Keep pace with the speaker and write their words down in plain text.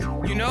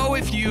know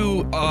if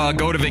you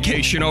go to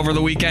vacation over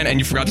the weekend and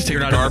you forgot to take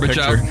your garbage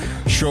out?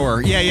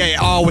 Sure. Yeah.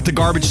 Oh, what the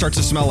garbage starts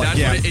to smell like.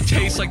 That's what it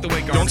tastes like the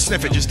way garbage. Don't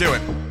sniff it, just do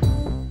it.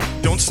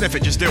 Don't sniff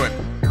it, just do it.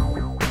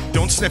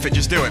 Don't sniff it,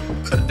 just do it.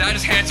 That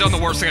is hands down the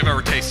worst thing I've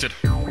ever tasted.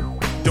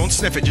 Don't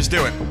sniff it, just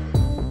do it.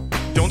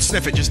 Don't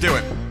sniff it, just do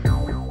it.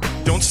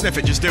 Don't sniff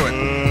it, just do it.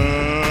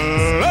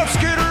 Let's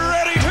get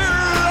ready to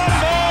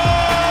rumble!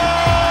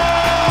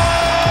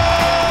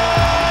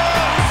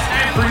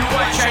 And for you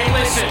watch, hey,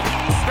 listen.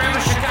 Grab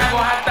a Chicago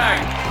hot dog,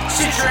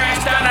 sit your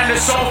ass down on the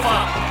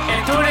sofa,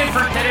 and tune in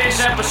for today's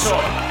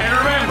episode. And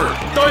remember,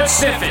 don't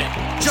sniff it,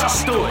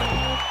 just do it.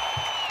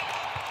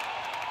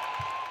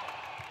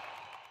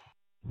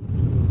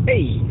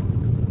 Hey,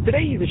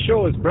 today the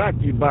show is brought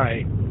to you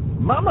by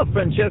Mama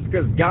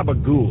Francesca's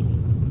Gabagool.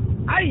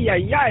 Ay,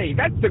 ay, ay,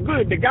 that's the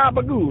good, the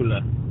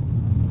Gabagool.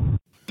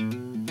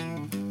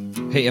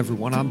 Hey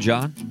everyone, I'm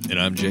John. And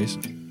I'm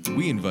Jason.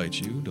 We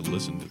invite you to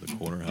listen to the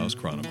Corner House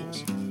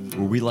Chronicles,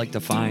 where we like to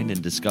find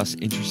and discuss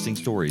interesting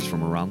stories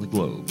from around the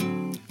globe.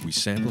 We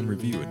sample and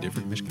review a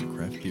different Michigan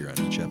craft beer on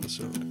each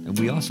episode. And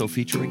we also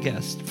feature a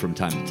guest from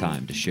time to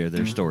time to share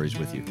their stories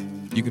with you.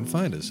 You can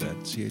find us at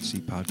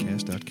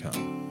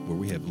chcpodcast.com, where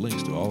we have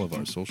links to all of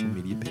our social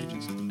media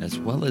pages, as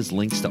well as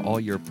links to all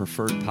your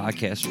preferred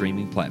podcast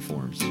streaming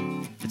platforms.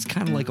 It's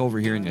kind of like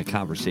overhearing a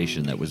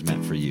conversation that was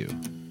meant for you.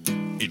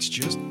 It's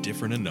just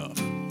different enough.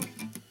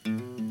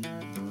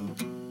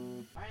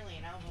 Finally,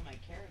 an album I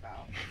care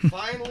about.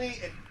 Finally,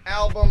 an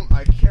album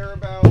I care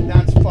about.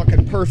 That's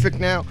fucking perfect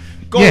now.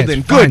 Golden,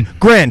 yeah, good,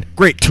 grand,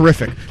 great,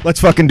 terrific.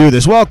 Let's fucking do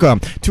this. Welcome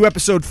to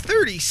episode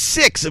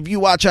 36 of You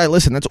Watch, I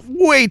Listen. That's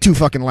way too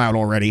fucking loud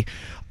already.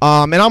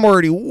 And I'm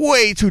already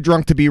way too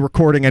drunk to be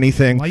recording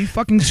anything. Why are you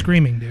fucking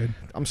screaming, dude?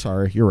 I'm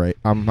sorry. You're right.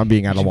 I'm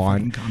being out of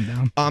line.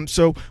 Calm down.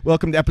 So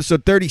welcome to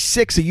episode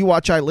 36 of You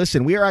Watch, I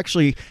Listen. We are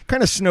actually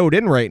kind of snowed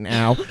in right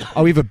now.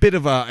 We have a bit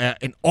of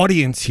an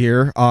audience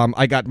here.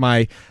 I got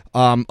my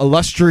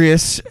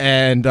illustrious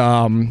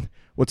and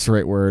what's the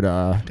right word?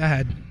 Go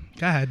ahead.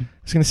 I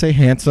was going to say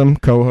handsome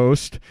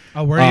co-host.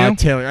 Oh, were you?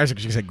 Taylor. I was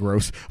going to say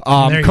gross.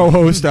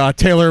 Co-host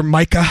Taylor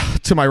Micah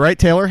to my right.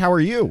 Taylor, how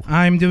are you?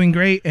 I'm doing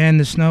great, and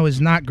the snow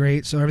is not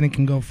great, so everything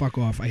can go fuck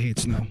off. I hate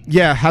snow.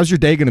 Yeah, how's your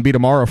day going to be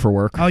tomorrow for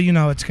work? Oh,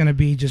 it's going to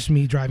be just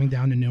me driving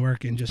down to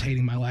Newark and just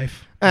hating my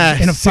life.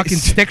 In a fucking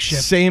stick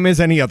shift. Same as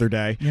any other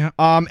day. Yeah.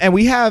 And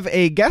we have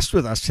a guest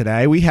with us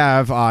today. We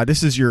have,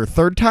 this is your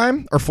third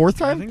time or fourth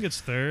time? I think it's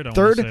third.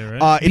 Third. Say,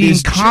 right? It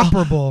is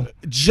incomparable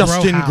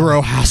Justin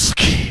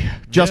Grohowski.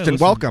 Justin,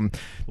 welcome.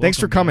 Thanks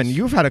for coming. Guys.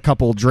 You've had a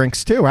couple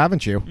drinks too,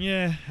 haven't you?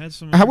 Yeah, had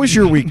some. How was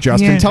your week,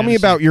 Justin? Tell me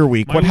about your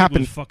week. What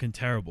happened? Was fucking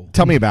terrible.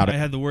 Tell me about it. I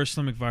had the worst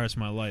stomach virus of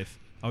my life.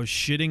 I was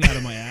shitting out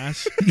of my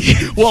ass.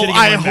 Well,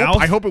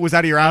 I hope it was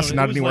out of your ass and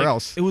not anywhere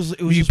else. It was.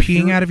 Were you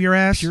peeing out of your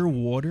ass? Pure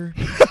water,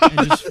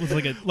 and just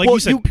with you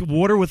said,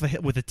 water with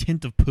a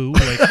tint of poo,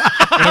 like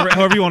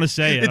however you want to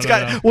say it. It's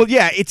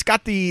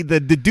got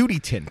the duty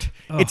tint.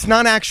 Oh. It's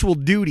not actual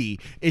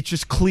duty. It's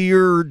just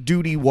clear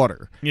duty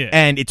water. Yeah,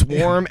 and it's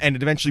warm, and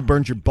it eventually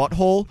burns your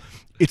butthole.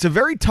 It's a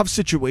very tough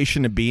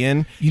situation to be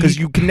in because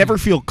you can never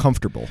feel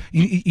comfortable.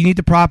 You need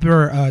the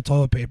proper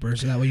toilet paper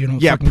so that way you don't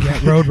fucking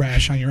get road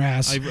rash on your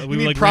ass. We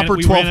need proper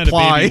 12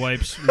 ply. We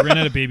ran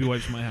out of baby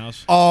wipes in my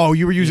house. Oh,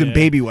 you were using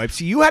baby wipes.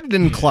 See, you had it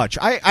in clutch.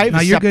 I have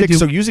a septic,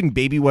 so using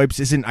baby wipes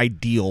isn't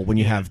ideal when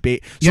you have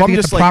baby. You have to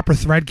get the proper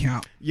thread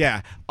count.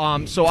 Yeah.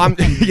 So I'm.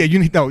 Yeah. You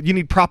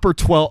need proper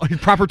 12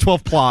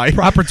 ply.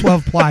 Proper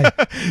 12 ply.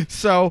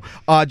 So,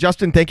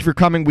 Justin, thank you for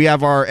coming. We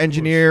have our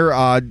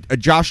engineer,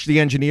 Josh, the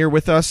engineer,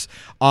 with us.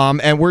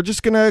 And we're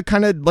just gonna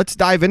let's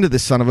dive into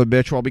this son of a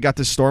bitch while we got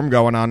this storm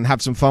going on and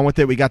have some fun with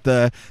it. We got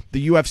the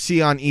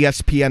UFC on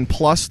ESPN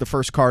Plus, the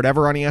first card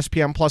ever on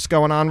ESPN Plus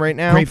going on right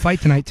now. Great fight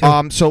tonight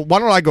too. So why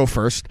don't I go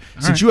first?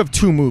 Since you have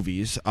two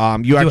movies,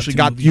 you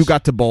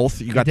got to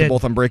both. You got to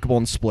both Unbreakable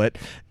and Split,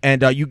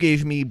 and you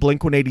gave me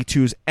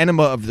Blink-182's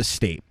Enema of the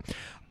State.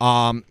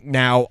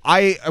 Now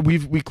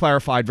we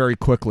clarified very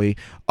quickly.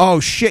 Oh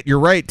shit, you're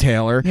right,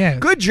 Taylor. Yeah.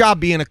 Good job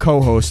being a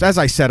co-host. As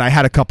I said, I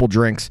had a couple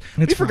drinks.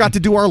 We forgot to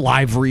do our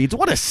live reads.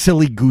 What a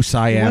silly goose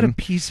I am. What a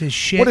piece of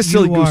shit. What a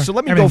silly goose. So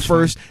let me go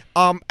first.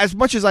 Fine. As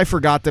much as I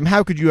forgot them,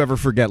 how could you ever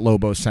forget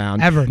Lobo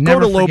Sound? Ever. Go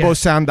to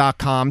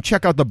lobosound.com.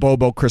 Check out the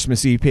Bobo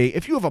Christmas EP.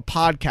 If you have a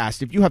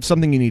podcast, if you have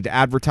something you need to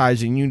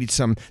advertise and you need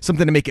something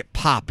to make it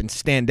pop and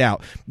stand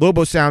out,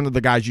 Lobo Sound are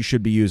the guys you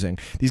should be using.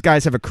 These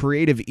guys have a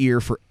creative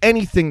ear for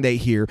anything they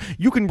hear.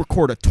 You can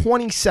record a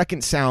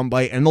 20-second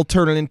soundbite and they'll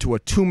turn it into a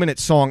 2-minute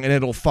song and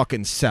it'll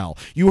fucking sell.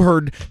 You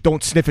heard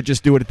Don't Sniff It,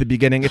 Just Do It at the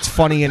beginning. It's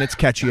funny and it's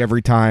catchy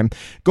every time.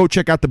 Go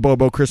check out the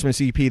Bobo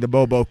Christmas EP, the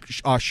Bobo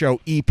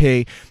Show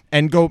EP,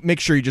 and go make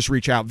sure you just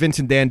reach out. Vince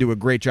and Dan do a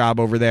great job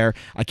over there.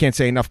 I can't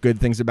say enough good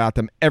things about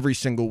them every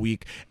single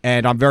week,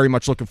 and I'm very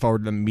much looking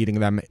forward to meeting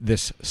them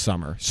this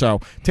summer.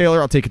 So,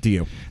 Taylor, I'll take it to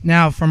you.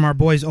 Now, from our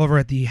boys over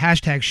at the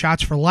hashtag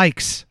Shots for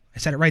Likes. I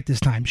said it right this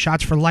time.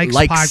 Shots for Likes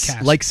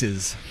podcast.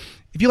 Likeses.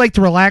 If you like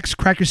to relax,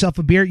 crack yourself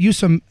a beer, use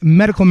some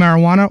medical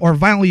marijuana, or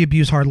violently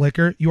abuse hard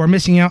liquor, you are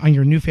missing out on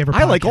your new favorite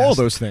podcast. I like all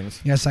those things.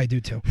 Yes, I do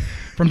too.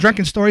 From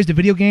drunken stories to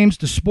video games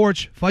to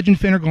sports, Fudge and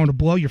Finn are going to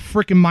blow your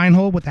freaking mind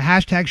hole with the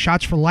hashtag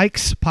Shots for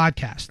Likes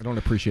podcast. I don't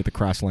appreciate the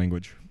crass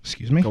language.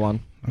 Excuse me? Go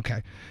on.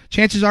 Okay.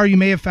 Chances are you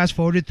may have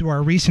fast-forwarded through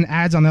our recent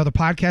ads on the other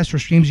podcasts or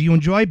streams you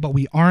enjoy, but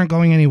we aren't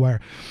going anywhere.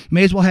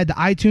 May as well head to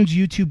iTunes,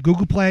 YouTube,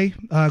 Google Play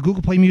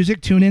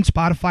Music, TuneIn,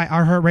 Spotify,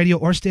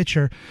 iHeartRadio, or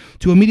Stitcher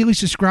to immediately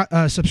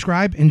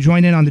subscribe and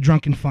join in on the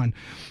drunken fun.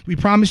 We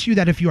promise you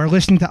that if you are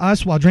listening to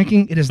us while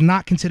drinking, it is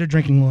not considered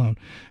drinking alone.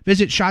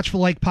 Visit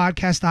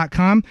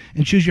shotsforlikepodcast.com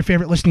and choose your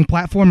favorite listening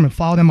platform and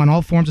follow them on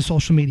all forms of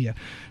social media.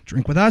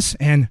 Drink with us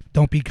and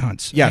don't be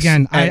cunts. Yes.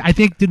 Again, I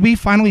think, did we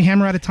finally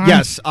hammer out a time?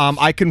 Yes.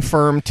 I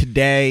confirmed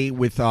today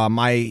with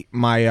my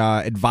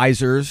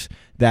advisors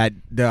that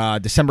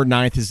December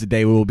 9th is the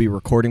day we will be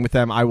recording with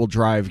them. I will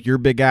drive your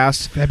big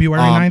ass.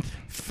 February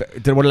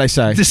 9th? What did I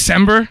say?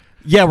 December?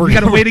 Yeah, we got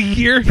to wait a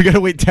year. We got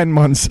to wait 10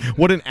 months.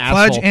 What an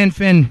asshole. Fudge and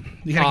Finn.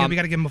 We got to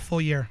give them a full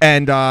year.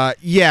 And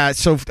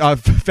so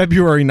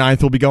February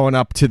 9th we'll be going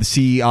up to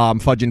see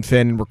Fudge and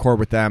Finn and record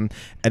with them,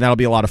 and that'll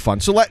be a lot of fun.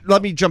 So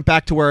let me jump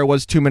back to where I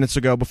was 2 minutes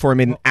ago before I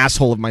made an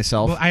asshole of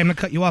myself. Well, I am going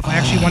to cut you off. I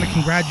actually want to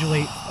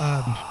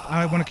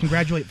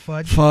congratulate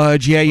Fudge.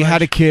 Fudge, yeah, you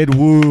had a kid.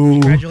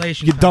 Woo.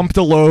 Congratulations. You dumped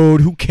a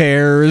load. Who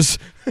cares?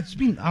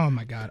 Oh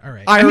my God! All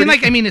right.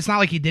 I mean, it's not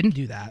like he didn't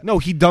do that. No,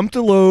 he dumped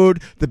a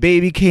load. The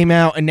baby came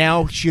out, and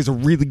now she has a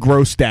really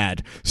gross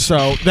dad.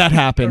 So that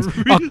happens.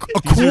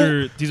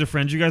 These are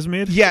friends you guys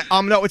made? Yeah.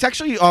 No, it's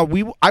actually I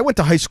went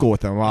to high school with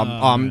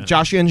them.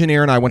 Josh, the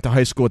engineer, and I went to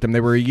high school with them.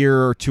 They were a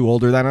year or two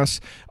older than us.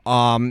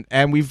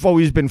 And we've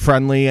always been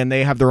friendly, and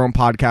they have their own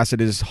podcast.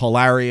 It is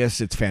hilarious.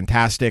 It's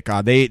fantastic.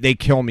 They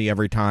kill me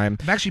every time.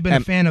 I've actually been a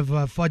fan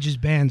of Fudge's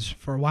bands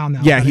for a while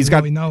now. Yeah, he's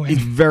a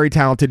very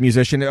talented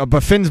musician.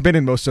 But Finn's been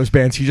in most of those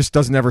bands. He just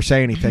doesn't ever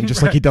say anything,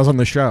 just like he does on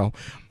the show.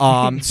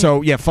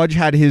 So yeah, Fudge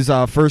had his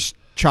first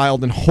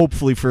child, and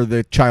hopefully for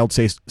the child's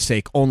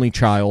sake, only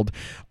child.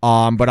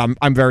 But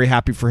I'm very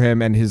happy for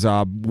him and his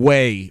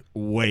way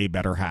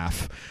better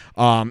half.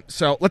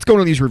 So let's go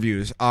into these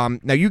reviews.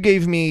 Now you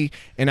gave me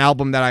an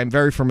album that I'm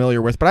very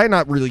familiar with, but I had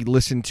not really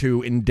listened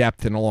to in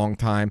depth in a long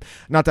time.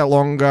 Not that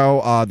long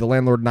ago, the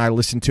landlord and I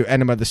listened to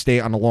Enema Of The State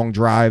on a long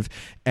drive,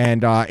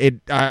 and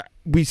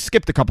we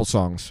skipped a couple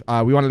songs.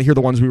 We wanted to hear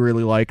the ones we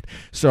really liked.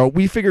 So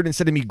we figured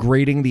instead of me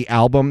grading the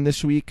album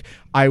this week,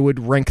 I would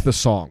rank the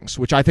songs,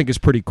 which I think is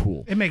pretty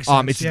cool. It makes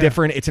sense. It's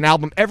different. It's an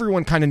album.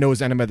 Everyone kind of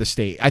knows Enema Of The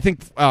State. I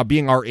think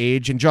being our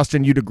age, and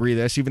Justin, you'd agree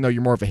this, even though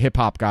you're more of a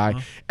hip-hop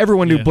guy,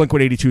 everyone knew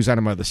Blink-182's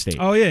Enema Of The State.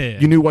 Oh, yeah.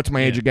 You knew What's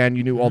My Age Again.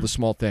 You knew all the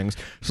small things.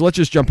 So let's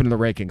just jump into the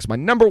rankings. My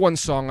number one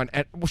song on...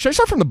 should I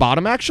start from the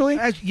bottom, actually?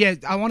 Yeah,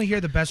 I want to hear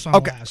the best song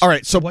last. All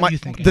right, so what do you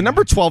think? The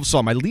number 12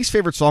 song, my least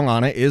favorite song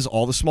on it is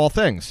All the Small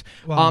Things.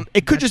 Well,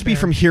 it could just be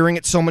from hearing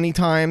it so many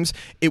times.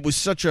 It was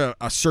such a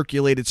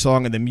circulated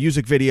song, and the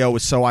music video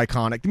was so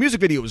iconic. The music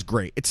video was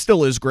great. It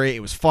still is great. It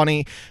was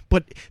funny.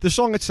 But the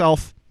song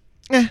itself,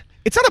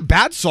 it's not a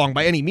bad song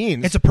by any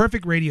means. It's a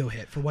perfect radio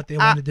hit for what they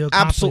wanted to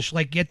accomplish.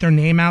 Like, get their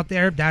name out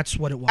there. That's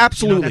what it was.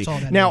 Absolutely. That's all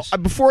that now, is.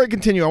 before I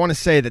continue, I want to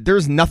say that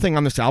there's nothing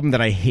on this album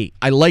that I hate.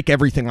 I like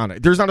everything on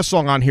it. There's not a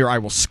song on here I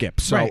will skip.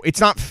 So it's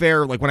not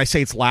fair. Like, when I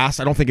say it's last,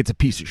 I don't think it's a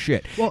piece of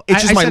shit. Well,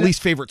 it's just my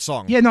least favorite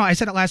song. Yeah, no, I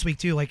said it last week,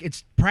 too. Like,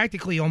 it's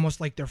practically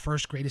almost like their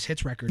first greatest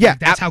hits record. Yeah. Like,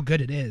 that's how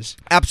good it is.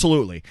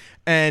 Absolutely.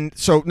 And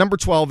so number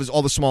 12 is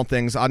All the Small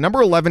Things.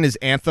 Number 11 is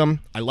Anthem.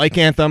 I like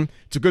Anthem.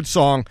 It's a good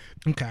song.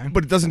 Okay.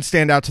 But it doesn't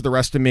stand out to the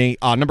rest of me.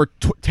 Number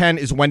 10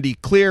 is Wendy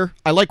Clear.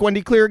 I like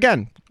Wendy Clear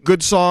again.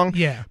 Good song.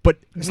 Yeah. But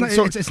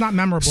it's not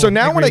memorable. So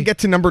now when I get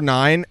to number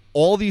 9,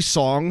 all these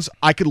songs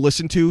I could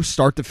listen to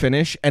start to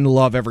finish and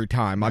love every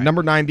time.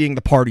 Number 9 being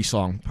the Party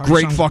Song.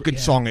 Great fucking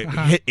song.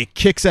 It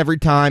kicks every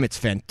time. It's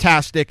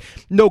fantastic.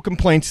 No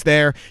complaints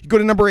there. You go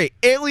to number 8.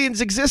 Aliens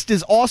Exist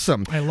is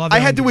awesome. I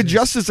had to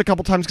adjust this a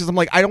couple times because I'm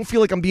like, I don't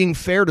feel like I'm being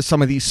fair to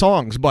some of these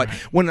songs. But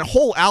when a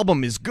whole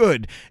album is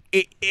good,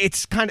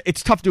 it's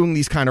tough doing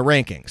these kind of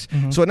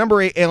rankings. So at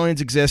number 8,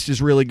 Aliens Exist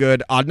is really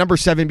good. Number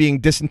 7 being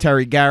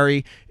Dysentery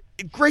Gary.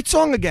 Great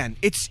song again.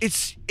 It's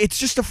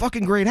just a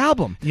fucking great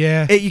album.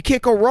 Yeah. You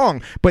can't go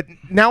wrong. But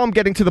now I'm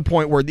getting to the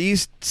point where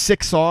these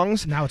 6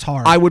 songs, now it's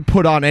hard. I would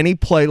put on any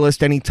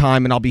playlist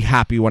anytime, and I'll be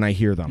happy when I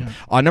hear them.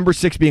 Yeah. Number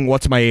 6 being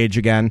What's My Age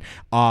Again.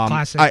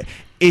 Classic.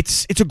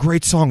 It's a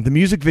great song. The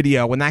music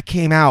video, when that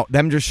came out,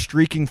 them just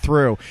streaking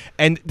through.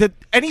 And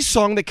any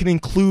song that can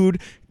include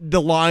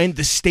the line,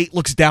 the state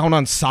looks down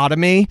on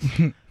sodomy,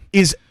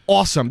 is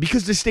awesome,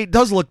 because the state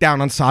does look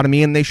down on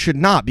sodomy, and they should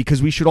not,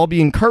 because we should all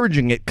be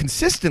encouraging it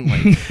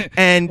consistently.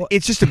 And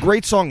it's just a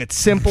great song. It's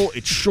simple.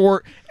 It's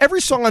short.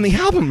 Every song on the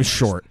album is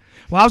short.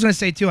 Well, I was going to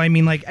say, too, I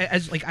mean, I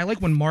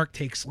like when Mark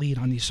takes lead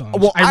on these songs.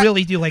 Well, I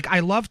really do. Like, I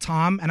love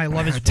Tom, and I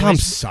love his voice. Tom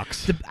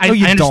sucks. No,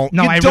 you don't.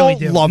 No, I really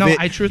do. Love no, it.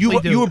 I truthfully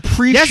do. You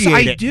appreciate it.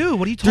 Yes, I do.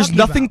 What are you talking about? There's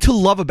nothing to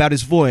love about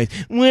his voice.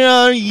 Where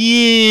are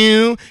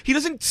you? He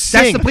doesn't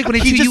sing. That's the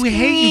Blink-182 you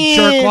hate, you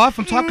jerk off.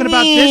 I'm talking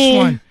about this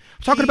one.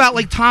 talking about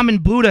like Tom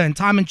and Buddha and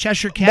Tom and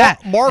Cheshire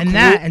Cat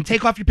and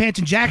Take Off Your Pants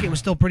and Jacket was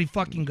still pretty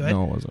fucking good.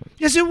 No, it wasn't.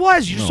 Yes, it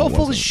was. You're No, so it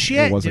full of wasn't.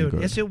 shit, It wasn't dude.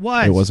 good. Yes, it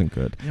was. It wasn't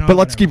good. You know, But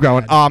let's keep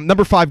going.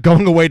 Number 5,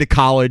 Going Away to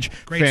College.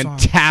 Great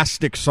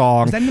Fantastic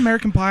song. Is that an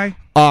American Pie?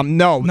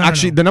 No,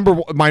 actually,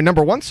 my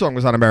number 1 song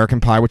was on American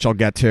Pie, which I'll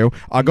get to.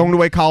 Going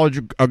Away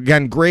College,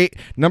 again, great.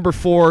 Number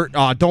 4,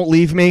 Don't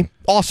Leave Me.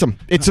 Awesome.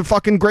 It's a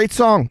fucking great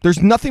song.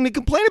 There's nothing to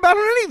complain about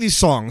on any of these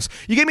songs.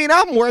 You give me an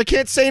album where I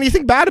can't say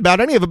anything bad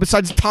about any of it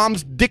besides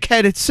Tom's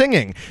dickhead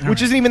singing,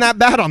 which isn't even that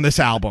bad on this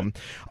album.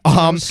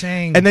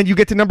 And then you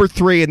get to number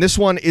 3, and this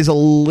one is a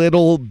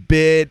little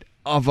bit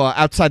of a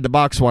outside the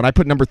box one. I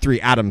put number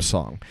 3, Adam's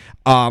Song.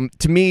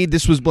 To me,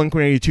 this was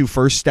Blink-182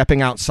 first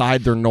stepping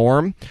outside their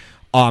norm.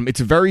 It's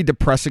a very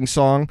depressing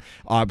song.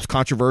 It's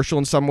controversial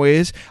in some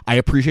ways. I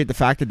appreciate the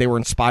fact that they were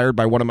inspired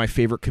by one of my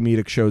favorite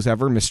comedic shows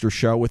ever, Mr.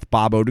 Show, with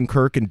Bob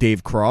Odenkirk and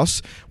Dave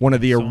Cross, one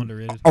of the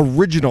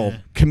original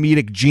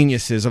comedic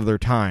geniuses of their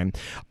time.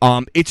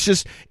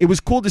 It was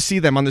cool to see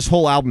them on this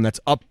whole album that's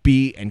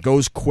upbeat and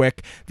goes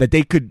quick, that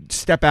they could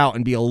step out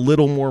and be a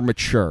little more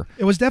mature.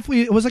 It was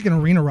like an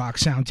arena rock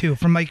sound too,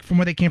 from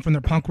where they came from,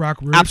 their punk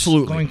rock roots.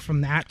 Absolutely. Going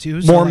from that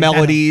too. More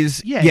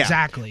melodies. Yeah,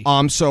 exactly.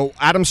 So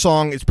Adam's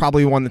Song is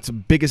probably one that's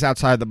the biggest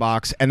outside the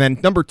box. And then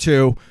number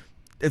 2,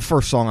 the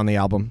first song on the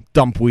album,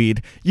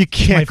 Dumpweed. You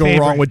can't go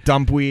wrong with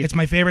Dumpweed. It's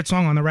my favorite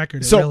song on the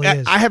record. It really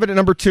is. I have it at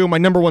number 2. My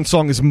number 1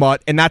 song is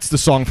Mutt, and that's the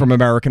song from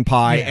American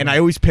Pie. Yeah, and I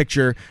always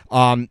picture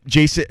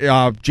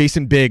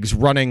Jason Biggs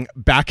running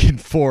back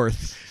and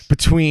forth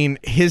between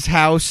his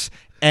house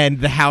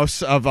and the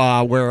house of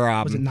where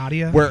was it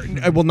Nadia?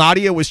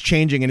 Nadia was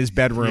changing in his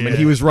bedroom, and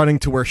he was running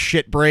to where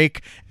shit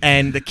break,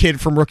 and the kid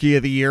from Rookie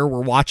of the Year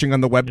were watching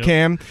on the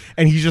webcam,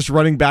 and he's just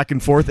running back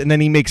and forth, and then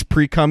he makes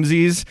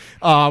pre-cumsies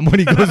when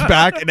he goes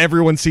back, and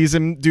everyone sees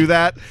him do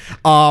that.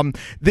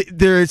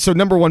 So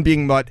number 1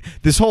 being Mutt.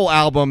 This whole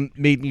album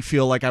made me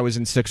feel like I was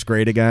in 6th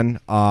grade again.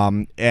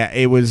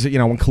 It was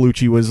when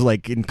Colucci was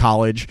like in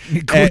college.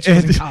 Colucci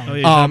was in college. Oh,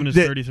 yeah, having his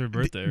 33rd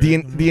birthday.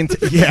 Right?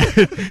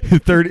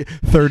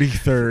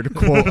 33rd,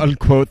 quote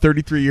unquote,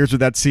 33 years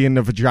without seeing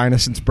a vagina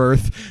since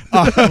birth.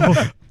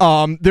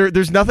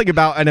 There's nothing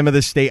about Enema of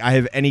the State I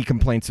have any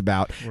complaints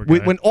about.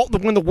 When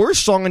the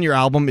worst song on your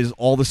album is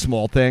All the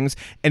Small Things,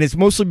 and it's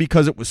mostly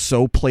because it was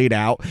so played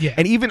out. Yeah.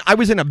 And even I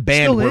was in a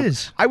band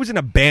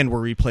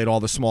where we played All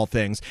the Small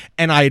Things,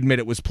 and I admit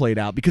it was played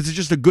out because it's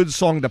just a good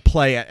song to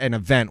play at an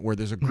event where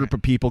there's a group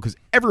of people because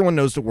everyone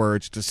knows the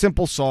words. It's a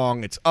simple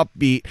song. It's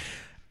upbeat.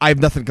 I have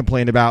nothing to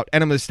complain about.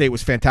 Enema of the State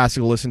was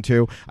fantastic to listen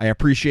to. I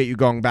appreciate you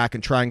going back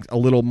and trying a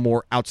little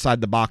more outside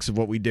the box of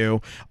what we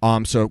do.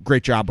 So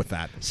great job with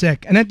that.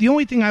 Sick. And then the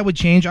only thing I would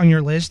change on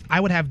your list,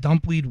 I would have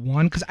Dumpweed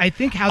 1, because I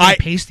think how they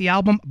pace the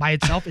album by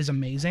itself is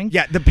amazing.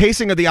 Yeah, the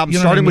pacing of the album,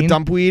 starting with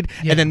Dumpweed,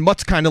 and then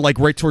Mutt's kind of like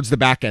right towards the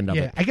back end of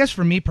it. I guess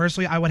for me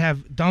personally, I would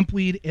have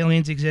Dumpweed,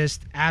 Aliens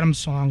Exist, Adam's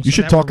Song. You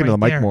should talk into the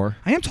mic more.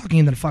 I am talking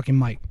into the fucking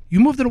mic. You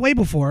moved it away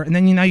before, and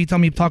then you tell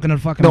me you're talking to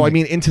the fucking mic. I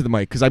mean into the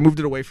mic, because I moved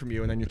it away from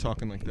you, and then you're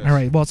talking like this. All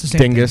right, well, it's the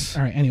same dingus.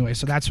 Thing. All right, anyway,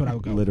 so that's what I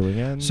would go. Littering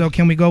end. So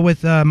can we go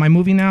with my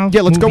movie now?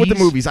 Yeah, let's go with the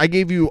movies. I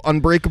gave you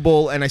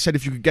Unbreakable, and I said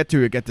if you could get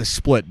to it, get the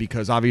Split,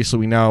 because obviously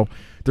we know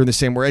they're in the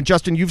same way. And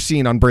Justin, you've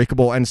seen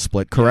Unbreakable and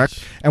Split, correct?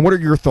 Yes. And what are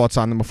your thoughts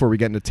on them before we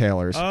get into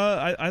Taylor's?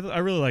 I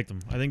really like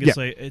them. I think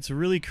it's a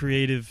really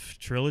creative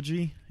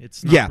trilogy.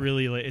 It's not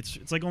really like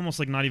it's like almost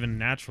like not even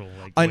natural.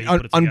 Like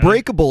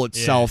Unbreakable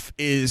itself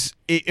is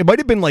it might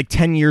have been like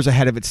 10 years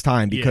ahead of its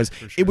time because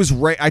it was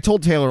right. I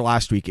told Taylor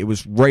last week it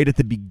was right at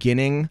the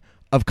beginning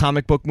of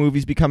comic book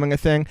movies becoming a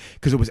thing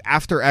because it was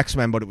after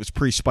X-Men, but it was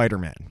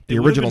pre-Spider-Man, the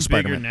original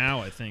Spider-Man.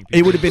 Now I think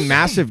it would have been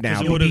massive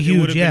now. It would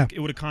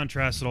have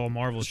contrasted all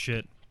Marvel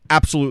shit.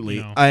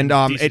 Absolutely, and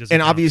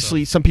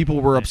obviously some people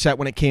were upset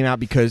when it came out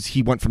because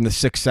he went from The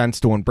Sixth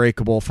Sense to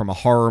Unbreakable, from a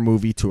horror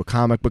movie to a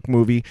comic book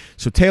movie.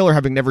 So Taylor,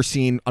 having never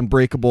seen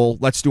Unbreakable,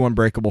 let's do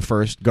Unbreakable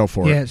first. Go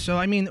for it. Yeah, so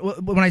I mean,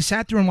 when I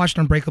sat through and watched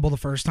Unbreakable the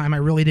first time, I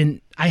really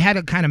didn't. I had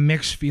a kind of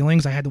mixed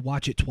feelings. I had to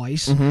watch it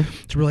twice to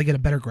really get a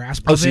better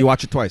grasp of it. Oh, so you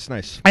watched it twice?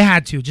 Nice. I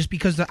had to, just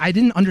because I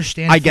didn't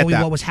understand fully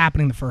what was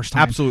happening the first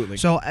time. Absolutely.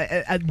 So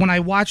when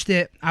I watched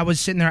it, I was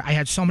sitting there. I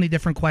had so many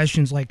different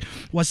questions, like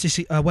what's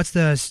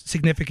the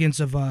significance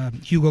of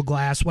Hugo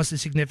Glass? What's the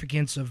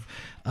significance of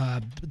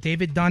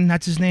David Dunn?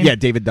 That's his name? Yeah,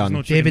 David Dunn.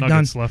 There's no chicken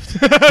nuggets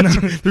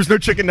left. There's no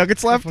chicken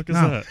nuggets left? What the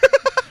fuck is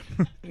that?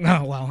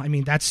 No, well, I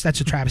mean that's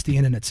a travesty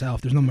in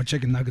itself. There's no more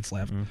chicken nuggets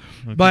left.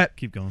 Okay, but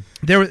keep going.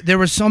 There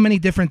were so many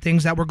different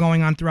things that were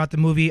going on throughout the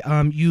movie.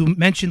 You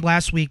mentioned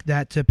last week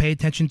that to pay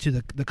attention to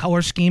the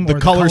color scheme.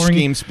 The color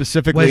scheme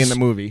specifically in the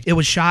movie. It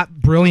was shot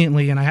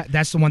brilliantly, and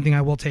that's the one thing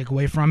I will take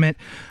away from it.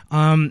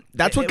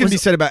 That's what can be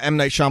said about M.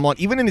 Night Shyamalan.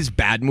 Even in his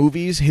bad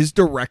movies, his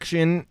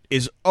direction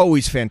is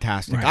always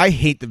fantastic. Right. I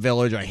hate The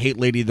Village, I hate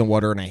Lady in the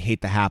Water, and I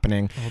hate The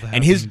Happening.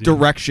 And his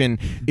direction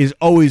is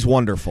always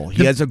wonderful.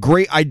 He has a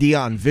great idea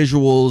on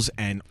visuals. visuals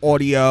and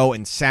audio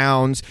and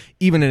sounds,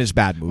 even in his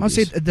bad movies. I'll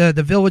say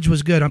the Village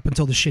was good up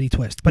until the shitty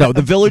twist. But no,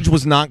 The Village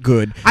was not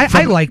good.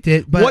 I liked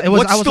it, but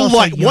what's still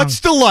like? What's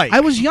still like? I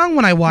was young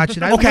when I watched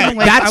it. Okay,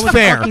 that's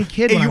fair.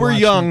 You were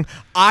young.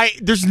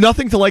 There's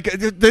nothing to like.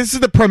 This is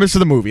the premise of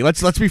the movie.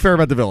 Let's be fair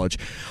about The Village.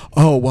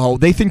 Oh well,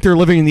 they think they're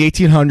living in the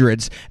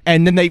 1800s,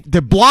 and then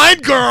the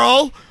blind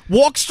girl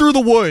walks through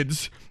the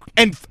woods.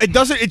 And it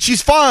doesn't.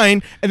 She's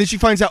fine, and then she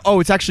finds out. Oh,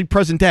 it's actually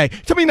present day.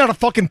 Tell me, not a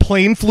fucking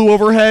plane flew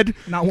overhead.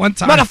 Not one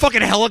time. Not a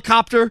fucking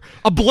helicopter,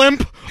 a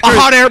blimp, a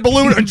hot air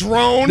balloon, a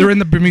drone. They're in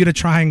the Bermuda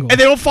Triangle, and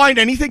they don't find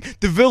anything.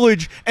 The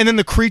village, and then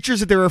the creatures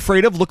that they're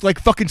afraid of look like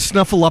fucking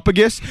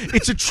Snuffleupagus.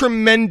 It's a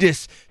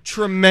tremendous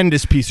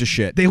piece of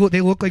shit. They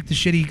look like the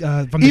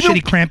shitty from the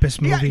shitty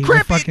Krampus movie.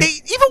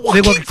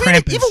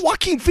 Yeah, even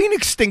Joaquin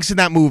Phoenix stinks in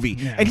that movie,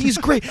 and he's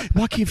great.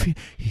 Joaquin Phoenix,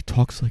 he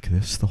talks like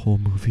this the whole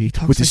movie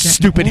with his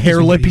stupid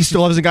hair lip. He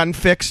still hasn't gotten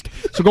fixed.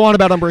 So go on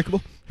about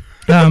Unbreakable.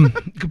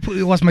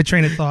 Completely lost my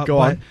train of thought. Go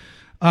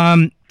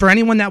on. For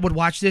anyone that would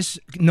watch this,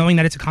 knowing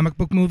that it's a comic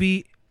book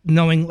movie,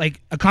 knowing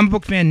like a comic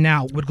book fan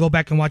now would go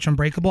back and watch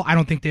Unbreakable, I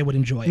don't think they would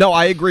enjoy it. No,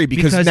 I agree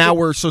because now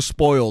we're so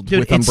spoiled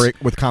with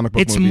comic book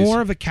movies. It's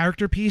more of a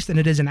character piece than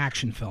it is an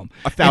action film.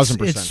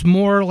 1,000%. It's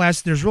more or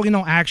less, there's really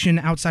no action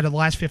outside of the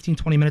last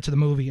 15-20 minutes of the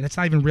movie, and it's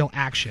not even real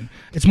action.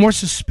 It's more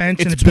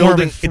suspense and it's more of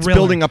a thriller. It's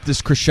building up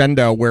this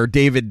crescendo where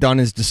David Dunn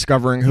is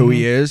discovering who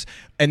he is,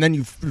 and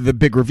then the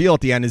big reveal at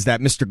the end is that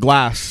Mr.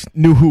 Glass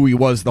knew who he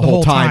was the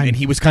whole time, and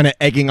he was kind of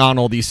egging on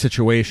all these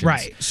situations.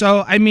 Right.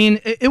 So I mean,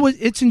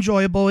 it's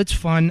enjoyable. It's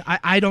fun.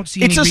 I don't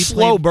see. It's a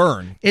slow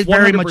burn. It 100%.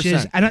 Very much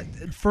is.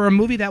 For a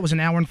movie that was an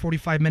hour and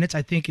 45 minutes,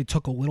 I think it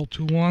took a little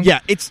too long.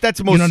 Yeah,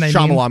 that's most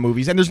Shyamalan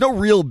movies, and there's no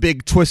real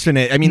big twist in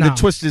it. I mean, the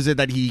twist is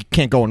that he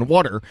can't go in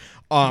water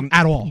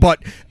at all.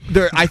 But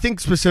I think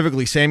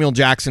specifically Samuel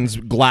Jackson's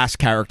Glass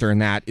character in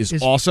that is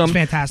awesome. It's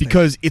fantastic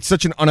because it's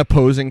such an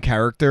unopposing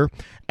character.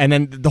 And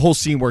then the whole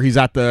scene where he's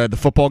at the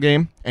football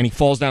game and he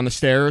falls down the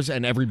stairs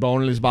and every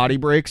bone in his body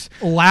breaks.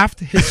 Laughed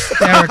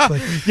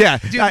hysterically. Yeah.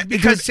 Dude,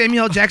 because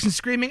Samuel Jackson's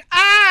screaming,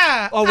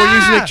 ah! Oh,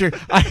 we're using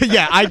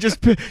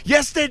it.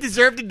 Yes, they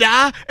deserve to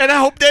die, and I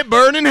hope they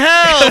burn in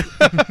hell.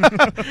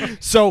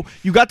 So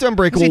you got to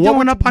Unbreakable. What's he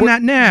doing up on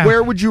that now?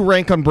 Where would you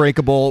rank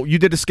Unbreakable? You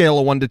did a scale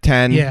of 1 to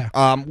 10. Yeah.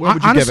 Where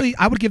would you honestly, give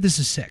it? I would give this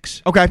a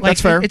 6. Okay,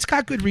 that's fair. It's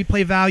got good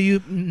replay value.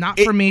 Not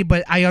for me,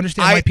 but I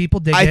understand why people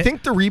dig it. I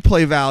think the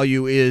replay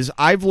value is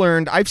I've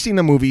seen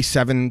the movie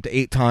 7 to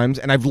 8 times,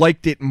 and I've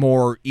liked it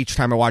more each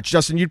time I watch.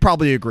 Justin, you'd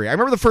probably agree. I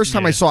remember the first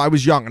time I saw it, I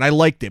was young, and I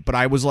liked it, but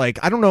I was like,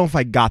 I don't know if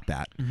I got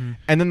that. Mm-hmm.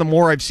 And then the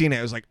more I've seen it,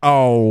 I was like,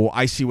 oh,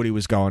 I see what he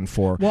was going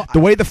for. Well, the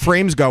way the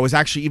frames go is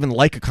actually even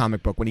like a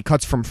comic book when he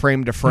cuts from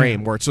frame to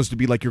frame, where it's supposed to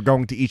be like you're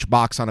going to each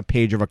box on a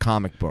page of a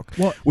comic book,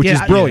 which is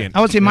brilliant.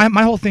 I would say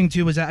my whole thing,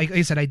 too, was that, like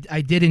I said,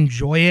 I did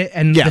enjoy it,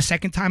 and the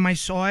second time I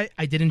saw it,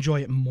 I did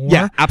enjoy it more.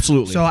 Yeah,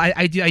 absolutely. So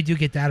I do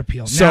get that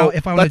appeal. So now,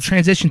 if I want to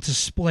transition to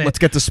Split. Let's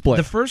get to Split.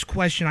 The first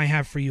question I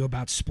have for you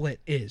about Split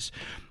is,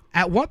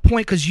 at what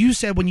point, because you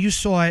said when you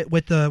saw it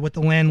with the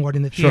landlord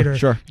in the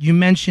theater, you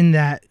mentioned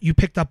that you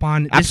picked up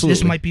on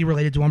this might be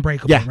related to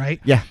Unbreakable, right?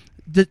 Yeah.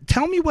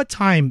 Tell me what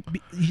time,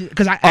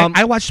 because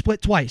I watched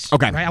Split twice.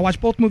 Okay. Right? I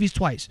watched both movies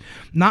twice.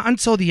 Not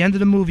until the end of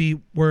the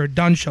movie where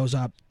Dunn shows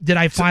up did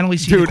I finally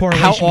see the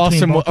correlation. How awesome!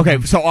 Between both of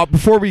them. So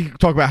before we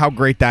talk about how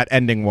great that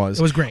ending was,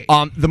 it was great.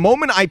 The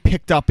moment I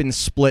picked up in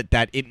Split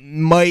that it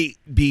might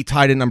be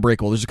tied in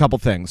Unbreakable, there's a couple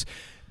things.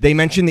 They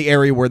mentioned the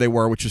area where they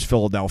were, which is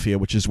Philadelphia,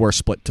 which is where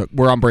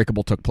where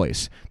Unbreakable took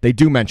place. They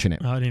do mention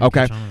it. I didn't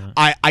okay,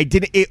 I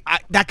didn't.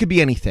 That could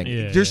be anything.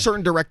 There's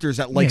certain directors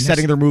that like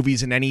setting their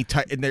movies in any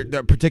in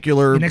their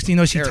particular. The next thing you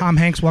know, see Tom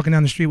Hanks walking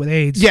down the street with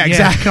AIDS. Yeah,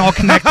 exactly. All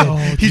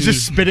connected. He's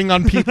just spitting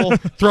on people,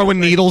 throwing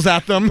needles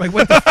at them. Like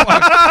what the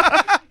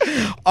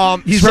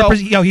fuck?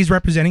 He's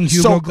representing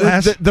Hugo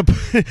Glass.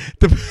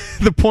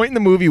 The point in the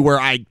movie where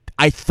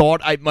I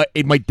thought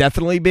it might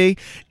definitely be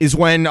is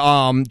when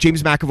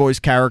James McAvoy's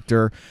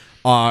character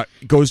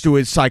goes to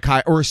his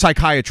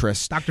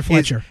psychiatrist, Dr.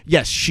 Fletcher.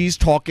 Yes, she's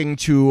talking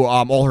to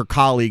all her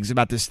colleagues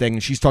about this thing,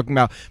 and she's talking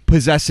about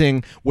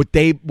possessing what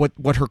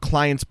her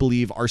clients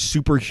believe are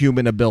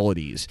superhuman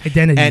abilities,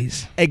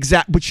 identities.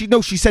 But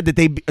she said that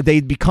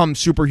they'd become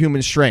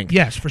superhuman strength.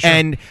 Yes, for sure.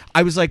 And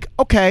I was like,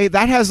 okay,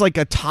 that has like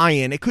a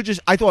tie-in. It could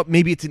I thought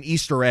maybe it's an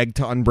Easter egg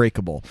to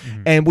Unbreakable,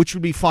 and which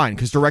would be fine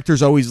because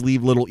directors always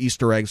leave little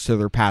Easter eggs to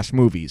their past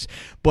movies,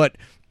 but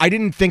I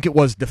didn't think it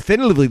was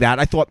definitively that.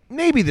 I thought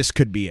maybe this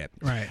could be it.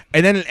 Right.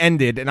 And then it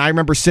ended, and I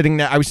remember sitting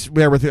there. I was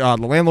there with the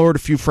landlord, a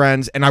few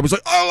friends, and I was like,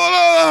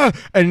 oh,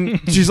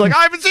 and she's like,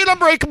 I haven't seen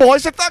Unbreakable. I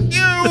said, fuck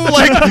you,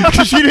 like,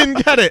 because she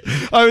didn't get it.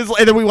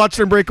 And then we watched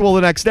Unbreakable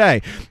the next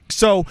day.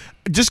 So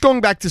just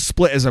going back to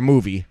Split as a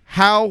movie,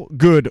 how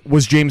good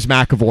was James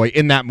McAvoy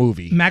in that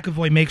movie?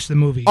 McAvoy makes the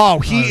movie. Oh,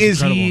 he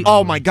is.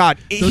 Oh my God,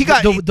 he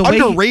got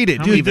underrated.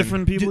 How many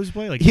different people he's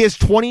played? He has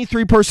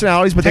 23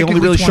 personalities, but they only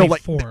really show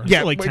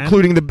like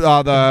including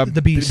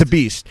the Beast. The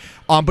Beast.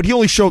 But he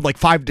only showed like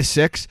 5 to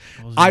 6.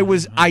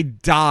 I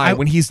die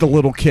when he's the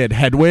little kid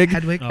Hedwig,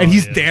 and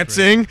he's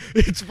dancing.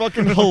 It's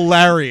fucking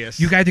hilarious.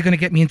 You guys are gonna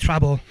get me in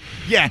trouble.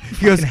 Yeah,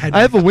 he goes. I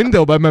have a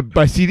window by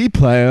my CD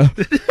player.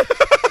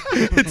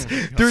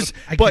 The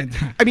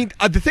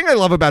thing I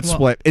love about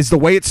Split is the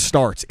way it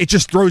starts. It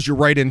just throws you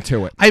right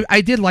into it.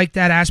 I did like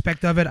that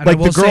aspect of it. And like I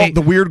will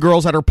the weird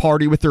girls at her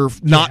party with their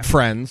not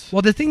friends.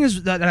 Well, the thing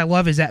is that I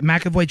love is that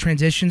McAvoy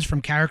transitions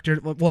from character.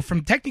 Well,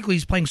 from technically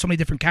he's playing so many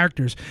different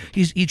characters.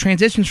 He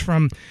transitions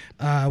from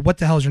what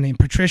the hell is her name,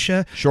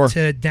 Patricia,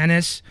 to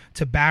Dennis,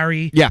 to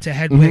Barry, to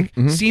Hedwig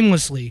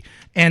seamlessly.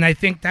 And I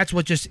think that's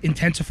what just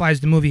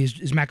intensifies the movie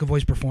is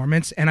McAvoy's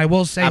performance. And I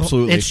will say,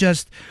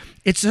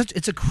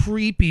 it's a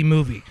creepy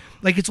movie.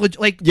 Like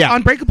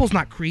Unbreakable's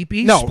not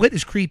creepy. No. Split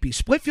is creepy.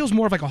 Split feels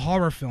more of like a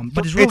horror film,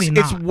 but it's really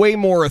not. It's way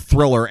more a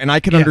thriller, and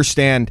I can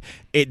understand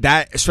it.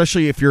 That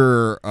especially if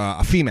you're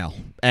a female,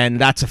 and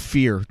that's a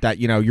fear that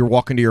you're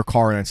walking to your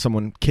car and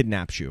someone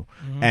kidnaps you,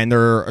 and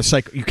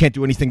you can't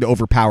do anything to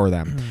overpower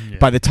them.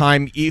 By the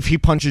time if he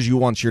punches you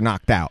once, you're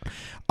knocked out.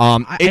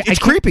 It's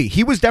creepy.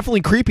 He was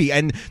definitely creepy,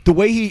 and the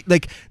way he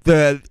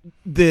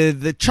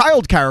the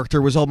child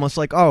character was almost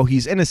like, oh,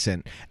 he's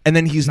innocent, and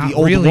then he's the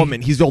old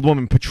woman. He's the old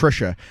woman,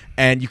 Patricia,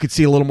 and you could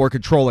see a little more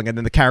controlling. And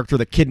then the character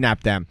that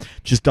kidnapped them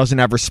just doesn't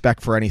have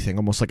respect for anything,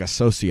 almost like a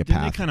sociopath.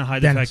 Didn't they kind of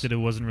hide the fact that it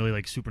wasn't really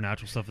like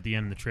supernatural stuff at the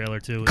end of the trailer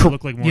too? It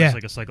looked like more just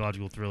like a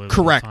psychological thriller.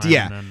 Correct.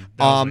 There's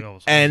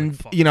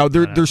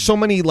so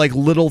many like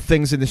little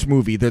things in this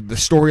movie. The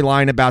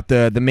storyline about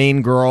the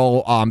main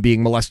girl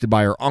being molested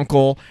by her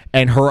uncle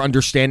and her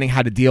understanding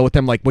how to deal with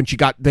them. Like when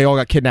they all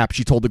got kidnapped,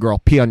 she told the girl,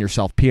 "Pee on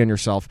yourself. Pee on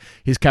yourself."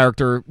 His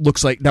character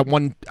looks like that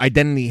one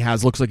identity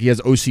looks like he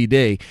has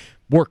OCD.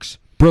 Works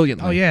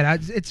brilliantly. Oh yeah,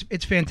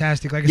 it's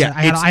fantastic. Like I said,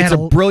 it's a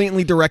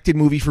brilliantly directed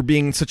movie for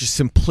being such a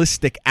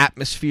simplistic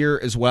atmosphere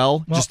as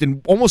well. Just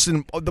most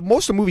of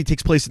the movie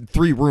takes place in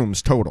 3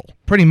 rooms total.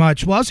 Pretty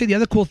much. Well, I'll say the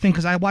other cool thing,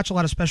 because I watch a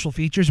lot of special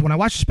features. When I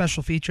watched a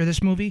special feature of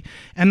this movie,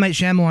 M. Night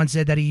Shyamalan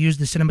said that he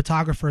used the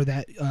cinematographer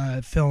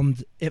that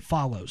filmed It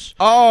Follows.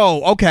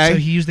 Oh, okay. So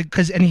he used it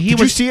Did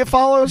you see It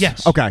Follows?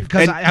 Yes. Okay.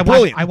 Because I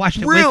watched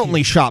it brilliantly with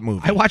you. shot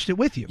movie. I watched it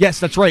with you. Yes,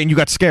 that's right, and you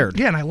got scared.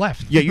 Yeah, and I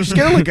left. Yeah, you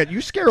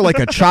scare like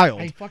a child.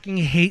 I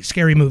fucking hate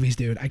scary movies,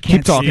 dude. I can't.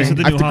 Keep talking. So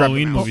the new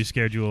Halloween movie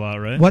scared you a lot,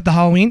 right? What, the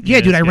Halloween?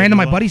 Yeah, dude, I ran to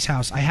my buddy's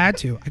house. I had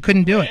to. I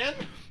couldn't do it.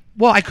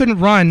 Well, I couldn't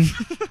run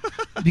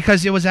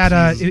because it was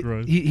at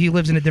he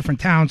lives in a different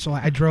town, so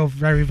I drove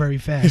very, very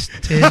fast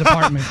to his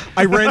apartment.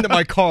 I ran to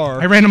my car.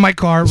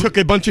 Took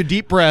a bunch of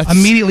deep breaths.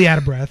 Immediately out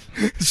of breath.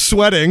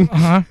 Sweating.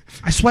 I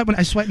sweat in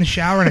the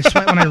shower, and I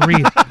sweat when I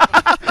read.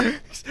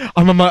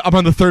 I'm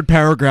on the 3rd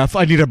paragraph.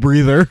 I need a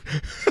breather.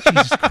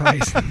 Jesus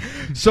Christ.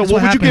 So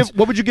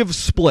what would you give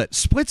Split?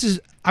 Splits is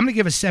I'm gonna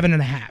give a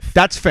 7.5.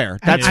 That's fair.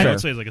 That's fair. I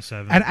would say it's like a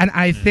 7. And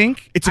I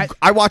think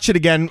I watch it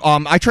again.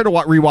 I try to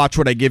rewatch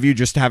what I give you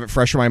just to have it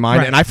fresh in my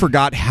mind, and I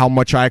forgot how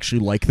much I actually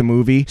like the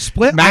movie.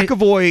 Split.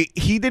 McAvoy,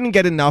 he didn't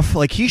get enough.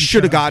 Like he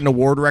should have gotten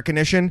award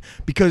recognition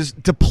because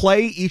to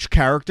play each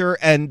character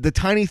and the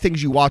tiny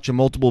things you watch in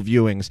multiple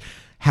viewings.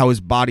 How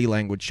his body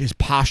language, his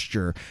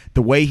posture,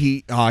 the way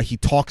he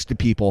talks to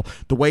people,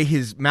 the way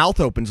his mouth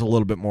opens a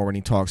little bit more when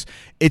he talks.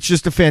 It's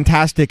just a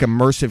fantastic,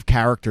 immersive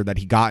character that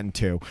he got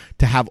into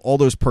to have all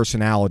those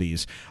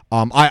personalities.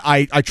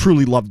 I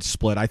truly loved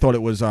Split. I thought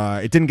it was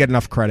it didn't get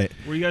enough credit.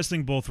 Where do you guys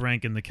think both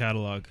rank in the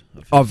catalog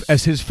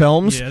as his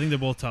films? Yeah, I think they're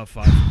both top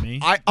 5 for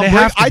me.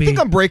 I think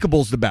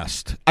Unbreakable's the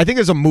best. I think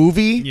as a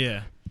movie.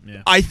 Yeah.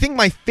 I think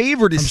my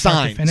favorite is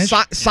Signs.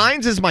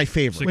 Signs is my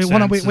favorite.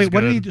 Wait,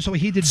 what did he do? So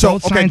he did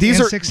both Signs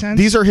and Sixth Sense?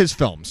 These are his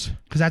films.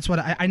 Because that's what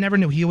I never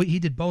knew. He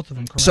did both of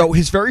them, correct? So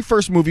his very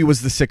first movie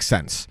was The Sixth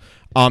Sense.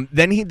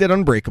 Then he did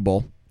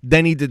Unbreakable.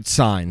 Then he did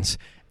Signs.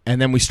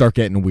 And then we start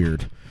getting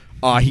weird.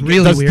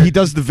 He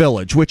does The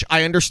Village, which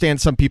I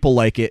understand some people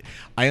like it.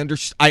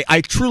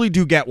 I truly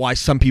do get why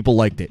some people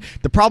liked it.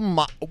 The problem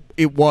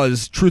it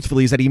was,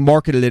 truthfully, is that he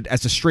marketed it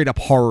as a straight-up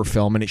horror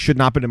film, and it should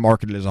not have been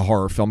marketed as a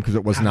horror film because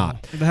it was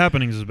not. The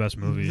Happenings is the best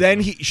movie.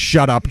 Then he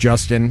shut up,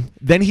 Justin.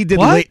 Then he did.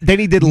 Then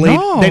he did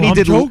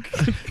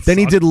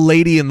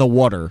Lady in the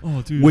Water,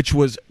 which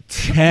was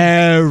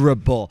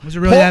terrible. Was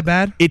it really that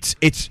bad? It's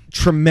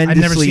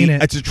tremendously. I've never seen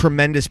it. It's a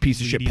tremendous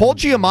piece of shit. Paul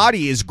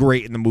Giamatti is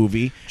great in the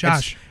movie.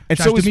 Josh,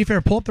 do me a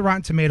favor, pull up the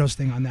Rotten Tomatoes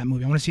thing on that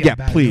movie. I want to see how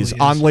bad please, it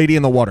really is. on Lady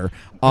in the Water.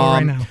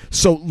 Right now.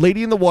 So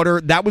Lady in the Water,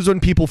 that was when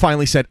people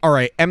finally said, all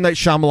right, M. Night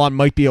Shyamalan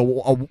might be a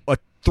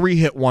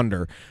 3-hit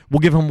wonder.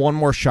 We'll give him one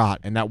more shot.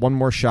 And that one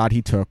more shot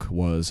he took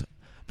was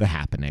The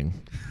Happening.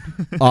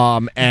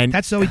 And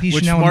that's Zoe which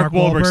Deschanel Mark and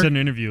Mark Wahlberg Wahlberg. said in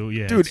an interview.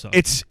 Yeah, dude,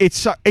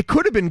 it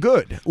could have been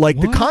good. Like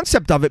the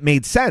concept of it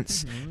made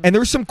sense, and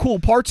there's some cool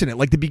parts in it.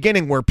 Like the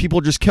beginning where people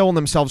are just killing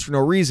themselves for no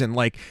reason.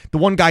 Like the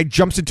one guy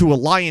jumps into a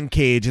lion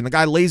cage, and the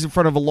guy lays in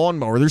front of a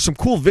lawnmower. There's some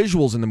cool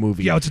visuals in the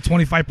movie. Yo, it's a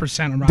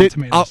 25% on Rotten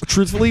Tomatoes.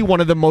 Truthfully,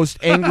 one of the most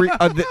angry,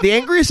 the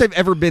angriest I've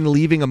ever been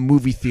leaving a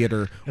movie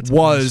theater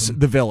was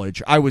The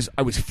Village. I was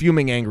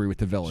fuming angry with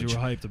The Village. You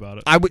were hyped about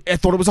it. I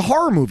thought it was a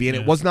horror movie, and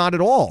it was not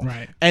at all.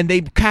 Right. And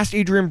they cast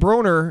Adrian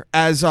Broner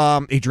as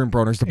Adrian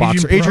Broner's the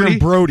boxer. Adrian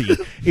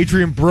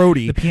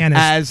Brody, the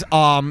pianist, as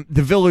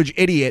the village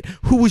idiot,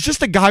 who was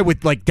just a guy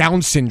with like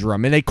Down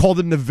syndrome, and they called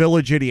him the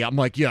village idiot. I'm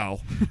like, yo,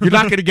 you're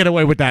not going to get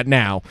away with that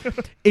now.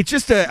 It's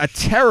just a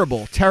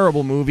terrible,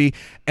 terrible movie.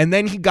 And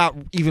then he got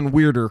even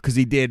weirder because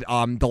he did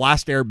The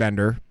Last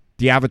Airbender,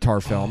 the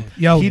Avatar film.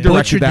 Yo, he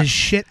butchered the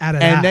shit out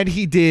of that. And then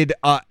he did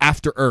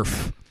After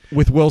Earth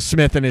with Will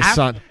Smith and his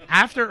son.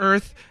 After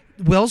Earth.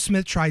 Will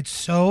Smith tried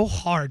so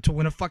hard to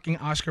win a fucking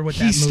Oscar with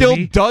that movie. He still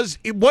does.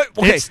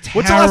 What's the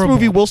last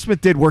movie Will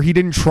Smith did where he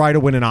didn't try to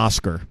win an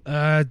Oscar?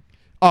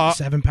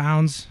 7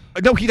 Pounds.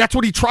 No, that's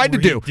what he tried to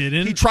do.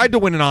 He tried to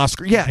win an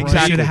Oscar. Yeah, exactly.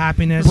 Pursuit of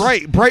Happiness.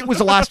 Bright was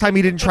the last time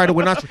he didn't try to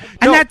win an Oscar.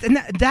 No.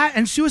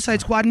 And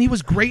Suicide Squad, and he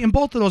was great in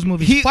both of those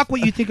movies. Fuck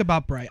what you think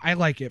about Bright. I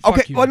like it.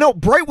 Fuck you. Well, no,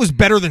 Bright was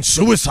better than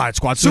Suicide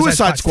Squad.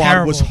 Suicide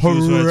Squad was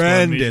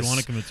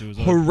horrendous.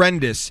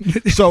 Horrendous.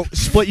 So,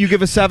 Split, you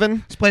give a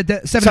 7? Split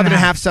 7.5.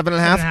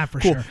 7.5 for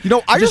cool. sure. You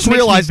know, I just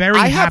realized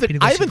I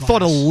haven't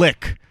thought a Glass.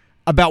 lick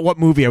about what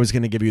movie I was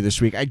going to give you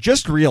this week. I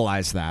just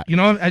realized that. You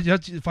know,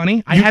 it's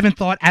funny. I haven't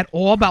thought at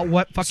all about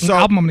what fucking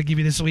album I'm going to give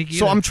you this week either.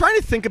 So I'm trying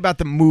to think about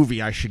the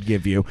movie I should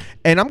give you,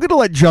 and I'm going to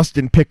let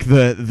Justin pick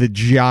the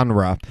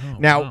genre.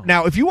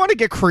 Now, if you want to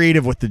get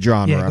creative with the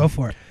genre, yeah, go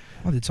for it.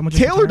 Oh, did someone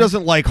just Taylor retire?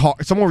 doesn't like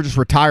horror. Someone just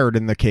retired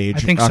in the cage. I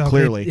think so.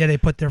 Clearly, They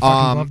put their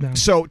fucking glove down.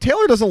 So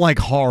Taylor doesn't like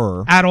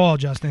horror At all,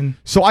 Justin.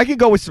 So I could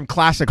go with some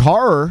classic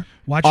horror.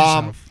 Watch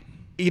yourself.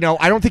 You know,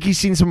 I don't think he's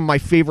seen some of my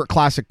favorite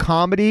classic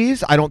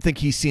comedies. I don't think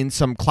he's seen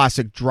some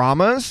classic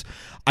dramas.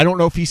 I don't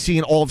know if he's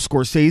seen all of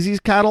Scorsese's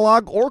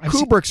catalog or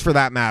Kubrick's for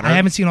that matter. I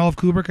haven't seen all of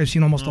Kubrick. I've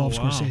seen almost all of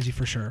Scorsese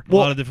for sure. A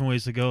lot of different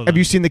ways to go. Have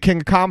you seen The King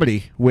of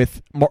Comedy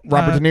with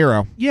Robert De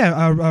Niro?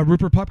 Yeah,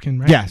 Rupert Pupkin,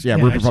 right? Yes,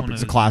 Rupert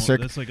Pupkin's a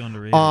classic. That's like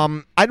underrated.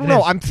 I don't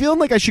know. I'm feeling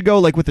like I should go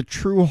like with a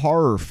true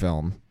horror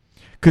film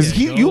because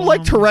you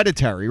liked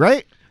Hereditary,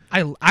 right?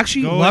 I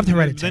actually loved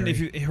Hereditary. Then if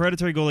you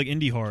Hereditary, go like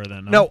indie horror.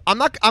 Then no, I'm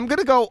not. I'm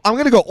gonna go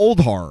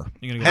old horror,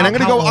 and I'm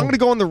gonna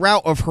go on the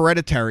route of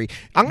Hereditary.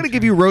 I'm gonna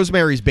give you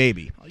Rosemary's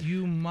Baby.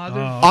 You mother.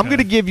 I'm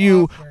gonna give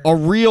you a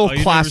real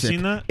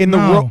classic in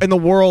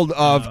the world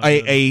of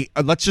a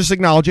let's just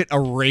acknowledge it, a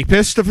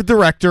rapist of a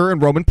director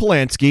and Roman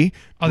Polanski,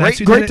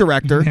 great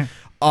director.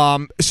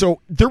 Yeah.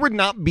 So there would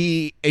not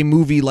be a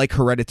movie like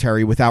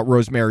Hereditary without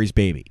Rosemary's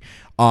Baby.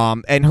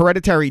 And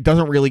Hereditary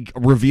doesn't really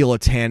reveal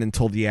its hand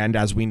until the end,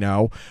 as we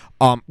know.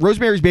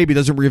 Rosemary's Baby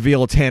doesn't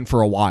reveal its hand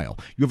for a while.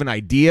 You have an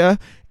idea.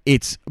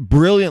 It's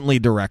brilliantly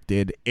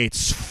directed.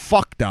 It's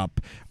fucked up.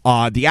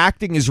 The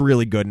acting is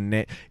really good in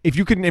it. If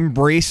you can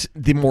embrace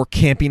the more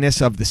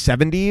campiness of the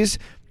 70s,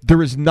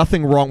 there is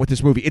nothing wrong with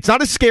this movie. It's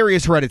not as scary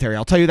as Hereditary.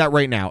 I'll tell you that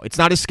right now. It's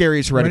not as scary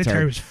as Hereditary.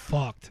 Hereditary was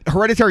fucked.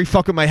 Hereditary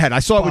fucked with my head. I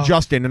saw it with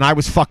Justin, and I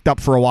was fucked up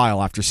for a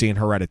while after seeing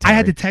Hereditary. I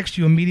had to text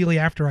you immediately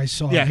after I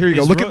saw it. Yeah, here you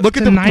go. Look at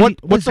the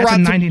what's the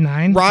Rotten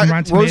 99?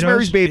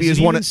 Rosemary's Baby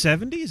is one of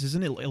 70s.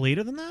 Isn't it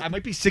later than that? I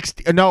might be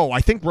 60. No,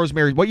 I think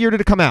Rosemary. What year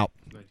did it come out?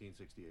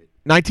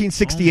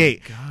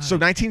 1968. So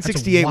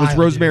 1968 was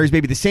Rosemary's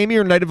Baby. The same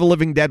year Night of the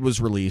Living Dead was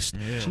released.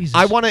 Yeah.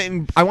 I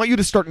want you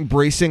to start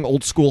embracing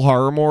old school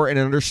horror more and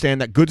understand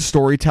that good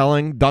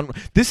storytelling done.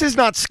 This is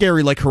not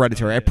scary like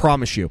Hereditary. I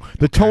promise you.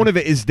 The tone of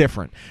it is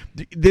different.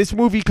 This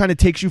movie kind of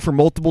takes you for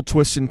multiple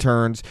twists and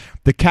turns.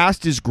 The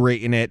cast is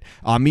great in it.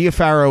 Mia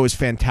Farrow is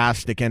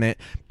fantastic in it.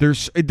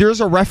 There's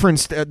a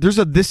reference. There's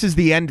a This Is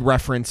the End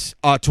reference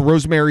to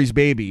Rosemary's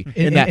Baby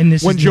in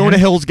that when Jonah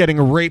Hill's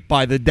getting raped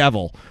by the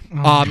devil.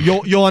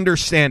 You'll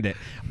understand it.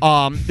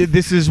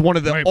 This is one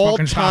of the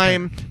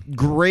all-time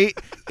great,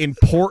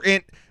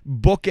 important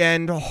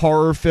bookend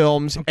horror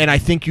films, and I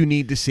think you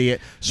need to see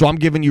it. So I'm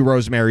giving you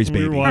Rosemary's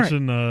Baby. We were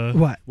watching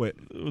what? Wait,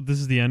 this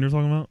is the end you're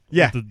talking about?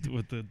 Yeah,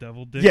 with the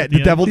devil dick. Yeah,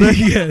 the devil dick.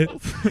 Yeah.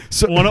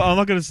 So I'm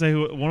not gonna say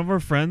who. One of our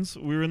friends,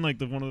 we were in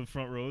like one of the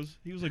front rows.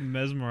 He was like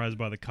mesmerized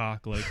by the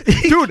cock, like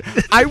dude.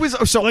 I was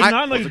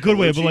not in like a good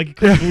way, but like he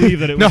couldn't believe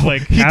that it was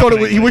like. He thought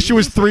he wished it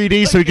was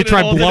 3D so he could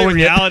try blowing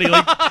it. Reality,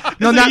 like,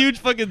 it's a huge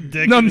fucking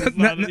dick. No,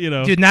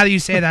 dude. Now that you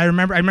say that, I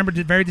remember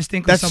very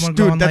distinctly someone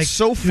going like,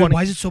 so funny.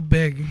 Why is it so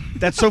big?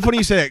 That's so funny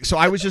you say that. So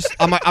I was just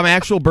on my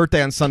actual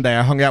birthday on Sunday.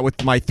 I hung out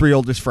with my 3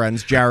 oldest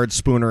friends, Jared,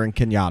 Spooner, and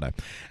Kenyatta.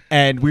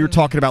 and we were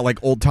talking about like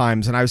old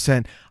times, and I was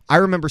saying, I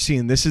remember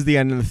seeing This Is the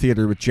End in the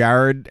theater with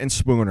Jared and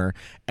Spooner,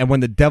 and when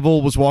the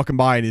devil was walking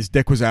by and his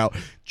dick was out,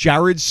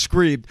 Jared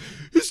screamed,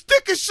 "His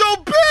dick is so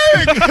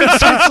big!" and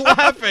starts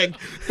laughing.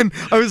 And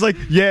I was like,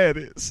 yeah, it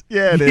is.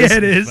 Yeah, it is. Yeah,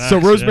 it is. So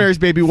Rosemary's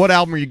Baby, what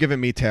album are you giving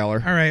me,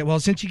 Taylor? All right, well,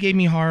 since you gave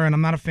me horror, and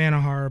I'm not a fan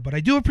of horror, but I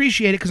do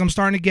appreciate it because I'm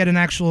starting to get an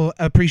actual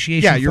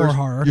appreciation for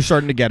horror. You're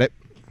starting to get it.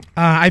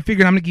 I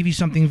figured I'm going to give you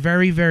something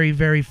very, very,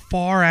 very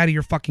far out of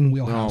your fucking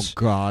wheelhouse. Oh,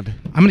 God.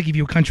 I'm going to give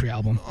you a country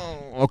album.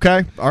 Oh,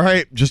 okay. All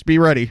right. Just be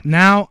ready.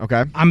 Now,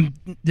 okay.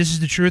 This is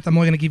the truth. I'm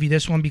only going to give you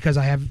this one because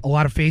I have a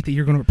lot of faith that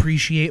you're going to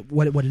appreciate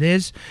what it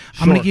is.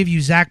 Sure. I'm going to give you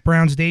Zach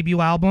Brown's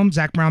debut album,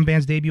 Zach Brown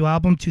Band's debut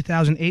album,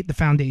 2008, The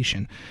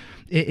Foundation.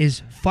 It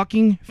is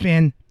fucking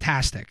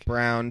fantastic.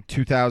 Brown,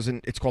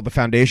 2000. It's called The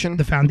Foundation?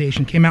 The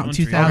Foundation. Came out in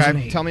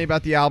 2008. Okay. Tell me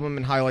about the album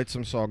and highlight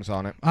some songs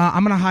on it.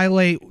 I'm going to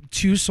highlight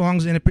 2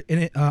 songs on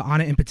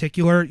it in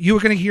particular. You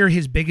are going to hear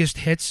his biggest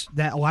hits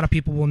that a lot of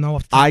people will know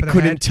off the top of their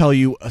couldn't head. tell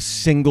you a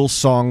single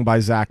song by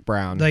Zach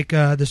Brown. Like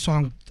the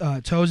song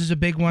Toes is a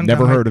big one.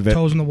 Never heard of it.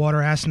 Toes in the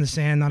water, ass in the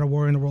sand, not a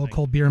warrior in the world,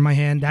 cold beer in my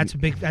hand. That's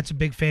a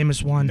big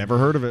famous one. Never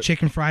heard of it.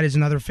 Chicken Fried is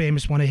another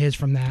famous one of his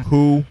from that.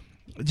 Who?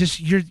 Just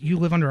you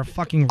live under a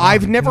fucking rock.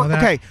 I've never. You know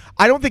okay,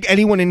 I don't think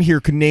anyone in here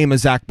could name a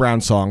Zach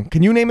Brown song.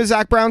 Can you name a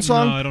Zach Brown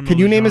song? No, I don't know Can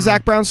you the name a genre.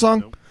 Zach Brown song?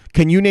 Nope.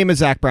 Can you name a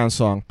Zach Brown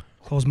song?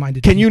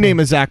 Close-minded. Can you people. name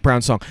a Zach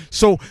Brown song?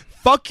 So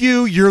fuck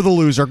you. You're the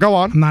loser. Go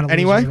on. I'm not a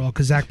anyway. loser at all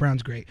because Zach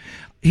Brown's great.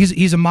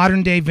 He's a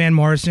modern day Van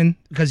Morrison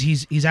because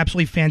he's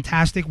absolutely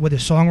fantastic with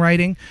his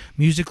songwriting.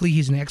 Musically,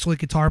 he's an excellent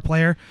guitar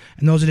player,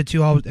 and those are the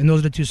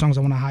two songs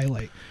I want to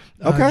highlight.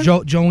 Okay.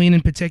 Jolene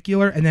in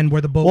particular, and then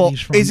where the boat leaves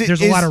from.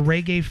 There's a lot of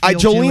reggae feel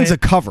Jolene's to a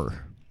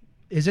cover.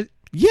 Is it?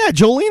 Yeah,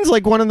 Jolene's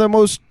like one of the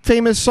most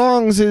famous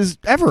songs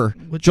ever.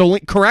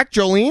 Jolene, correct?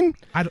 Jolene?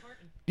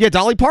 Yeah,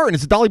 Dolly Parton.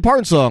 It's a Dolly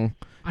Parton song.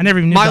 I never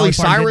even knew Miley Dolly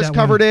Parton did Cyrus that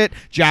covered one. it.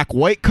 Jack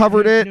White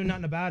covered it. I knew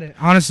nothing about it,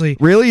 honestly.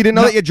 Really, you didn't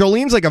know that? Yeah,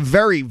 Jolene's like a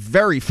very,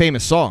 very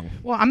famous song.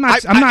 Well, I'm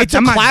not. It's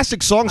a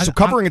classic song, so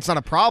covering it's not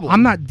a problem.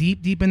 I'm not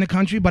deep in the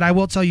country, but I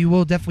will tell you,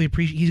 will definitely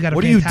appreciate. He's got a.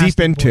 What are you fantastic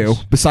deep into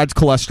voice. besides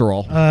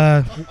cholesterol?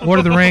 Lord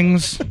of the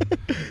Rings.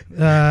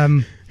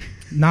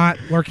 Not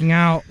working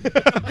out.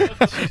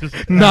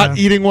 Not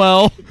eating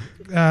well.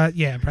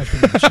 Yeah, pretty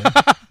much.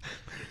 Yeah.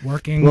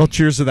 Working. Well,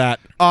 cheers to that.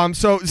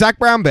 So Zach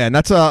Brown Band,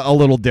 that's a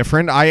little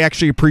different. I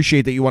actually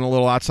appreciate that you went a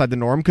little outside the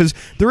norm because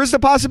there is the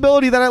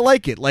possibility that I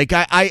like it. Like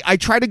I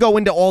try to go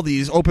into all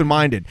these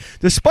open-minded.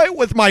 Despite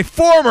what my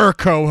former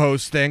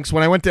co-host thinks,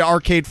 when I went to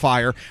Arcade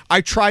Fire,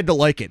 I tried to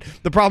like it.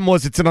 The problem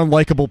was it's an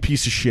unlikable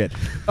piece of shit.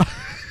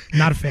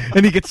 Not a fan.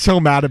 And he gets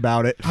so mad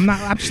about it. I'm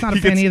just not a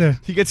fan either.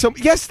 He gets so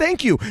yes,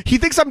 thank you. He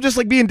thinks I'm just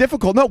like being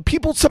difficult. No,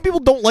 some people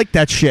don't like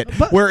that shit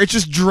where it's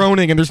just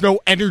droning and there's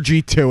no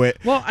energy to it.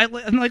 Well,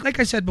 like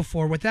I said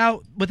before,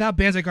 without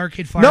bands like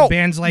Arcade Fire,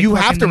 bands like you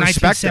have to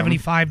respect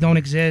 1975 don't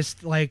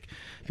exist. Like,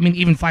 I mean,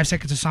 even 5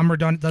 Seconds of Summer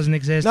doesn't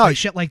exist. No, like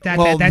shit like that.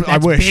 well, that's I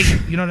wish.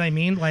 big. You know what I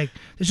mean? Like,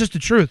 it's just the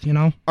truth. You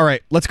know. All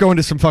right, let's go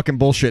into some fucking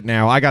bullshit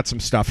now. I got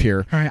some stuff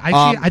here. All right,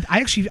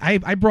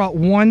 I brought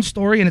one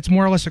story and it's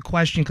more or less a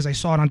question because I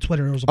saw it on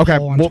Twitter. It was a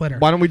poll on Twitter.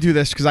 Why don't we do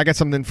this? Because I got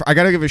something. I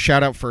got to give a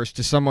shout out first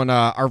to someone.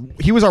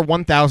 He was our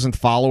 1,000th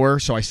follower,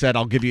 so I said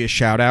I'll give you a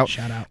shout out.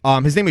 Shout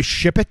out. His name is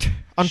Shipit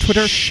on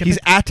Twitter. Ship He's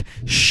it. at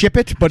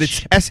Shipit, but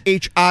it's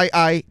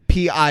SHIIPIT.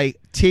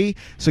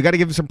 So got to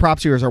give him some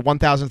props here as our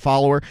 1,000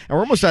 follower, and we're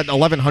almost at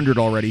 1,100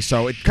 already.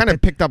 So it kind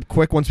of picked up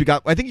quick once we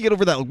got. I think you get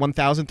over that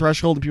 1,000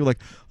 threshold, and people are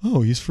like,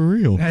 "Oh, he's for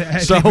real." I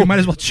think we might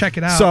as well check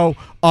it out. So,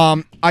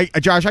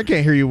 Josh, I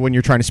can't hear you when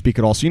you're trying to speak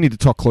at all. So you need to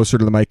talk closer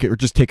to the mic, or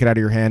just take it out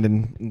of your hand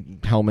and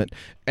helmet.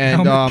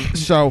 And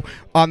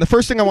the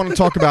first thing I want to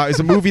talk about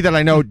is a movie that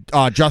I know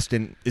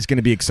Justin is going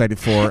to be excited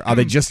for.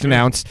 They just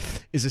announced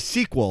is a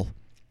sequel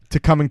to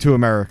Coming to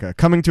America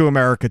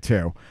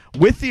 2,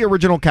 with the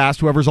original cast,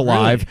 whoever's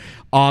alive.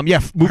 Really?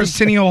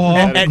 Arsenio Hall,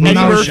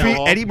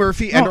 Eddie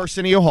Murphy, and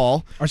Arsenio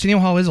Hall. Arsenio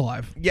Hall is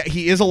alive. Yeah,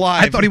 he is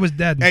alive. I thought he was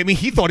dead. I mean,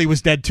 he thought he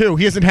was dead too.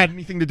 He hasn't had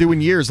anything to do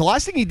in years. The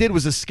last thing he did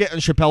was a skit on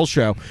Chappelle's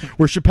show,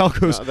 where Chappelle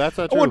goes, "No, that's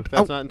not true.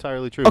 That's not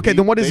entirely true." Okay,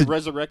 then what is it? They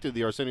resurrected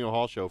the Arsenio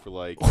Hall show for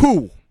like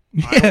who?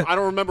 I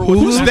don't remember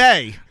who's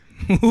they.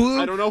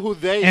 I don't know who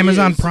they.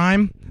 Amazon is,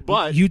 Prime.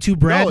 But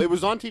YouTube Red. No, it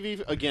was on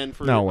TV again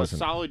for a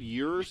solid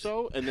year or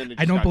so, and then it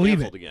just got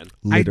canceled again.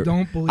 I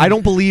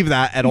don't believe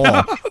that at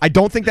all. I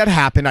don't think that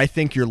happened. I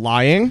think you're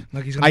lying.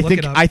 Look, he's gonna look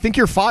it up. I think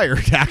you're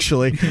fired.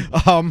 Actually, no,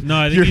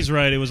 I think he's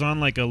right. It was on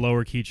like a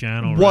lower key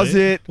channel. Was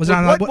right? it? Was it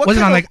on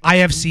like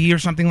IFC or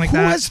something like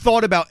that? Who has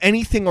thought about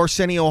anything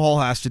Arsenio Hall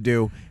has to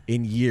do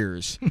in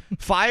years?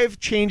 5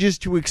 changes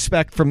to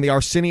expect from the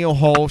Arsenio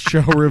Hall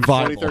show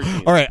revival.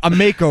 All right, a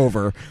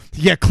makeover.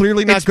 Yeah,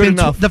 clearly not good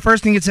enough. The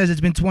first thing it says,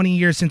 it's been 20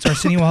 years since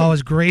Arsenio Hall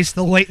has graced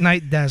the late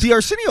night desk. The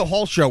Arsenio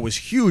Hall show was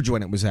huge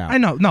when it was out. I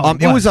know. No,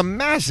 it was a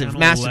massive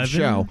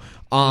show.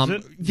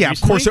 Yeah,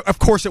 of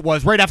course it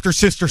was. Right after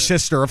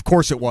Sister. Of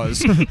course it was.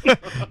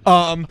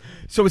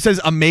 So it says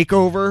a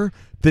makeover.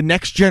 the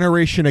next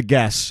generation of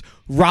guests.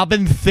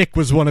 Robin Thicke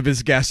was one of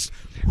his guests.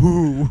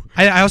 Who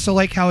I also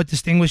like how it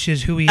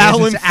distinguishes who he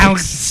Alan is. It's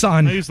Alan's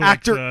son.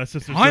 Actor.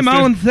 I'm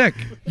Alan Thicke.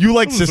 You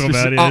like Sister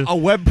a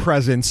web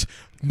presence.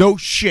 No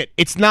shit.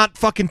 It's not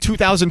fucking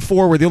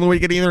 2004 where the only way to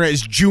get the internet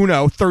is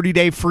Juno,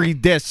 30-day free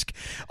disc.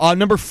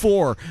 Number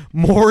 4,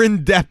 more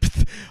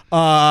in-depth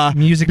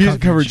music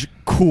coverage.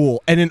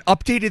 Cool. And an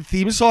updated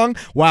theme song.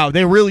 Wow,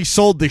 they really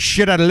sold the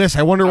shit out of this.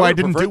 I wonder why it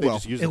didn't do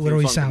well. It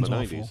literally sounds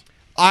awful.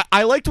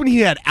 I liked when he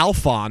had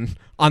Alphon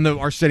on the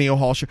Arsenio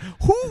Hall show.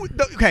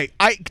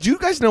 Do you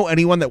guys know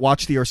anyone that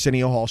watched the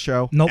Arsenio Hall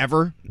show? Nope.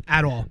 Ever?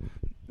 At all.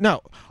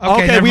 No.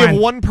 Okay, we have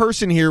one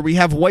person here. We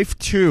have wife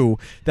 2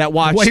 that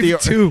watched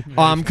wife 2.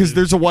 Because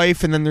there's a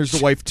wife and then there's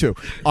the wife 2.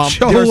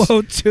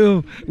 Cholo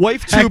 2.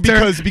 Wife 2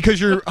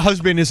 because your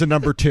husband is a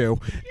number 2.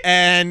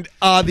 And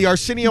the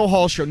Arsenio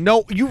Hall show.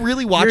 No, you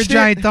really watched it?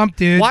 You're a giant thump,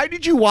 dude. Why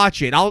did you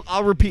watch it?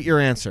 I'll repeat your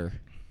answer.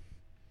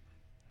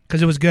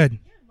 Because it was good.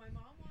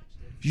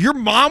 Your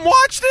mom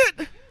watched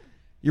it?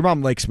 Your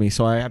mom likes me,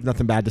 so I have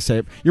nothing bad to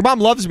say. Your mom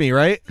loves me,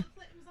 right?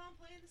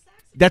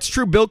 That's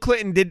true. Bill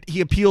Clinton did.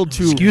 He appealed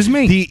to. Excuse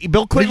me.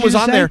 Bill Clinton was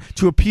on there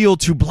to appeal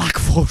to black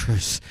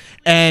voters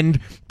and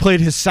played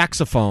his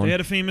saxophone. They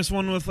had a famous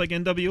one with like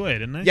NWA,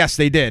 didn't they? Yes,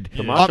 they did.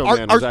 The Macho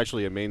Man was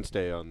actually a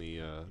mainstay on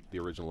the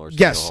original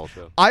Arsenio Hall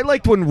show. I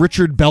liked when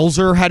Richard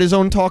Belzer had his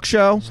own talk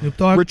show. Snoop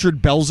Dogg. Richard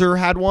Belzer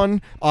had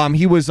one.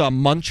 He was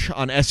Munch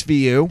on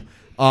SVU.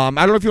 I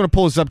don't know if you want to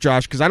pull this up,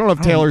 Josh, because I don't know if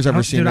Taylor's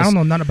ever seen this. I don't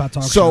know nothing about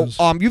talk shows.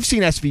 So, you've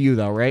seen SVU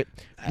though, right?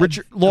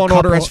 Law and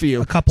Order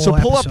SVU. A couple so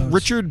pull episodes. up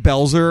Richard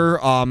Belzer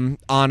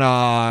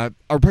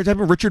or type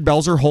in Richard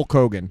Belzer Hulk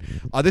Hogan.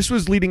 This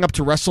was leading up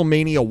to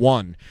WrestleMania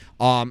 1.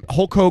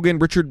 Hulk Hogan,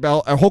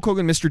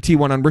 Mr. T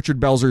went on Richard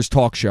Belzer's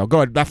talk show. Go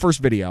ahead, that first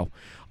video.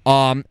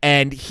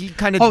 And he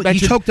kind of he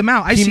choked him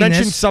out. He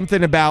mentioned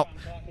something about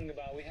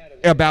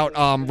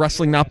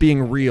wrestling not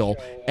being real,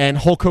 and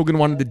Hulk Hogan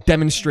wanted to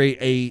demonstrate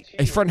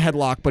a front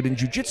headlock, but in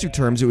jiu-jitsu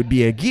terms, it would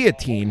be a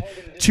guillotine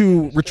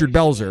to Richard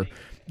Belzer.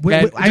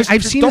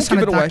 I've seen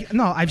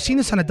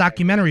this on a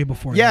documentary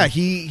before. Yeah,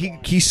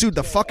 he sued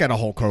the fuck out of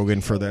Hulk Hogan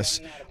for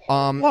this.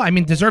 Well, I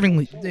mean,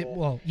 deservingly.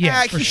 Well,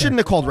 yeah, he shouldn't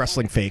have called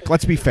wrestling fake.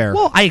 Let's be fair.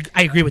 Well, I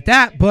agree with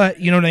that, but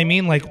you know what I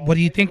mean. Like, what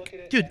do you think,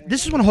 dude?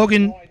 This is when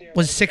Hogan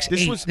was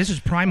 6'8". This was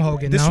prime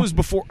Hogan. This was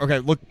before. Okay,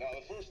 look.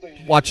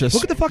 Watch this.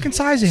 Look at the fucking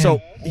size of him.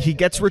 So he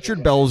gets Richard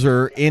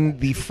Belzer in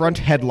the front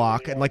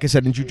headlock, and like I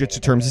said, in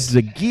jiu-jitsu terms, this is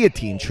a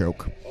guillotine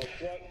choke.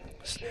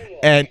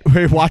 And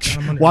watch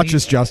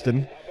this,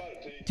 Justin.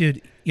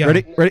 Dude, yeah.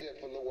 Ready?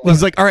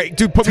 He's like, all right,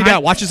 dude, put me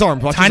down. Watch his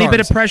arms. Tiny bit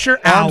of pressure.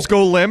 Arms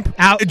go limp.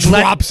 Out. It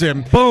drops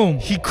him. Boom.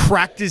 He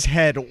cracked his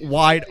head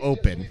wide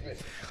open.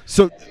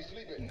 So,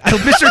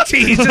 Mr.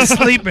 T, he's just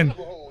sleeping.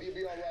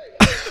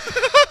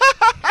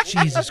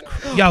 Jesus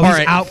Christ. Yo,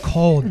 he's out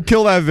cold.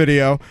 Kill that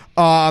video.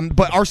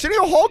 But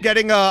Arsenio Hall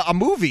getting a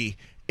movie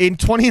in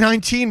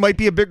 2019 might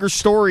be a bigger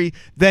story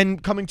than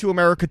Coming to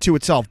America 2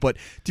 itself. But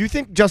do you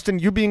think, Justin,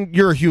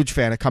 you're a huge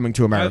fan of Coming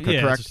to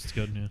America, correct? It's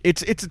good. Yeah.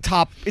 It's a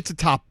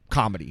top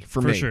comedy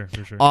for me. For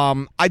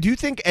sure. I do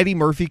think Eddie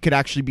Murphy could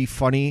actually be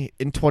funny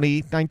in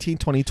 2019,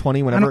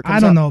 2020, whenever it comes out. I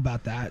don't know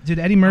about that, dude.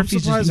 Eddie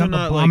Murphy's just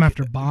bomb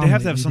after bomb. They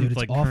have to have some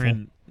like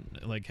current.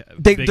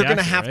 They're going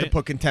to have to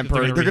put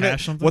contemporary.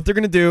 What they're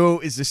going to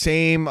do is the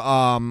same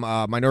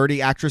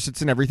minority actress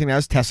that's in everything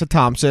as Tessa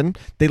Thompson.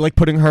 They like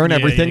putting her in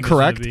everything,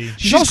 correct?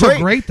 She's also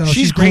great, though.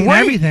 She's great in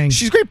everything.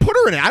 She's great. Put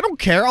her in it. I don't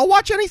care. I'll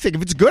watch anything.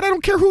 If it's good, I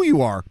don't care who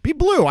you are. Be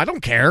blue. I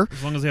don't care.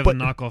 As long as they have the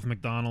knockoff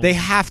McDonald's. They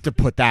have to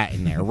put that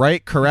in there,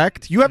 right?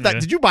 Correct? You have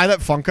that. Did you buy that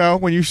Funko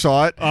when you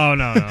saw it? Oh,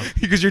 no.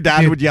 Because your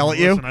dad would yell at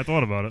you? Listen, I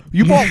thought about it.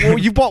 You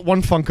bought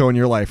one Funko in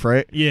your life,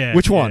 right? Yeah.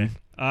 Which one?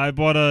 I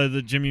bought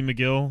the Jimmy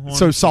McGill one.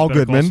 So Saul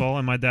Goodman.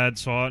 And my dad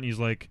saw it, and he's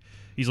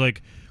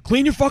like,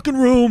 clean your fucking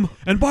room,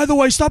 and by the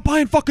way, stop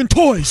buying fucking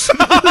toys.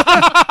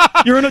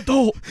 You're an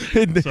adult.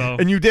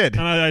 And you did.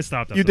 And I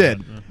stopped. You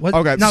did. Yeah.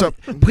 Okay. Now, so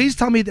please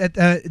tell me that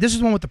this is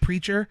the one with the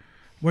preacher,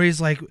 where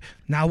he's like,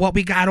 now what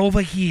we got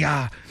over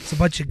here? It's a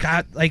bunch of he's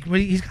got like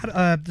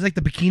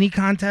the bikini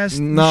contest.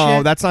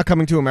 No, that's not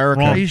Coming to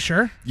America. Are you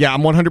sure? Yeah,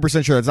 I'm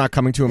 100% sure that's not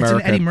Coming to America.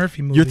 It's an Eddie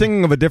Murphy movie. You're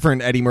thinking of a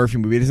different Eddie Murphy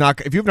movie. It is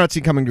not. If you've not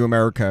seen Coming to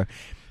America,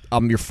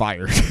 you're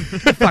fired.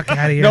 Get the fuck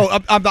out of here. No,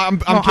 I'm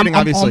kidding.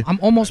 Obviously, I'm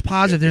almost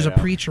positive there's a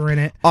preacher in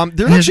it.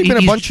 There's actually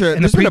been a bunch of.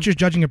 And the preacher's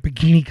judging a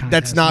bikini contest.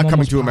 That's not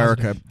Coming to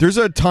America. There's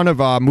a ton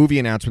of movie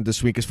announcement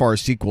this week as far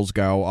as sequels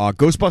go.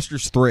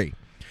 Ghostbusters 3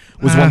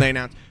 was one they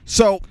announced.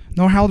 So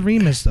no Harold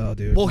Ramis though,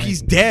 dude. Well,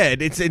 he's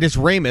dead. It's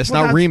Ramis,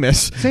 not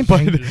Remus. Same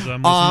thing. No,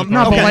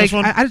 but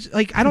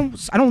I don't.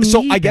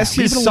 So need I guess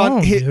that. his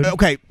son.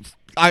 Okay,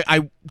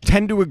 I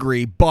tend to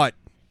agree, but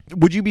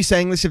would you be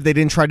saying this if they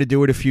didn't try to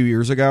do it a few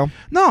years ago?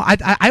 No,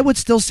 I would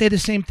still say the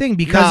same thing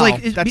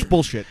because that's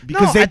bullshit.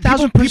 Because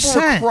people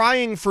were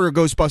crying for a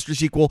Ghostbusters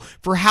sequel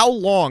for how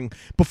long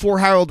before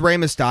Harold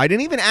Ramis died,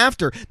 and even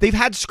after. They've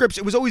had scripts.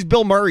 It was always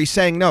Bill Murray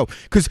saying no,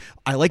 because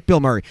I like Bill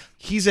Murray.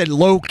 He's a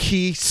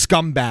low-key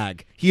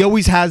scumbag. He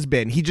always has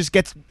been. He just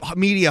gets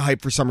media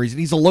hype for some reason.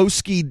 He's a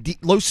low-key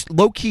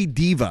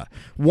diva,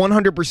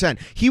 100%.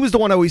 He was the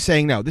one always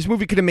saying no. This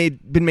movie could have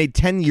been made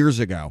 10 years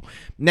ago.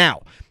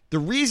 Now, the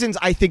reasons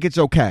I think it's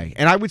okay,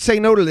 and I would say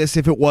no to this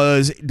if it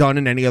was done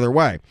in any other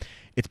way.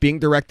 It's being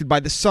directed by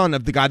the son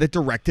of the guy that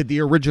directed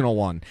the original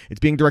one. It's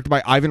being directed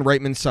by Ivan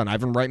Reitman's son.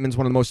 Ivan Reitman's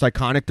one of the most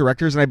iconic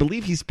directors, and I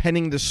believe he's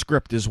penning the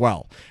script as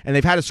well. And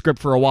they've had a script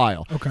for a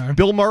while. Okay.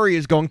 Bill Murray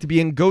is going to be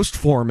in ghost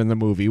form in the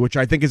movie, which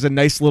I think is a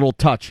nice little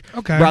touch.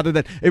 Okay. Rather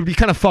than, it would be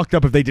kind of fucked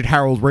up if they did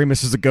Harold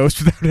Ramis as a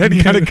ghost without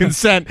any kind of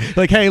consent.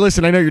 Like, hey,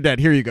 listen, I know you're dead.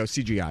 Here you go,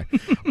 CGI.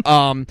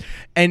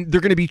 And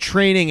they're going to be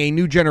training a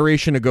new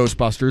generation of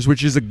Ghostbusters,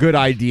 which is a good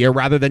idea,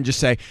 rather than just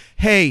say,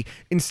 hey,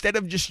 instead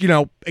of just,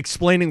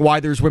 explaining why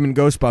there's women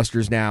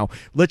Ghostbusters now,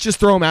 let's just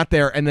throw them out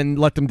there and then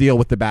let them deal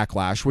with the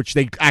backlash, which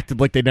they acted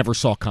like they never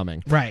saw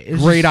coming. Right.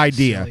 Great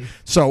idea. Silly.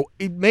 So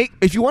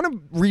if you want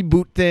to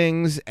reboot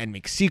things and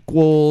make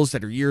sequels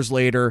that are years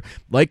later,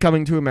 like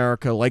Coming to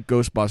America, like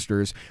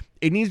Ghostbusters,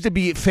 it needs to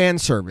be fan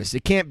service.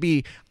 It can't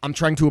be, I'm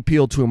trying to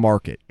appeal to a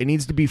market. It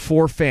needs to be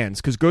for fans,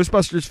 because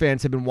Ghostbusters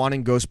fans have been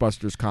wanting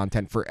Ghostbusters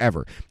content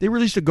forever. They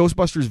released a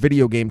Ghostbusters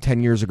video game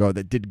 10 years ago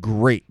that did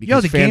great.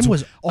 Because the game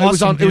was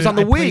awesome. It was on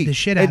the Wii. The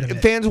shit out of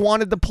it. Fans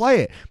wanted to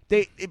play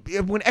it.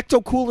 When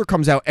Ecto Cooler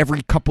comes out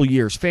every couple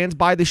years, fans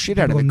buy the shit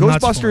out of it.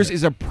 Ghostbusters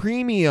is a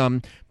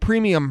premium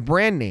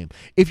brand name.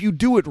 If you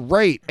do it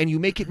right and you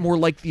make it more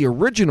like the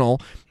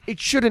original, it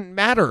shouldn't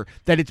matter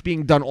that it's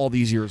being done all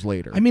these years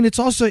later. I mean, it's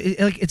also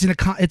it's an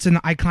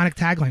iconic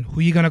tagline. Who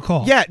are you gonna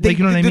call? Yeah, you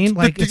know what I mean.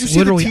 Did you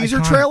see the teaser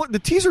trailer? The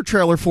teaser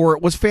trailer for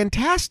it was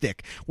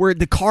fantastic, where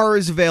the car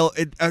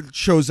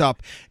shows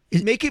up.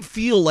 Make it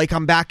feel like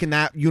I'm back in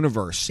that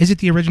universe. Is it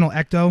the original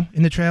Ecto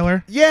in the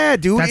trailer? Yeah,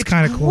 dude. That's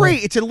kind of cool.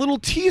 Great. It's a little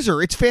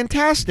teaser. It's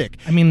fantastic.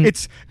 I mean,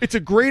 it's a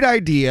great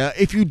idea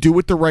if you do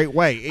it the right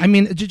way. I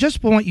mean,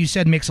 just what you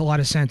said makes a lot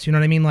of sense. You know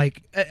what I mean?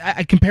 Like,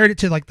 I compared it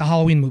to like the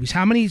Halloween movies.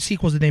 How many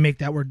sequels did they make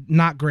that were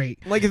not great?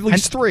 Like at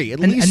least three. At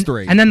least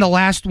three. And then the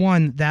last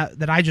one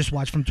that I just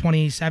watched from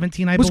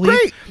 2017, I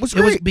believe, was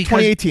great.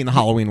 2018, the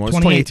Halloween one.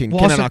 2018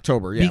 came in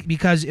October. Yeah,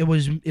 because it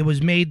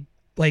was made.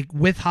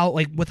 With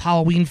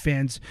Halloween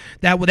fans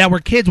that were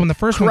kids when the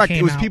first one came out.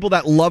 Correct. It was people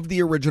that loved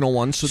the original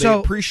one, so they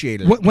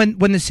appreciated it.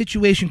 When the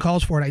situation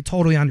calls for it, I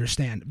totally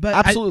understand. But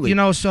absolutely,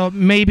 so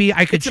maybe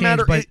I could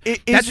change. But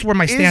that's where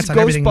my stance on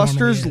everything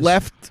normally is.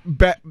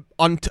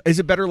 Is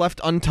it better left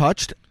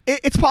untouched?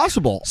 It's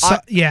possible.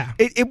 Yeah.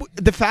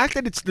 The fact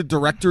that it's the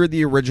director of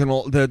the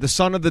original, the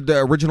son of the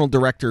original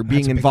director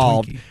being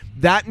involved,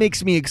 that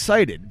makes me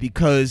excited,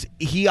 because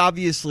he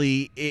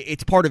obviously,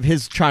 it's part of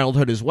his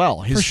childhood as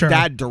well. His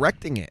dad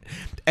directing it,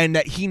 and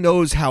that he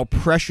knows how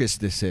precious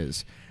this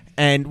is.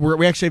 And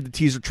we actually have the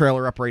teaser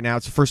trailer up right now.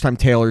 It's the first time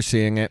Taylor's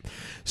seeing it.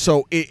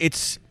 So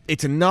it's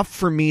enough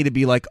for me to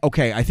be like,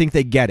 okay, I think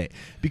they get it.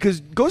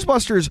 Because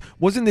Ghostbusters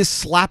wasn't this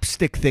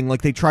slapstick thing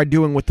like they tried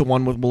doing with the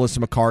one with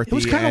Melissa McCarthy. It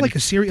was kind of like a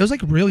serious. It was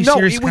like really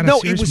serious.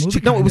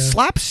 It was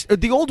slaps.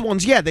 The old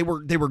ones, yeah, they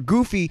were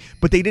goofy,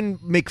 but they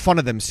didn't make fun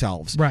of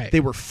themselves. Right.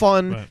 They were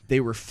fun. Right. They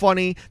were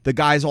funny. The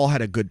guys all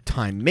had a good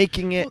time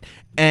making it.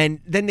 And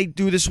then they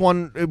do this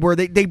one where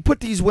they put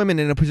these women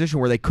in a position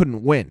where they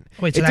couldn't win.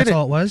 Wait, so that's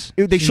all it was?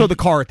 They show the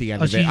car at the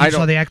end of it. I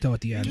saw the Ecto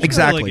at the end.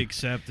 Exactly. Gotta,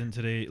 accept, and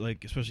today,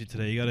 especially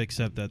today, you got to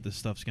accept that this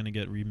stuff's going to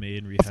get remade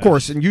and rehashed. Of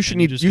course, and you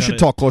should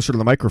talk closer to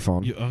the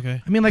microphone.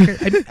 Okay. I mean,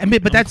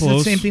 but that's the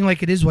same thing.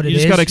 Like, it is what it is. You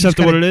just got to accept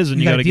what it is,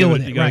 and you got to deal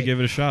with it. You got to give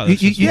it a shot.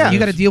 You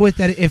got to deal with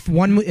that. If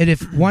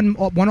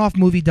one-off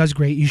movie does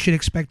great, you should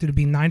expect there to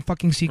be 9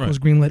 fucking sequels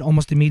greenlit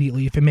almost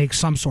immediately if it makes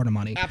some sort of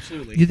money.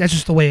 Absolutely. That's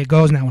just the way it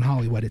goes now in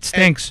Hollywood. It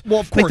stinks. Well,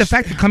 of course. The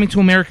fact that Coming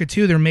to America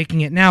 2, they're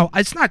making it now.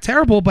 It's not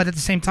terrible, but at the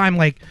same time,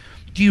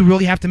 do you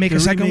really have to make a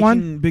second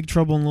one? Big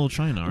Trouble in Little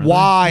China.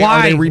 Why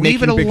are they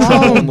remaking Big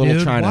Trouble in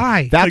Little China?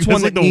 Why? That's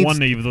one that needs. One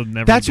that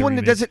never. That's one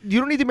that doesn't.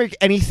 You don't need to make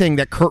anything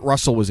that Kurt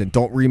Russell was in.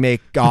 Don't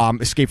remake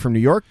Escape from New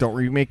York. Don't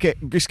remake it.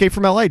 Escape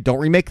from L.A. Don't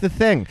remake The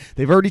Thing.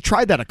 They've already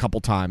tried that a couple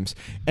times,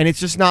 and it's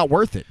just not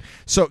worth it.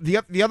 So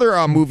the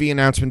other movie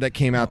announcement that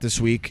came out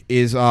this week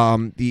is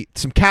some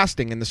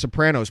casting in the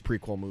Sopranos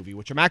prequel movie,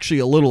 which I'm actually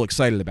a little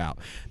excited about.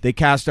 They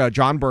cast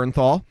John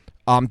Bernthal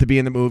to be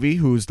in the movie,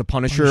 who's the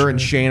Punisher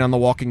and Shane on The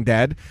Walking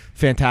Dead.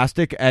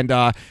 Fantastic. And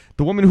the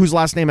woman whose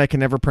last name I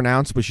can never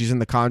pronounce, but she's in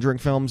the Conjuring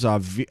films,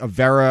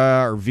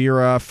 Vera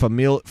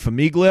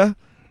Famiglia.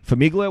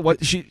 Famiglia?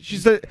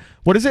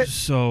 What is it?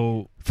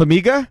 So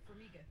Formiga.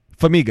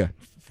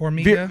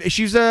 Formiga.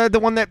 She's the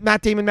one that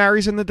Matt Damon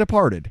marries in The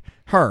Departed.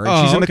 Her.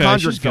 And she's in the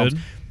Conjuring films.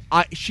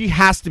 She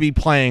has to be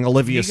playing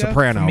Olivia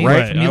Soprano,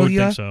 right? I would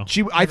think so.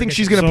 I think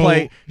she's going to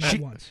play.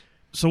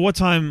 So what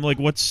time? Like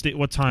what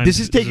time? This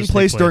is taking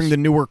place during the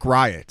Newark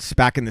riots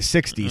back in the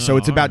 '60s. So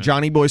it's about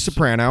Johnny Boy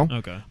Soprano,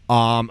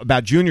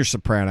 about Junior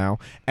Soprano,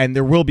 and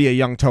there will be a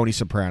young Tony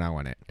Soprano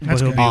in it.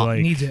 That's good.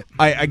 Needs it.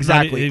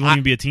 Exactly. He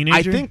won't be a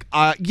teenager.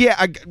 I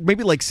think,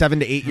 maybe like 7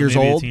 to 8 years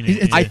old.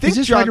 I think is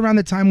this right around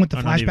the time with the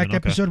flashback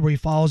episode where he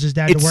follows his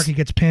dad to work and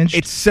gets pinched?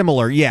 It's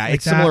similar. Yeah, like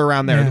it's similar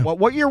around there. Yeah.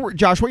 What year,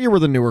 Josh? What year were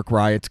the Newark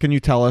riots? Can you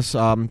tell us,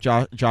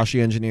 Josh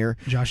the engineer?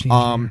 Josh the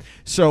engineer.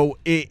 So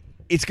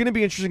it's going to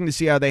be interesting to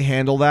see how they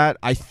handle that.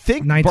 I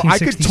think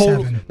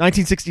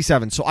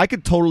 1967. So I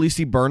could totally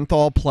see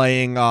Bernthal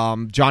playing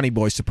Johnny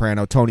Boy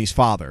Soprano, Tony's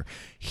father.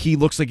 He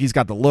looks like he's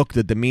got the look,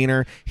 the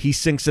demeanor. He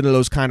sinks into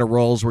those kind of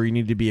roles where you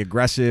need to be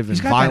aggressive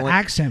and violent. He's got that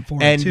accent for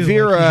it too.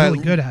 Vera, like he's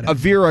really good at it.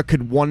 Vera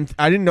could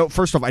I didn't know.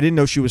 First off, I didn't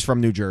know she was from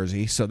New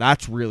Jersey, so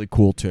that's really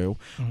cool too.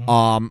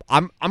 I'm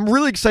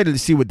really excited to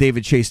see what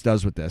David Chase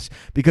does with this,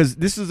 because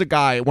this is a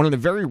guy. One of the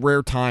very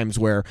rare times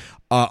where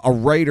a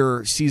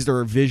writer sees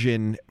their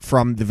vision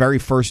from the very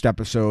first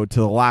episode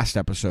to the last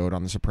episode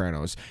on The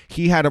Sopranos.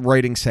 He had a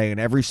writing say in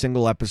every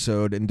single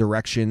episode and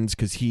directions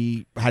because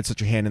he had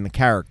such a hand in the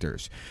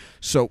characters.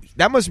 So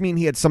that must mean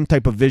he had some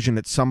type of vision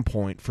at some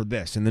point for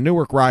this. And the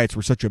Newark riots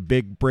were such a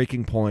big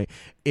breaking point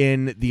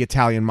in the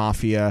Italian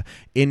mafia,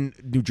 in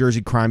New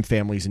Jersey crime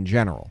families in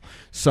general.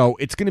 So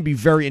it's going to be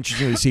very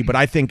interesting to see. But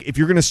I think if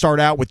you're going to start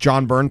out with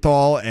John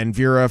Bernthal and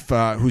Vera,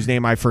 whose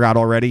name I forgot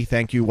already,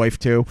 thank you, wife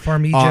too.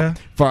 Farmiga.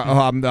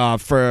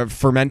 For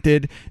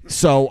Fermented.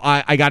 So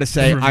I got to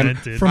say,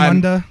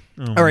 Fermunda.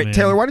 All right, man.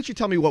 Taylor, why don't you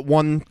tell me what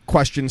one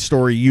question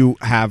story you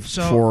have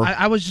for...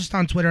 I was just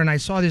on Twitter and I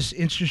saw this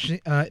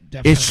interesting...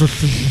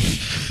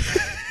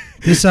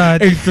 It's a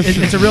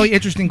really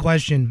interesting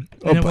question.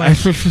 And it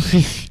was,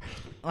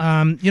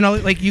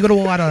 like you go to a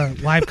lot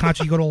of live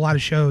concerts, you go to a lot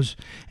of shows,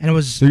 and it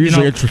was... They're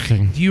usually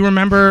interesting. Do you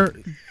remember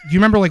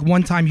like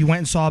one time you went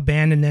and saw a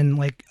band and then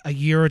like a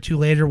year or two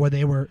later where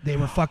they were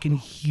fucking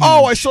huge?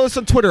 Oh, I saw this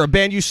on Twitter. A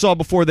band you saw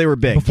before they were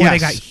big. Before they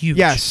got huge.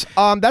 Yes.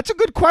 That's a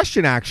good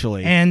question,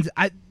 actually. And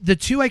the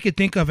two I could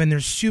think of, and they're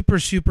super,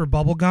 super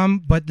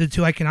bubblegum, but the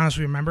two I can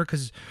honestly remember,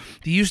 because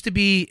there used to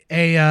be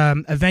a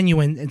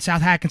venue in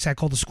South Hackensack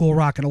called the School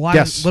Rock, and a lot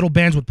of little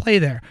bands would play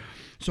there.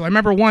 So I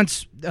remember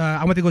once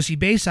I went to go see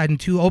Bayside, and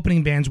two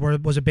opening bands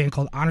was a band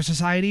called Honor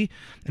Society,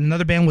 and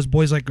another band was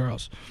Boys Like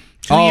Girls.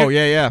 2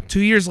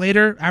 years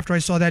later, after I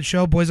saw that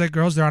show, Boys Like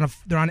Girls, they're on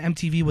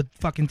MTV with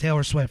fucking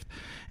Taylor Swift.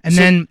 And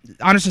then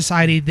Honor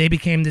Society, they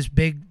became this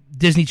big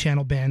Disney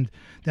Channel band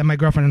that my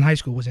girlfriend in high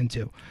school was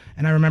into.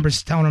 And I remember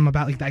telling them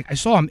about, like, I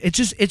saw them.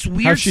 It's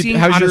weird seeing...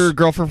 How's your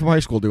girlfriend from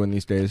high school doing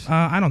these days?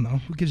 I don't know.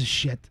 Who gives a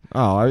shit?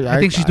 Oh, I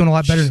think she's doing a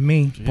lot better than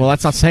me. Well,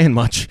 that's not saying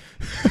much.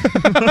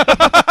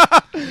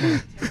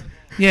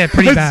 Yeah,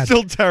 pretty bad. It's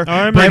still terrible.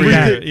 I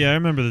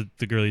remember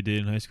the girl you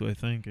dated in high school, I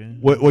think. Yeah.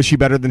 Was she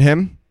better than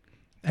him?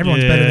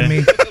 Everyone's better than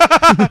me.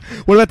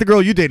 What about the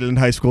girl you dated in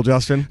high school,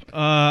 Justin?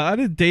 I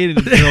didn't date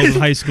a girl in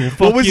high school.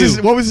 What was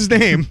his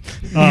name?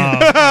 I'm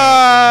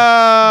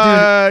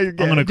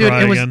gonna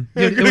cry again.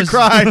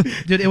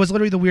 Dude, it was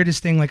literally the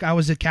weirdest thing. Like, I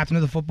was the captain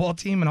of the football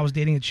team and I was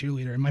dating a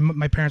cheerleader, and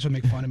my parents would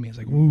make fun of me. It's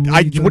like,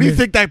 what do you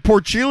think that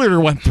poor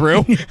cheerleader went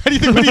through? What do you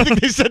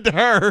think they said to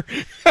her?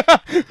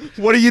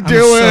 What are you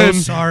doing? I'm so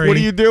sorry. What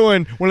are you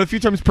doing? One of the few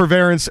times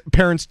parents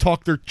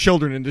talk their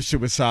children into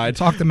suicide.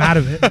 Talk them out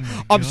of it.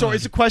 So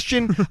is the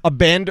question a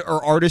band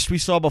or artist we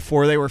saw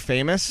before they were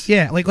famous?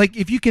 Yeah, like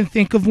if you can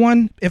think of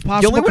one, if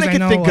possible. The only one I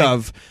can think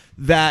of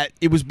that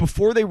it was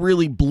before they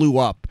really blew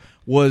up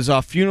was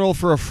Funeral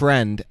for a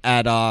Friend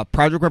at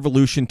Project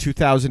Revolution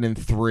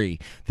 2003.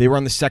 They were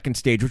on the second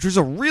stage, which was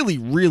a really,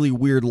 really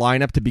weird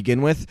lineup to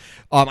begin with.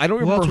 I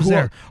don't remember who was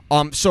there.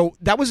 So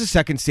that was the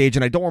second stage,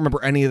 and I don't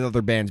remember any of the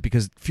other bands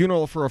because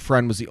Funeral for a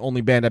Friend was the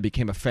only band I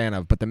became a fan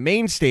of. But the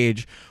main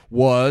stage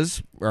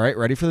was, all right,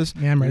 ready for this?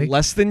 Yeah, I'm ready.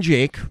 Less Than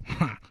Jake.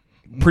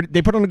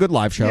 They put on a good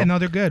live show. Yeah, no,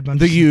 they're good.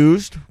 The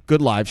Used,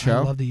 good live show.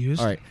 I love The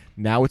Used. All right,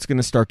 now it's going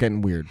to start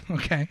getting weird.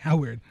 Okay, how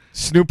weird?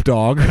 Snoop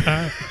Dogg.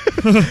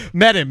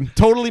 Met him.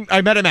 Totally.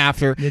 I met him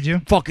after. Did you?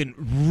 Fucking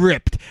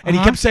ripped. And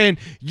he kept saying,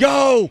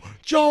 yo,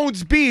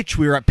 Jones Beach.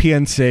 We were at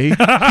PNC. He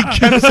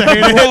kept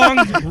saying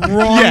it.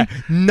 Wrong. Yeah,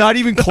 not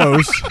even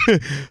close.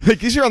 Like,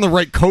 these are on the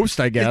right coast,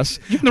 I guess.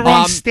 You're in the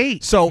wrong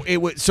state. So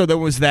there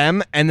was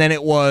them, and then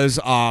it was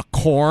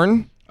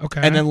Korn. Okay.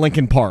 And then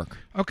Linkin Park.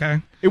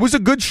 Okay. It was a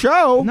good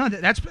show. No,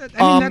 that's solid.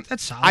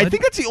 I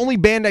think that's the only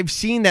band I've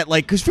seen that,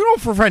 like, because Funeral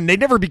for a Friend, they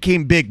never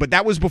became big, but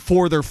that was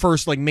before their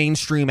first, like,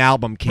 mainstream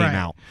album came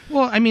out.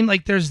 Well, I mean,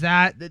 like, there's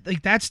that.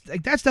 That's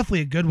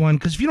definitely a good one,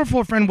 because Funeral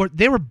for a Friend,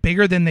 they were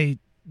bigger than a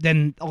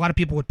lot of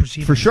people would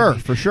perceive. For sure.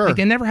 Like,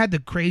 they never had the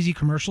crazy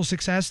commercial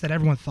success that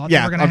everyone thought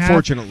they were going to have.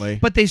 Unfortunately.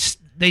 But they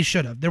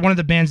should have. They're one of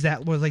the bands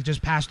that was like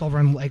just passed over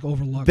and like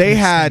overlooked. They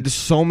had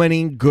so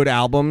many good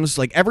albums.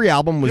 Like every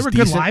album was they were a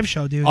decent. good live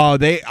show, dude.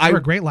 They were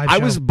a great live show. I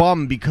was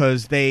bummed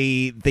because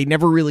they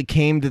never really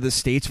came to the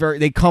States.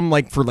 They come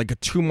like for like a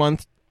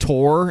 2-month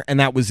tour, and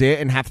that was it.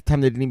 And half the time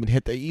they didn't even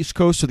hit the East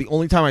Coast. So the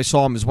only time I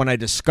saw them is when I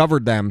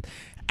discovered them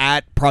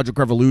at Project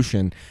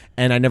Revolution,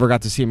 and I never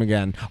got to see him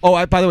again.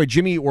 Oh, by the way,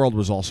 Jimmy Eat World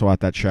was also at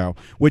that show,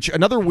 which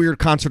another weird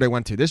concert I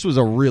went to. This was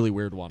a really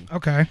weird one.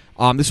 Okay.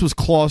 This was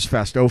Claus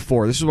Fest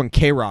 04. This is when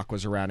K-Rock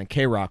was around, and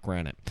K-Rock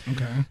ran it.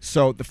 Okay.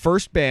 So the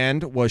first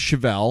band was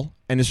Chevelle.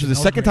 And this was the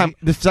second time.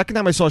 The second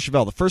time I saw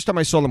Chevelle. The first time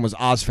I saw them was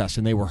Ozfest,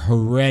 and they were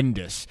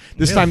horrendous.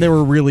 This time they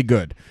were really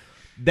good.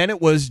 Then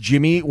it was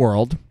Jimmy Eat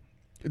World.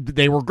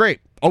 They were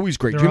great, always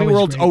great. Jimmy Eat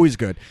World's always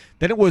good.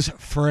 Then it was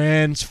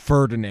Franz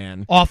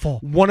Ferdinand. Awful.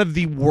 One of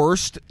the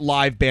worst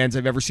live bands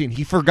I've ever seen.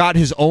 He forgot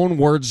his own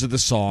words of the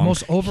song.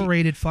 Most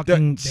overrated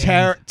fucking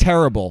band.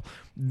 Terrible.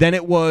 Then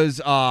it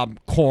was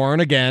Korn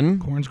again.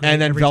 Korn's great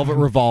and then Velvet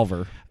time.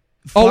 Revolver.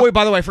 Oh wait!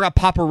 By the way, I forgot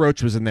Papa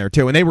Roach was in there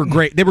too, and they were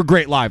great. They were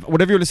great live.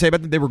 Whatever you want to say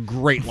about them, they were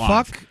great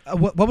live. Fuck.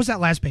 What was that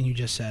last band you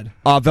just said?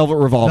 Velvet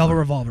Revolver. Velvet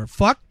Revolver.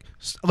 Fuck.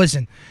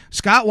 Listen,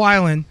 Scott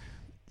Weiland.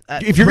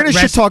 If you're going to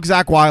shit talk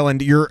Zach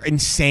Weiland, you're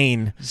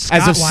insane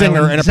as a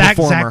singer and a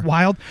performer. Zach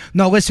Wild.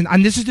 No, listen,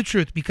 and this is the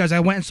truth because I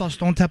went and saw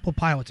Stone Temple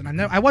Pilots,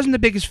 and I wasn't the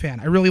biggest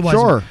fan. I really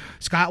wasn't. Sure.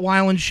 Scott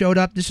Weiland showed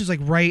up. This is like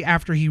right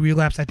after he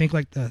relapsed. I think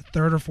like the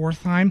third or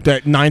fourth time.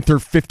 The 9th or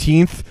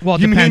 15th. Well,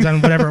 it depends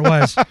on whatever it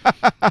was.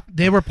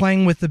 They were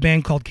playing with the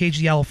band called Cage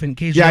the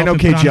Elephant. I know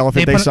Cage the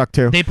Elephant. They suck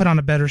too. They put on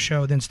a better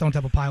show than Stone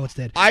Temple Pilots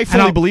did. I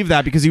fully believe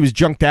that because he was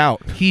junked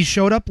out. He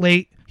showed up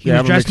late. He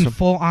was dressed in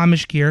full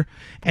Amish gear,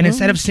 and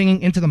instead of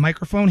singing into the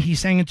microphone, he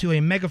sang into a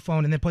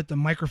megaphone and then put the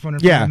microphone in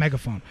front of the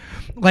megaphone.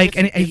 Like,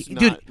 it's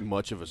not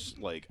much of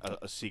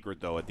a secret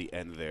though. At the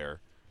end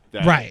there,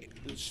 that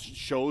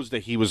shows that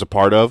he was a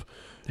part of.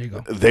 There you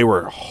go. They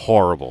were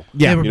horrible.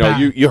 Yeah, you know,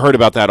 you heard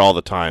about that all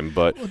the time,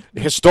 but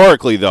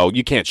historically, though,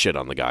 you can't shit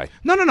on the guy.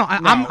 No. I'm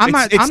not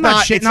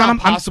shitting it's on not him.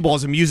 possible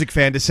as a music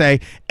fan to say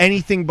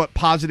anything but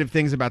positive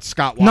things about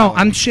Scott Weiland. No,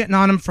 I'm shitting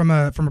on him from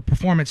a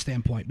performance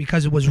standpoint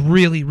because it was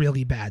really,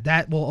 really bad.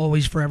 That will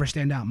always forever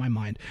stand out in my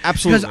mind.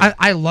 Absolutely. Because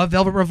I love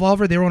Velvet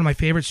Revolver. They were one of my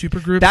favorite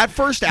supergroups. That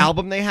first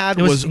album they had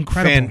was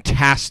incredible.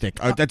 Fantastic.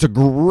 That's a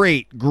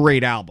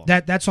great album.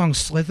 That song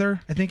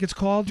Slither, I think it's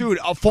called. Dude,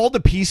 Fall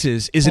to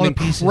Pieces is an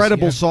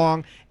incredible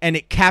song, and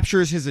it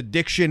captures his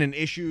addiction and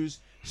issues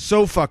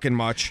so fucking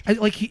much.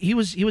 He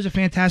was a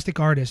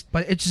fantastic artist,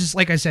 but it's just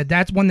like I said,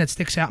 that's one that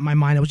sticks out in my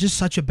mind. It was just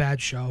such a bad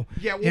show.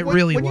 Yeah, it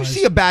really was. When you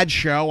see a bad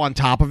show on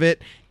top of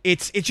it,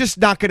 it's just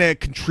not going to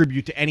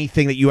contribute to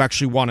anything that you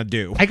actually want to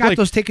do. I got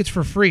those tickets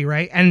for free,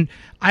 right? And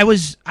we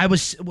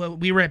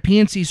were at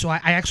PNC, so I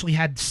actually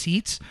had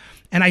seats.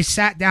 And I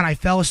sat down. I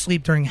fell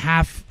asleep during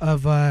half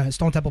of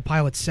Stone Temple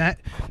Pilots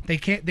set. They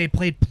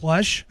played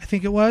Plush, I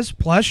think it was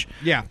Plush.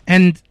 Yeah.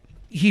 And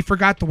he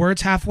forgot the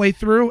words halfway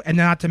through, and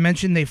not to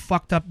mention they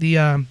fucked up the.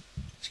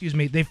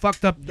 They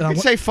fucked up. You can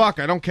say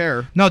fuck. I don't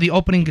care. No, the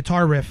opening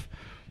guitar riff,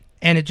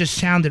 and it just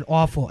sounded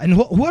awful. And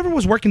whoever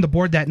was working the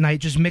board that night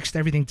just mixed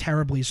everything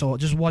terribly, so it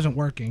just wasn't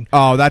working.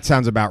 Oh, that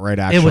sounds about right.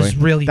 Actually, it was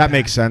really that bad.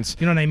 Makes sense.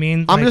 You know what I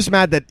mean? I'm just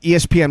mad that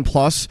ESPN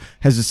Plus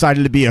has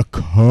decided to be a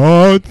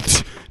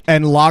cunt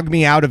and log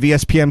me out of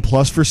ESPN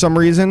Plus for some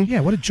reason.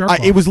 Yeah, what a jerk.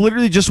 It was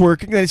literally just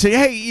working. They say,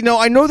 hey,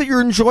 I know that you're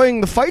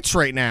enjoying the fights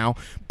right now,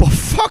 but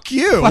fuck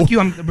you. Fuck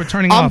you, I'm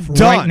returning off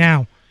right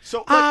now.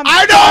 So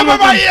I know I'm on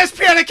my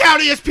ESPN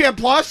account, ESPN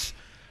Plus.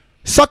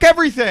 Suck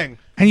everything.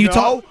 And you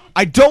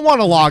I don't want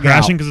to log out.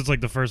 Crashing because it's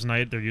like the first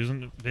night they're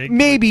using it big?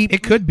 Maybe.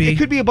 It could be. It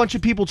could be a bunch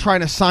of people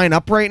trying to sign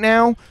up right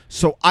now,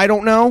 so I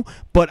don't know.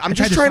 But I'm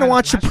just trying to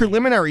watch the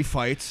preliminary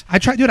fights. I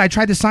tried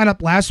to sign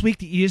up last week.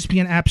 The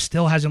ESPN app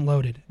still hasn't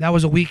loaded. That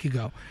was a week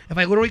ago. If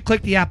I literally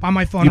click the app on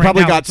my phone you right now,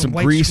 probably got it's some a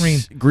white screen.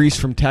 grease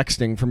from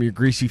texting from your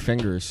greasy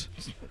fingers.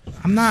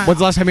 I'm not. When's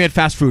the last time you had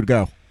fast food?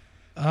 Go.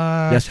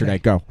 Yesterday.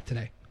 Go.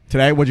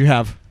 Today? What'd you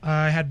have?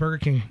 I had Burger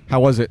King. How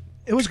was it?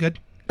 It was good.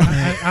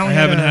 I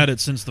haven't had it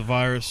since the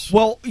virus.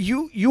 Well,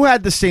 you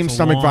had the same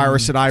stomach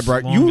virus that I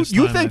brought.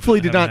 You thankfully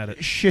did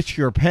not shit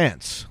your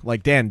pants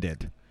like Dan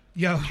did.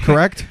 Yo,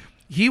 correct?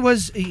 He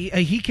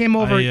came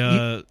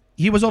over.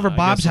 He was over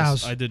Bob's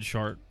house. I did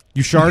shart.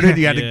 You sharted?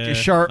 You had to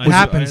shart? What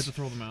happens? I had to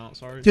throw them out.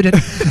 Sorry. Dude,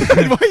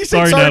 why you say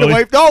sorry Natalie. to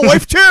wife? No,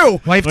 wife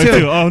two. Wife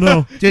two. Oh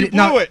no. Dude, it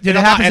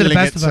happens to the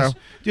best of us.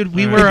 Dude,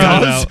 we were.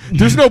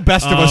 There's no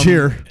best of us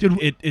here.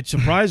 Dude, it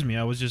surprised me.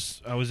 I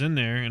was in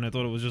there and I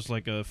thought it was just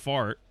like a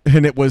fart.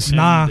 And it was and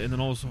then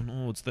all of a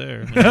sudden, it's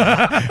there.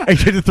 I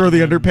had to throw the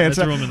underpants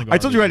out. I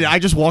told you I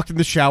just walked in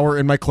the shower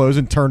in my clothes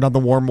and turned on the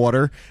warm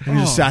water and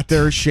just sat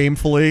there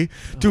shamefully.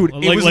 Dude,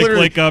 it was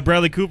like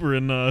Bradley Cooper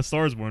in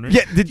Stars Born, right?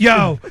 Yeah, wait, did you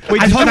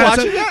watch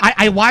it yet?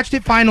 I watched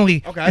it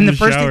finally. Okay. And the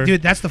first thing,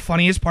 dude, that's the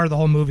funniest part of the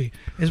whole movie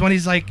is when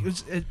he's like,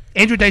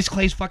 Andrew Dice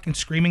Clay's fucking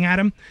screaming at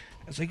him.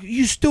 It's like,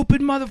 you stupid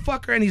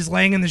motherfucker, and he's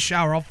laying in the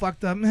shower all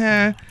fucked up.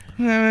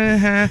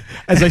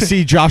 As I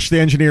see Josh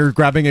the engineer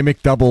grabbing a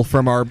McDouble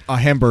from our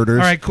hamburgers.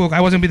 All right, cool. I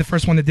wasn't going to be the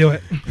first one to do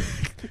it.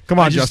 Come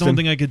on, I just Justin. don't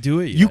think I could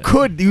do it yet. You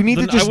could. You need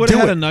to just do it. I would have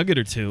had a nugget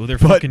or two. They're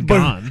fucking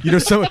gone. You know,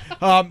 so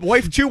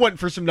wife two went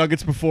for some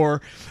nuggets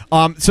before.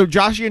 So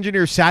Josh the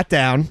engineer sat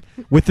down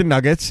with the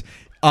nuggets.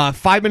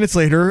 5 minutes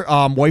later,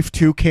 wife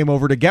 2 came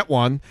over to get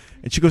one,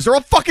 and she goes, "They're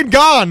all fucking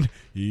gone."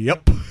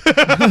 Yep.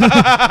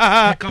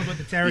 That comes with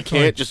the You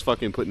territory. can't just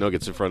fucking put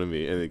nuggets in front of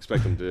me and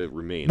expect them to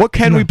remain. What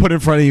can we put in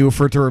front of you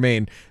for it to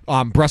remain?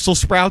 Brussels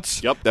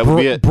sprouts. Yep, that would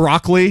be it.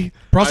 Broccoli.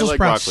 Brussels I like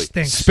sprouts broccoli.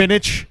 stinks.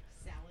 Spinach.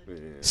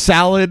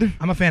 Salad.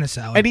 I'm a fan of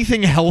salad.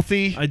 Anything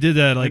healthy. I did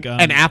that like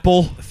an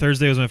apple.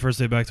 Thursday was my first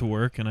day back to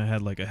work, and I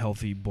had like a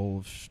healthy bowl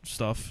of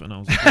stuff, and I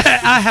was like,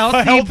 a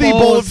healthy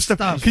bowl of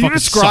stuff. Can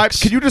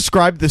you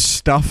describe this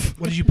stuff?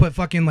 What did you put?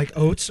 Fucking like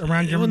oats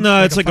around your? Well,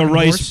 no, it's like a fucking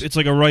rice. horse? It's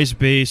like a rice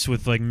base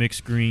with like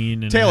mixed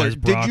green. And it Taylor, has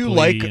did you broccoli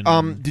like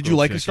and did you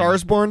like A grilled Star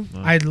Is Born?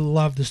 chicken. I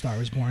love The Star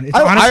Is Born. It's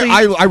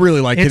I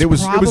really liked it. It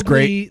was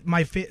great.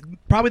 My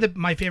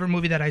favorite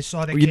movie that I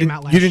saw that You came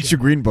out last you year. didn't see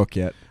Green Book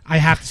yet. I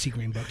have to see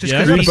Green Book. Just Yeah,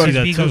 I because gotta see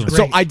that Vigo's too. great.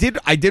 So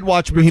I did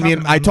watch We were Bohemian.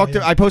 talking about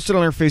it, I posted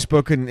on our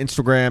Facebook and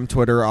Instagram,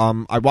 Twitter.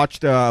 I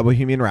watched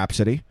Bohemian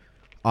Rhapsody.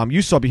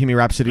 You saw Bohemian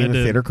Rhapsody I in the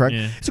did, theater, correct?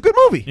 yeah. It's a good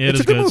movie. Yeah, it's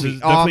a good good movie. It's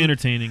definitely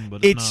entertaining,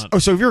 but it's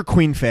not. So if you're a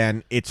Queen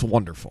fan, it's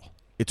wonderful.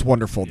 It's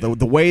wonderful. Yeah.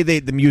 The way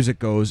the music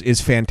goes is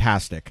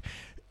fantastic.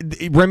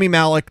 Rami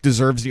Malek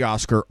deserves the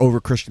Oscar over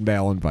Christian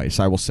Bale in Vice.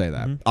 I will say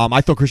that. Mm-hmm. I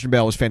thought Christian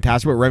Bale was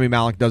fantastic, but Rami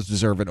Malek does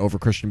deserve it over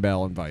Christian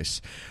Bale in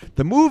Vice.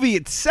 The movie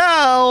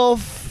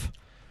itself,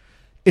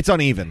 it's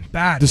uneven.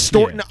 Bad. The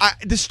story, Yeah.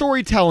 the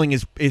storytelling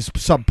is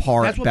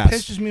subpar That's at what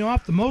best. pisses me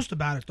off the most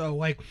about it, though.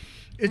 Like,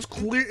 it's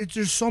clear.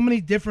 There's so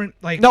many different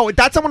like. No,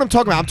 that's not what I'm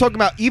talking about. I'm talking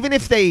about even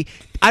if the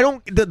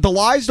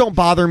lies don't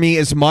bother me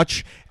as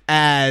much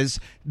as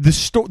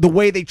the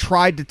way they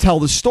tried to tell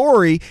the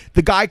story.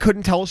 The guy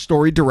couldn't tell a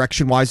story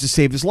direction wise to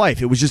save his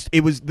life. It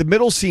was the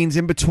middle scenes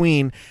in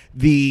between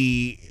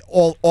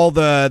all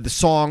the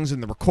songs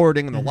and the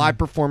recording and the live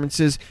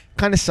performances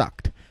kind of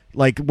sucked.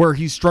 Like where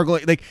he's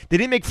struggling. Like they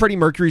didn't make Freddie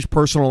Mercury's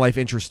personal life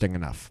interesting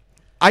enough.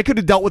 I could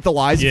have dealt with the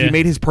lies if he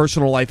made his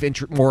personal life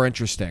more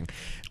interesting.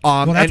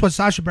 Well, that's what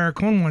Sacha Baron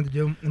Cohen wanted to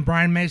do, and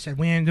Brian May said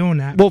we ain't doing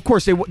that. Well, of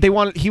course he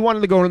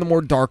wanted to go into the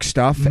more dark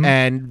stuff,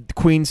 and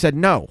Queen said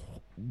no.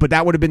 But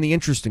that would have been the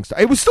interesting stuff.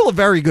 It was still a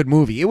very good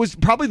movie. It was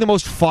probably the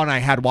most fun I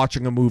had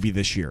watching a movie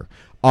this year.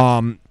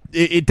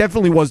 It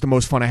definitely was the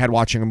most fun I had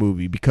watching a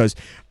movie because.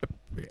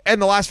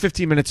 And the last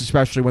 15 minutes,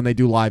 especially when they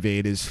do Live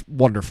Aid, is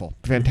wonderful,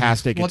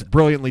 fantastic. Well, it's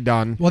brilliantly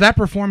done. Well, that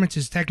performance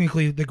is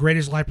technically the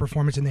greatest live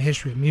performance in the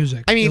history of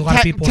music. I mean, a lot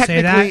of people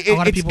say that. A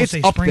lot of people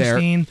say up there.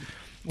 Springsteen.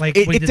 Like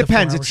it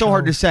depends. It's so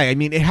hard to say. I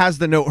mean, it has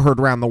the note heard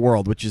around the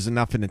world, which is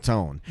enough in its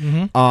own.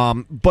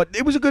 But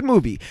it was a good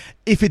movie.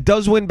 If it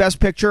does win Best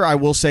Picture, I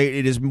will say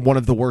it is one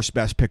of the worst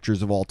Best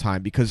Pictures of all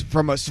time because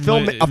from a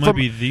film, It might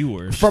be the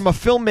worst. From a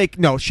filmmaker,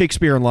 no,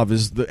 Shakespeare in Love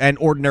is and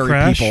Ordinary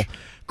Crash? People.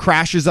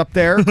 Crash is up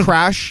there.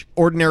 Crash,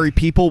 Ordinary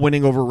People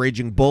winning over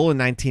Raging Bull in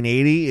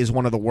 1980 is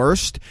one of the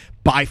worst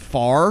by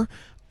far.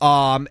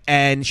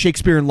 And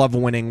Shakespeare in Love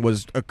winning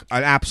was an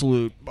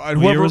absolute. What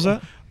year was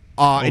that?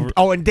 And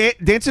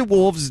Dancing with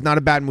Wolves is not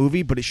a bad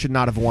movie, but it should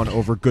not have won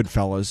over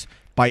Goodfellas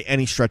by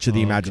any stretch of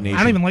the imagination.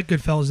 I don't even like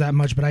Goodfellas that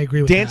much, but I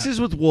agree with Dances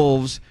with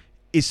Wolves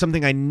is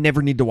something I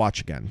never need to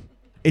watch again.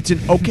 It's an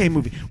okay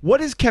movie. What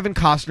has Kevin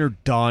Costner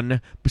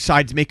done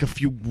besides make a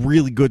few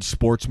really good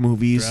sports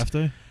movies? Draft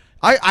Day?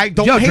 I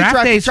don't hate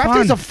Draft Day. Draft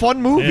Day is a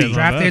fun movie. Yeah,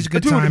 Draft Day is a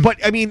good Dude, time.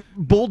 But, I mean,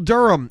 Bull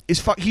Durham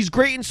is he's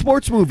great in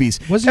sports movies.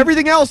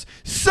 Everything else,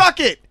 suck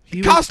it.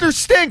 Costner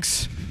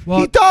stinks. Well,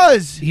 he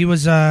does. He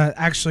was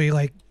actually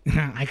like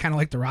I kind of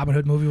like the Robin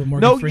Hood movie with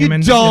Morgan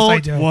Freeman. You don't. Yes, I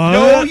do. What?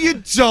 No, you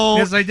don't.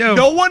 Yes, I do.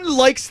 No one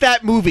likes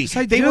that movie. Yes,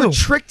 I they do. were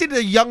tricked at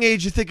a young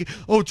age to think,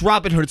 oh, it's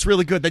Robin Hood. It's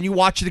really good. Then you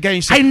watch it again and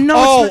you say, I know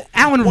oh, it's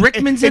Alan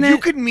Rickman's in if it. you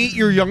could meet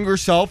your younger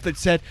self that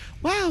said,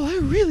 wow, I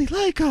really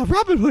like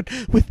Robin Hood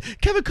with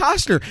Kevin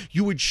Costner,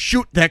 you would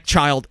shoot that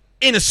child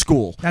in a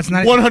school. That's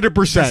not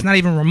 100%. That's not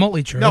even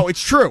remotely true. No,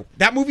 it's true.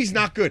 That movie's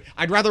not good.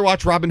 I'd rather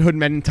watch Robin Hood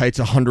Men in Tights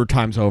 100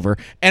 times over,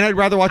 and I'd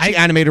rather watch the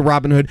animated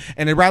Robin Hood,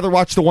 and I'd rather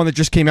watch the one that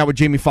just came out with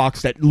Jamie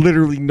Foxx that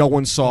literally no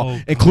one saw,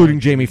 including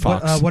Jamie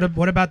Foxx. What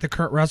about the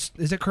Kurt Russell?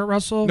 Is it Kurt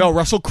Russell? No,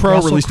 Russell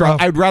Crowe released. Crowe.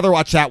 I'd rather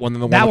watch that one than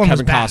the That one with one was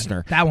Kevin bad.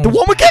 Costner. That one the was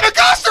one with Kevin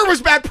Costner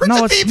was bad. Prince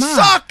No, of it's Thieves not.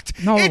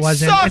 sucked. No, it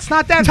wasn't. Sucked. It's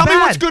not that Tell me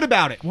bad. what's good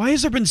about it. Why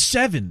has there been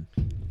 7?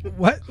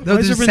 What? Why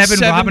Those has are there been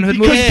 7 Robin Hood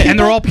Because movies, and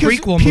they're all Because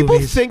prequel people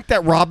movies. think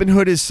that Robin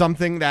Hood is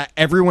something that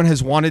everyone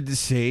has wanted to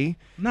see.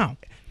 No.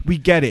 We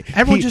get it.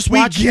 Everyone just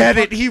watched We get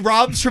the it. He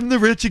robs from the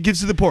rich and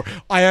gives to the poor.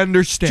 I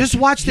understand. Just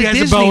watch the He has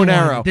Disney a bow one. and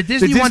arrow. The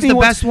Disney one's the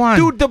best one.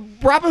 Dude, the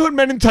Robin Hood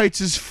Men in Tights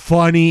is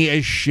funny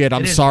as shit.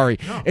 I'm It is. sorry.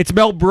 No. It's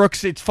Mel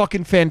Brooks. It's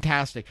fucking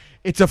fantastic.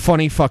 It's a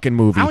funny fucking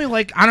movie. I only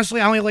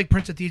like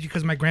Prince of Thieves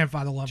because my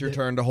grandfather loved It's your it.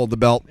 turn to hold the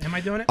belt. Am I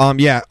doing it?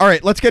 Yeah. All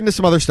right. Let's get into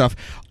some other stuff.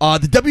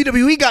 The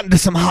WWE got into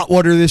some hot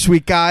water this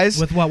week, guys.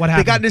 With what? What They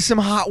happened? got into some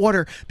hot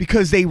water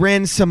because they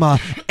ran some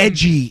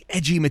edgy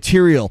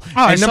material.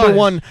 Oh, I and saw number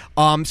this.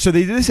 one, so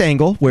they did this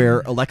angle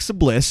where Alexa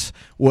Bliss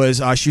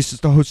was she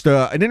used to host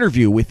an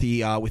interview with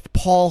with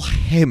Paul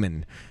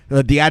Heyman.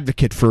 the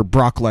advocate for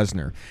Brock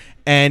Lesnar.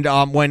 And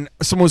when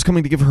someone was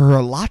coming to give her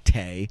a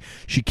latte,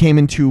 he came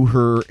into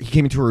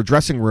her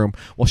dressing room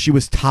while she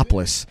was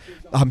topless.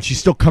 She's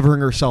still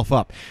covering herself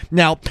up.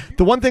 Now,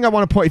 the one thing I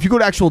want to point, if you go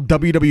to actual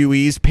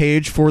WWE's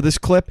page for this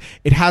clip,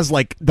 it has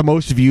like the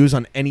most views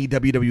on any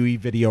WWE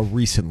video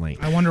recently.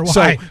 I wonder why.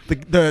 So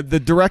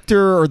the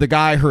director or the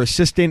guy, her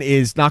assistant,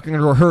 is knocking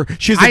on her.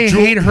 She has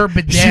hate her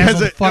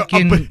bedazzled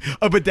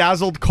a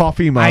bedazzled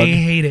coffee mug. I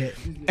hate it.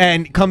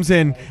 And comes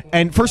in,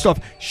 and first off,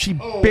 she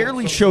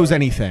barely shows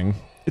anything.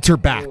 It's her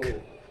back.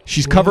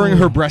 She's covering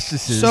her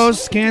breasts. So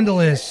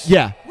scandalous.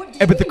 Yeah.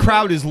 But the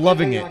crowd is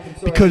loving it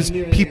because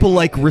people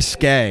like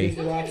risque.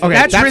 Okay,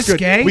 that's risque.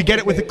 Good. We get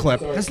it with the clip.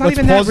 That's not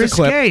even that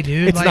risque,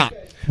 dude. It's not.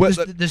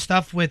 The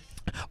stuff with...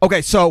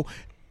 Okay, so...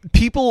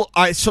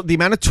 the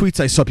amount of tweets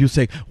I saw, people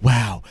saying,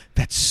 "Wow,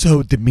 that's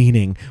so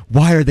demeaning.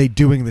 Why are they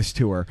doing this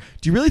to her?"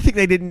 Do you really think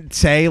they didn't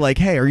say, like,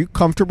 "Hey, are you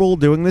comfortable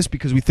doing this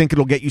because we think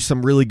it'll get you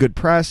some really good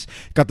press"?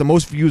 Got the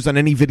most views on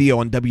any video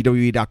on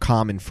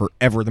WWE.com in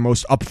forever, the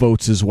most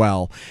upvotes as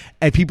well.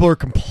 And people are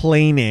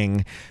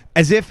complaining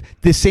as if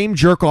the same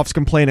jerk-offs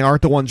complaining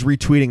aren't the ones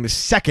retweeting the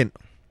second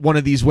one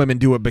of these women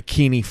do a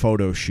bikini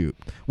photo shoot,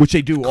 which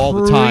they do all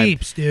the time.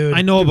 Creeps, dude.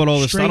 I know about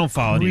all this. I don't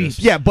follow any of this.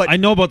 Yeah, but I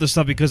know about this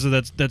stuff because of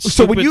that so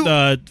stupid when you,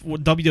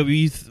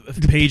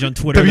 WWE page on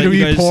Twitter. WWE that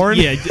you guys, porn?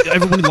 Yeah,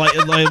 everyone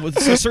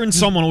a certain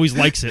someone always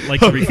likes it,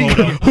 likes every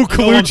photo. Who I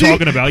know what I'm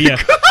talking about? Yeah,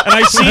 and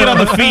I see it on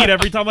the feed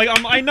every time. Like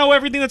I know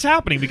everything that's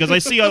happening because I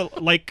see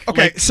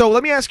Okay, so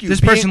let me ask you: this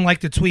person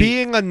liked the tweet.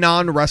 Being a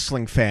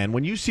non-wrestling fan,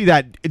 when you see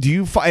that, do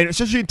you find,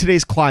 especially in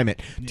today's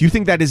climate, do you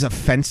think that is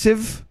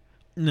offensive?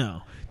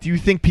 No. Do you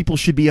think people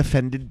should be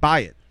offended by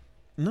it?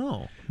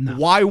 No.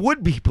 Why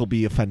would people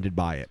be offended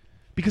by it?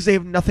 Because they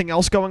have nothing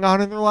else going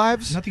on in their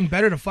lives? Nothing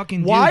better to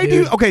fucking do. Why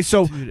dude. Okay,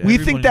 so we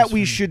think that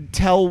we offended. should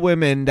tell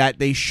women that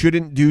they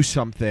shouldn't do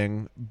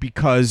something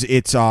because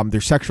it's they're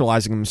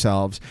sexualizing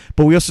themselves,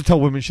 but we also tell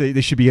women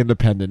they should be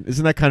independent.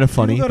 Isn't that kind of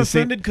funny? People got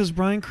offended because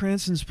Bryan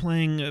Cranston's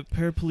playing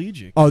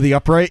paraplegic. Oh, the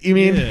upright? You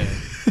mean? Yeah.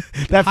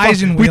 That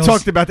Heisen we wheels.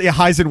 talked about the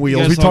Heisen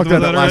wheels. We talked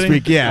about that last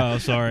week. Yeah. Oh,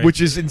 sorry.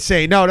 Which is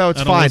insane. No, it's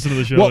I don't fine. listen to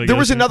the show, Well, I there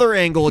was guess. another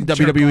angle in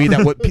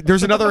WWE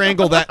there's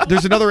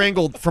another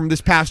angle from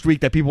this past week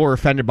that people were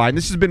offended by, and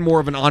this has been more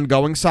of an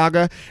ongoing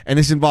saga, and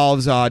this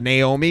involves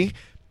Naomi.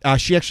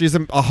 She actually has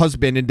a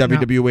husband in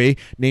WWE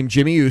named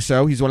Jimmy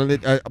Uso. He's one of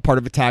the part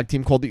of a tag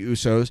team called the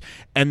Usos,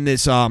 and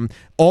this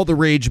all the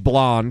rage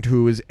blonde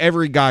who is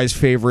every guy's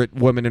favorite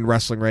woman in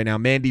wrestling right now,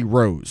 Mandy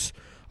Rose.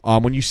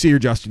 When you see her,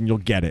 Justin, you'll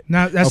get it.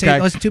 No, that's okay?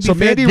 it. Listen, to be so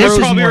fair, Mandy this Rose, is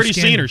probably more already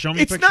seen her. scandal. Show me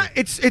a it's picture. not.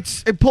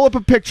 It's pull up a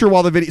picture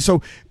while the video.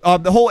 So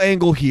the whole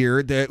angle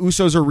here, the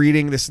Usos are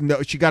reading this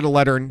note. She got a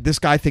letter, and this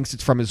guy thinks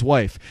it's from his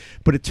wife,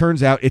 but it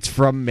turns out it's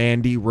from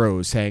Mandy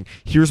Rose saying,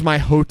 "Here's my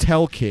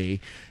hotel key."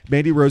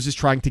 Mandy Rose is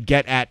trying to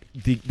get at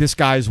this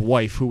guy's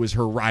wife, who is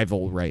her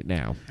rival right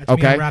now. That's me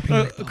okay,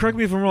 rapping. Correct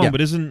me if I'm wrong, but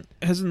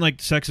hasn't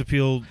like sex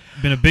appeal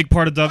been a big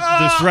part of this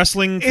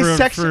wrestling for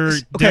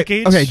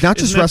decades? Okay, not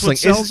just Isn't that what wrestling.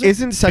 sells it?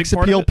 Isn't sex Big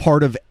part of appeal it?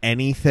 part of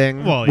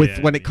anything? Well,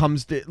 when it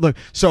comes to look.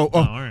 So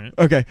all right.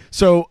 okay,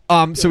 so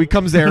he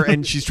comes there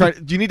and she's trying.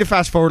 You need to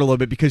fast forward a little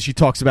bit because she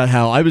talks about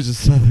how I was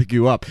just setting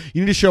you up.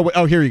 You need to show.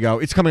 Oh, here you go.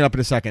 It's coming up in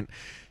a second.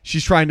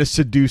 She's trying to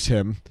seduce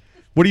him.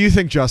 What do you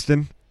think,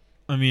 Justin?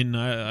 I mean,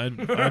 I'd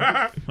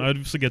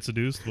get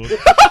seduced. But.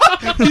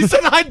 He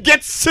said I'd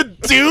get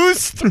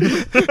seduced.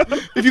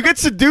 If you get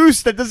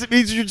seduced, that doesn't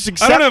mean you're just I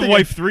accepting. don't have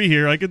wife 3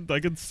 here. I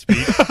could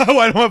speak. Oh,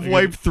 I don't have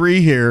wife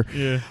 3 here.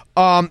 Yeah.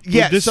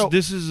 Yeah. This so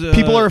is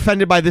people are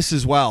offended by this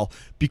as well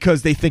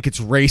because they think it's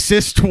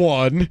racist.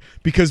 One,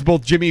 because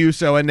both Jimmy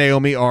Uso and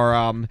Naomi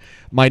are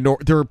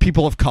they're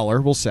people of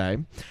color, we'll say.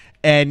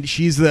 And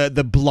she's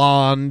the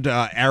blonde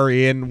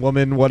Aryan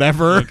woman,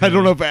 whatever. Okay. I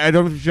don't know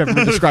if you've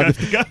ever described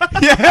it.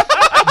 Yeah.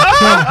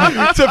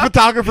 So a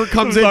photographer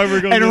comes in,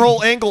 and her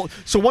whole angle.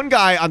 So one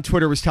guy on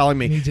Twitter was telling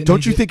me,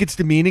 "Don't you think it's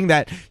demeaning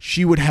that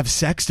she would have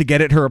sex to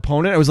get at her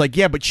opponent?" I was like,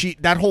 "Yeah, but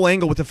that whole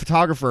angle with the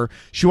photographer,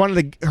 she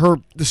wanted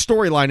the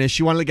storyline is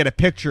she wanted to get a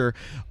picture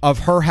of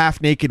her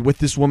half naked with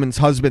this woman's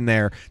husband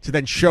there to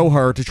then show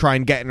her to try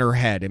and get in her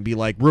head and be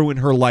like ruin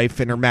her life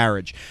and her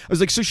marriage." I was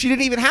like, "So she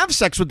didn't even have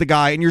sex with the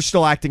guy, and you're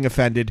still acting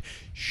offended?"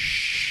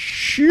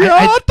 Shut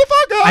the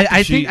fuck up.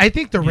 I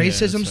think the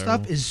racism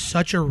stuff is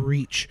such a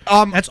reach.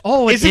 That's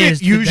all it is. Isn't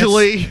it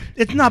usually?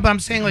 It's not, but I'm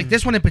saying like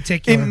this one in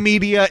particular. In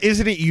media,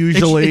 isn't it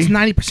usually? It's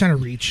 90%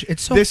 of reach.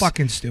 It's so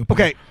fucking stupid.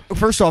 Okay,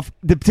 first off,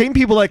 the same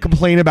people that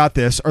complain about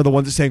this are the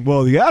ones that saying,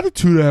 well, the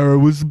Attitude Era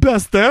was the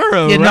best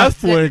era of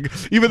wrestling.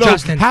 Even though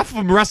half of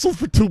them wrestled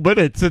for 2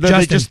 minutes and then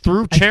they just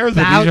threw chairs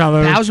at each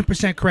other.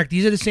 1000% correct.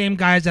 These are the same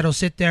guys that'll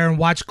sit there and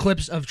watch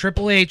clips of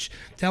Triple H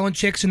telling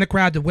chicks in the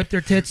crowd to whip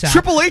their tits out.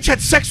 Triple H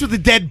had sex with a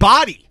dead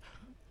body.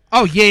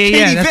 Oh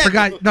yeah. That's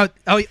forgot. No.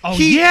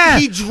 Yeah.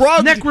 He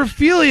drugged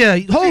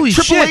necrophilia. Holy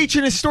shit! Triple H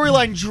in his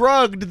storyline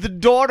drugged the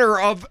daughter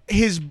of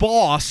his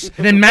boss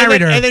and then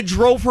married her, and then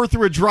drove her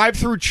through a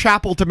drive-through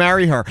chapel to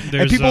marry her.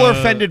 And people are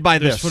offended by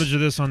there's this. Footage of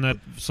this on that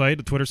site,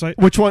 the Twitter site.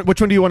 Which one?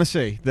 Which one do you want to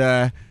see?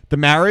 The The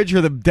marriage or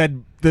the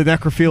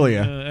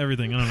necrophilia?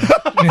 Everything. I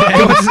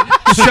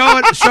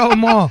don't know. Show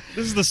them all.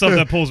 This is the stuff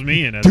that pulls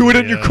me in. Do it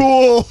and you're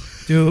cool.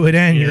 Do it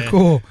and you're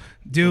cool.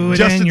 Do it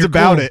Justin's and you're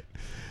about cool. it.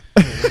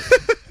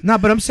 No,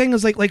 but I'm saying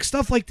is like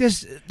stuff like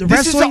this.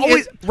 Wrestling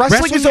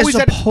is always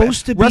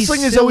supposed to be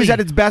wrestling is always silly. at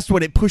its best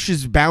when it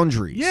pushes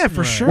boundaries. Yeah,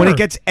 for sure. When it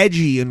gets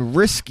edgy and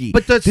risky.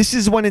 But this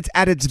is when it's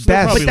at its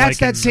best. But that's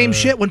that same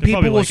shit when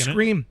people will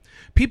scream.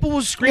 People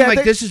will scream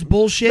like this is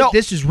bullshit. No,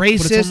 this is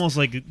racist. But it's almost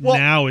like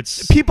now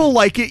it's people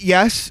like it.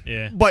 Yes.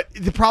 Yeah. But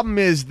the problem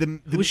is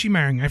who was she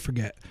marrying? I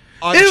forget.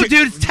 Ew,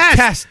 dude, it's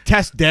Test.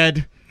 Test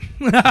dead.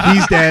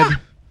 He's dead.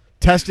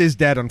 Test is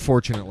dead,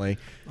 unfortunately.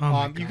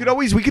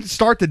 We could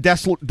start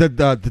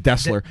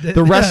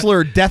the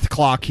wrestler death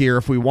clock here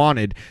if we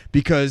wanted,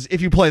 because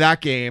if you play that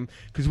game,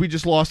 because we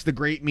just lost the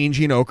great Mean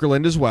Gene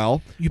Okerlund as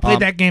well. You played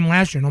that game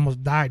last year and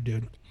almost died,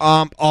 dude.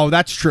 Oh,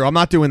 that's true. I'm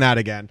not doing that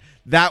again.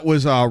 That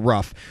was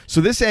rough.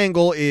 So this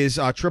angle is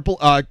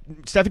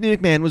Stephanie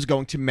McMahon was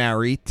going to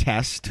marry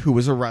Test, who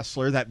was a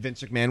wrestler that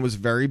Vince McMahon was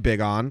very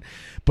big on.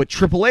 But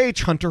Triple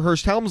H, Hunter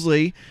Hearst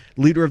Helmsley,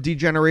 leader of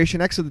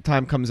D-Generation X at the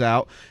time, comes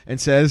out and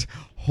says,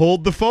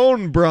 "Hold the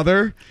phone,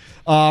 brother.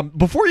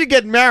 Before you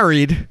get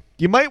married,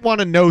 you might want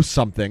to know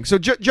something." So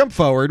jump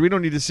forward. We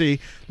don't need to see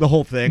the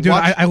whole thing. Dude,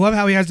 I love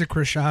how he has the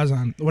corsage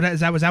on. What is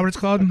that? Was that what it's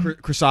called?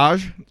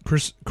 Corsage?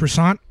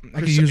 Croissant? I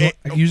could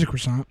use a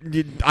croissant.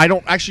 I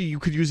don't actually. You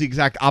could use the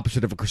exact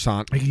opposite of a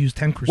croissant. I could use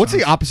 10 croissants. What's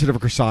the opposite of a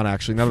croissant?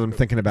 Actually, now that I'm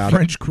thinking about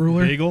French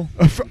cruller. Bagel.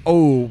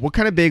 What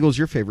kind of bagel is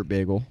your favorite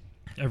bagel?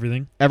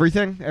 Everything.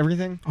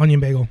 Everything. Onion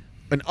bagel.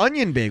 An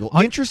onion bagel.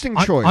 Interesting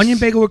choice. Onion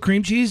bagel with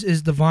cream cheese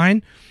is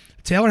divine.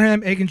 Taylor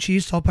ham, egg and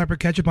cheese, salt, pepper,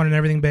 ketchup on an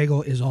everything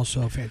bagel is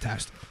also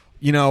fantastic.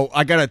 You know,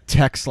 I got a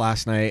text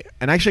last night,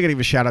 and I actually got to give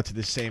a shout out to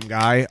this same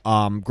guy,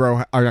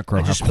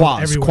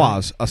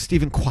 Quaz,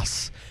 Stephen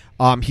Quaz.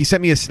 He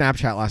sent me a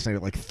Snapchat last night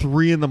at like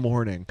 3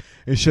 a.m.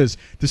 It says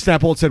the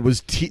snap all it said was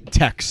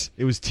Tex.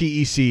 It was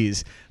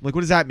TECs. I'm like,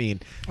 what does that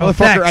mean?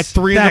 Motherfucker at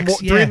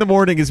 3 in the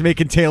morning is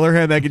making Taylor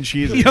ham, egg and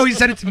cheese. Yo, he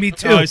sent it to me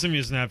too. Oh, he sent me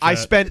a Snapchat. I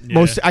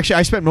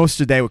spent most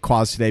of the day with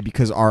Quaz today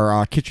because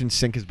our kitchen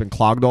sink has been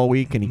clogged all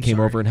week, and he came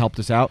over and helped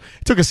us out.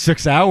 It took us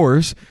 6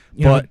 hours.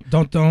 But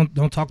don't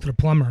talk to the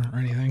plumber or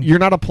anything. You're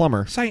not a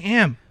plumber. Yes, I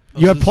am.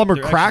 You have plumber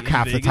crack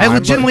half the time. I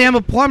legitimately am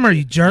a plumber,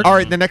 you jerk. All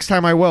right, the next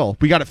time I will.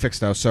 We got it fixed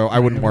though, so I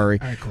wouldn't worry.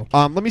 All right, cool.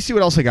 Let me see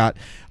what else I got.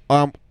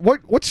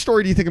 What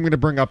story do you think I'm going to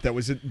bring up that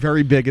was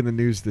very big in the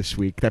news this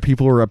week that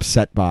people were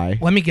upset by?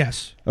 Let me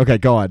guess. Okay,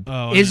 go on.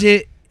 Is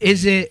it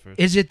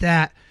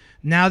that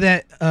now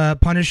that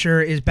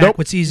Punisher is back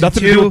with season 2?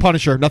 Nothing to do with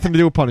Punisher. Nothing to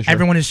do with Punisher.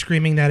 Everyone is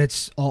screaming that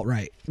it's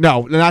alt-right.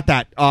 No, not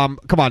that.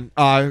 Come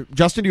on,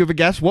 Justin, do you have a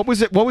guess? What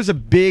was it? What was a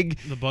big?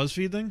 The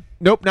BuzzFeed thing?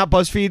 Nope, not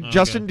BuzzFeed.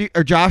 Justin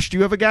or Josh, do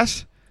you have a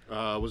guess?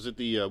 Was it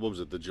the what was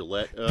it? The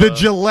Gillette? The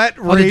Gillette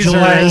razor.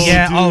 Gillette,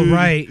 yeah. Oh,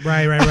 right.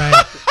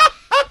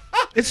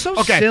 It's so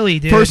silly,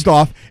 dude. First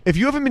off, if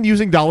you haven't been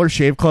using Dollar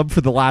Shave Club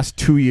for the last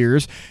 2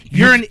 years,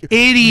 you're an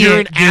idiot. You're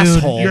an dude.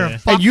 asshole. You're a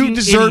fucking and you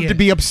deserve idiot. to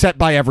be upset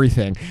by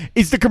everything.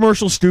 Is the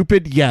commercial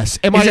stupid? Yes.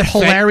 Is it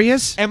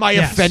hilarious? Am I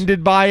Yes.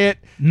 offended by it?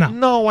 No.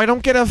 No, I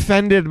don't get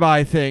offended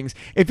by things.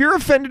 If you're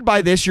offended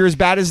by this, you're as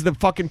bad as the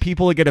fucking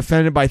people that get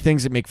offended by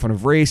things that make fun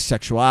of race,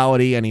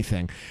 sexuality,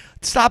 anything.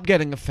 Stop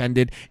getting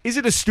offended. Is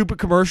it a stupid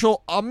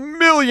commercial?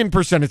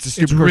 1,000,000% it's a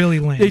stupid commercial. It's really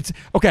lame.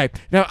 Okay,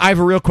 now I have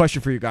a real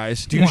question for you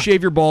guys. Do you What?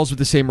 shave your balls with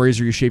the same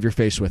razor you shave your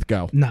face with?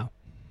 Go. No.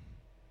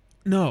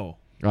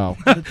 Oh.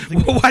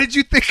 Why did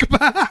you think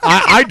about it?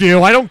 I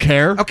do. I don't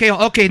care.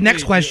 Okay,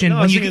 next question. No, I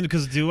when was you thinking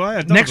because do I?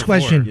 I've done next it before.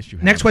 question. Yes, you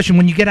have. Next question.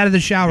 When you get out of the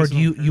shower, do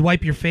you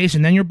wipe your face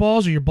and then your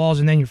balls, or your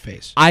balls and then your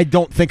face? I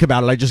don't think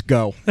about it. I just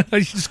go.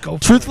 You just go.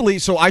 Truthfully,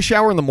 so I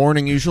shower in the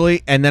morning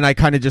usually, and then I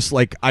kind of just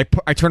like I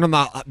turn on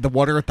the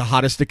water at the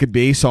hottest it could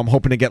be, so I'm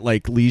hoping to get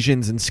like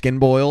lesions and skin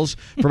boils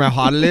from how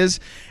hot it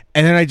is,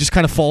 and then I just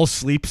kind of fall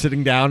asleep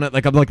sitting down I'm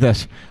like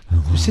this.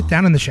 You sit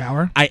down in the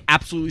shower. I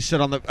absolutely sit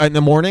in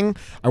the morning.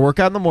 I work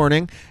out in the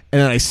morning,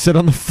 and then I sit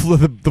on the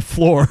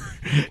floor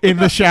in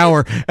the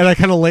shower, and I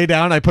kind of lay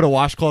down. I put a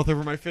washcloth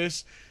over my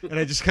face, and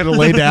I just kind of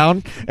lay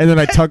down, and then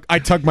I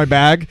tug my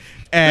bag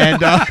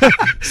and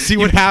see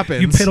what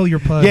happens. You piddle your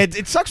pud. Yeah,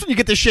 it sucks when you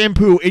get the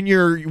shampoo in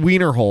your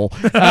wiener hole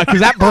because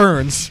that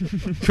burns.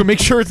 So make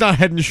sure it's not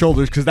Head and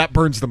Shoulders because that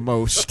burns the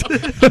most.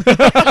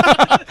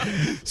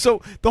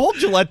 So the whole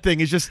Gillette thing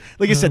is just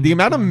like I said. The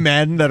amount of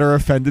men that are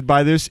offended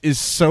by this is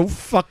so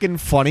fucking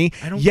funny.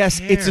 I don't yes,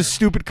 care. it's a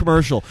stupid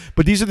commercial,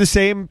 but these are the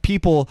same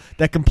people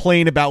that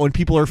complain about when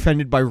people are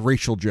offended by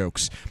racial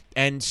jokes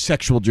and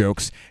sexual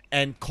jokes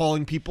and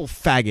calling people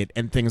faggot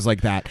and things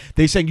like that.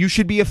 They saying you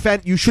shouldn't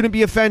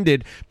be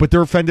offended, but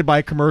they're offended by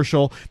a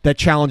commercial that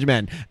challenge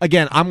men.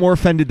 Again, I'm more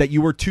offended that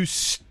you were too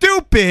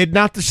stupid stupid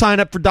not to sign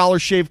up for Dollar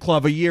Shave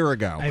Club a year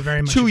ago. I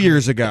very much 2 agree.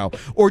 years ago.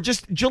 Or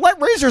just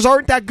Gillette razors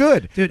aren't that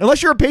good. Dude.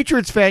 Unless you're a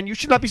Patriots fan, you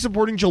should not be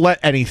supporting Gillette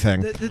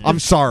anything. I'm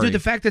sorry. Dude, the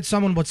fact that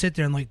someone would sit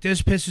there and like,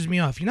 this pisses me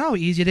off. You know how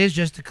easy it is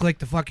just to click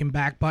the fucking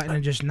back button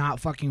and just not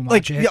fucking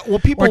watch it? Yeah, well,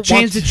 people or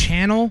change want- the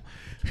channel.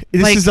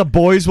 This is a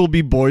boys will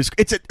be boys.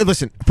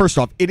 Listen. First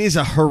off, it is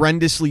a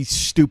horrendously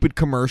stupid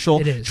commercial.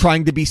 It is.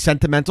 Trying to be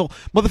sentimental,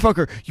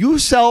 motherfucker. You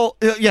sell.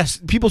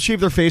 Yes, people shave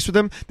their face with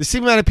them. The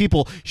same amount of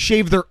people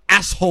shave their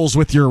assholes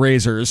with your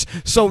razors.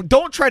 So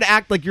don't try to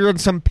act like you're on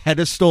some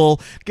pedestal.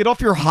 Get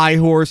off your high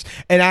horse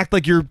and act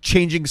like you're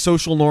changing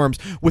social norms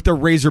with a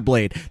razor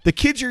blade. The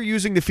kids you're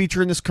using to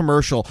feature in this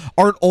commercial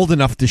aren't old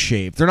enough to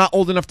shave. They're not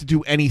old enough to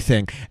do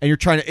anything. And you're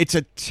trying to. It's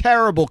a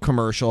terrible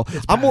commercial.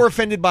 I'm more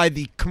offended by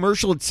the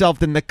commercial itself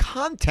than the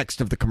context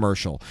of the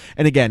commercial.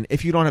 And again,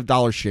 if you don't have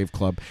Dollar Shave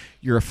Club,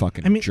 you're a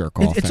fucking jerk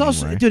off. It's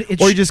also, anyway.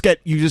 dude. Or you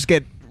just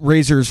get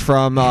razors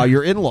from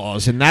your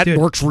in-laws, and that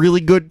works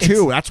really good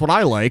too. That's what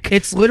I like.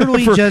 It's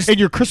literally just in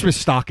your Christmas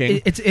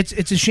stocking.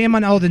 It's a shame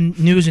on all the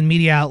news and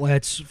media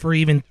outlets for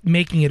even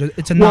making it.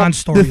 It's a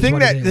non-story.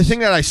 The thing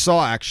that I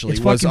saw actually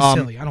it's was fucking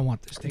silly. I don't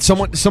want this.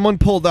 Someone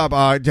pulled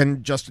up.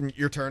 Then Justin,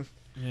 your turn.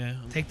 Yeah,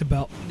 take the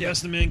belt.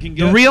 Yes, the man can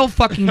get the real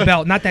fucking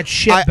belt, not that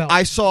shit belt.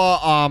 I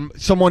saw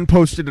someone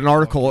posted an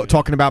article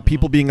talking about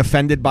people being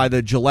offended by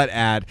the Gillette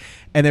ad,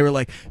 and they were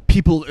like,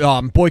 people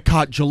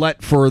boycott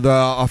Gillette for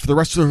the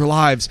rest of their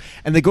lives,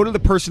 and they go to the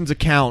person's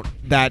account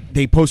that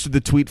they posted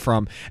the tweet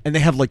from, and they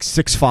have like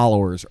 6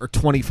 followers or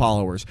 20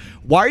 followers.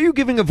 Why are you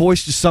giving a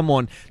voice to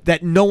someone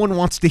that no one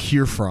wants to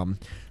hear from?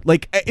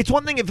 Like, it's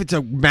one thing if it's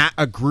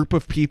a group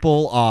of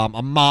people,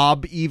 a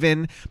mob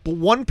even, but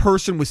one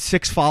person with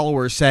 6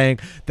 followers saying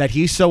that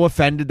he's so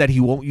offended that he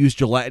won't use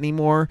Gillette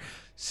anymore.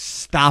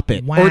 Stop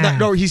it. Wow.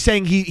 No, he's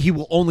saying he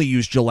will only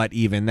use Gillette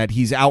even, that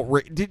he's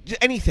outraged.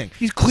 Anything.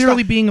 He's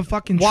clearly being a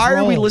fucking Why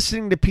troll. are we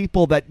listening to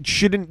people that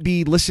shouldn't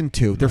be listened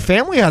to? Their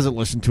family hasn't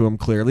listened to him,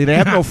 clearly. They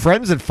have no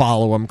friends that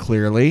follow him,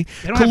 clearly.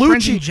 They don't have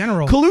friends in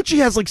general. Colucci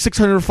has like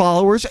 600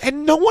 followers,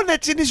 and no one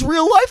that's in his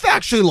real life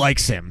actually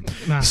likes him.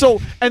 Nah. So,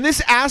 and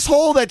this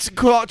asshole that's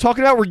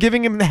talking about, we're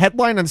giving him the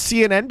headline on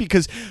CNN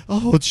because,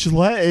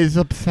 Gillette is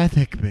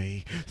upsetting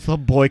me. So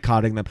I'm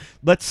boycotting them.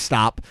 Let's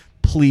stop,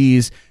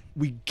 please.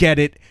 We get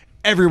it.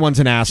 Everyone's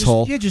an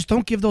asshole. Just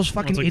don't give those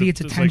fucking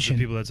idiots attention. Like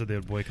the people that said they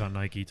would boycott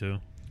Nike too.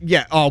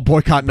 Yeah.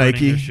 Boycott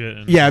Nike.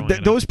 Yeah.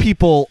 Those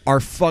people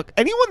are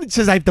anyone that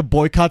says I have to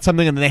boycott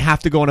something and then they have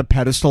to go on a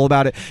pedestal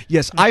about it.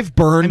 Yes, I've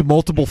burned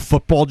multiple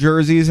football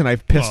jerseys and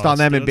I've pissed on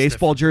them in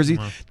baseball jerseys.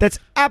 That's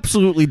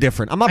absolutely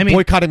different. I'm not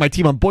boycotting my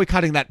team. I'm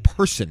boycotting that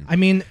person. I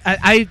mean,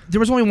 there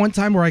was only one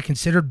time where I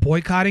considered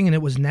boycotting, and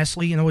it was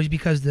Nestle, and it was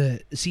because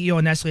the CEO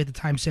of Nestle at the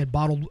time said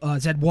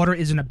said water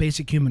isn't a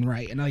basic human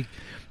right, and like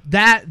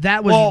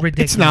that was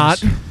ridiculous. It's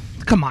not.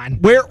 Come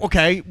on.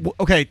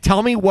 Okay,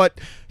 tell me what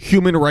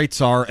human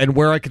rights are and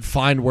where I could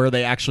find where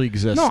they actually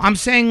exist. No, I'm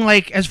saying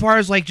like as far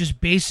as like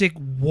just basic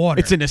water.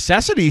 It's a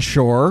necessity,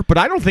 sure, but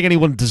I don't think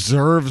anyone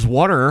deserves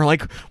water.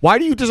 Like, why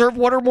do you deserve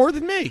water more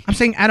than me? I'm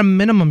saying at a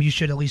minimum you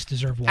should at least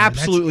deserve water.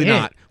 Absolutely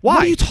not. Why? Why?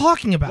 What are you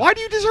talking about? Why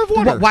do you deserve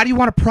water? Why do you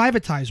want to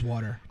privatize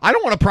water? I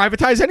don't want to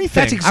privatize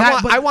anything. That's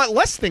exactly. I want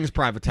less things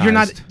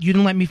privatized. You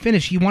didn't let me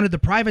finish. He wanted to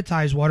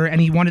privatize water,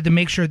 and he wanted to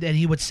make sure that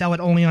he would sell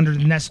it only under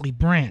the Nestle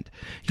brand.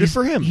 Good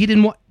for him. He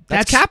didn't want.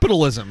 That's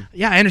capitalism.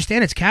 Yeah, I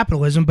understand it's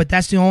capitalism, but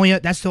that's the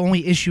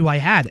only issue I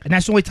had, and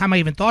that's the only time I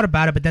even thought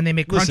about it. But then they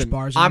make Crunch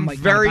bars. And I'm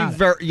like,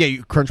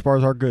 Crunch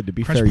bars are good. To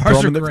be Crunch fair, you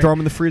bars throw are great. them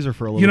in the freezer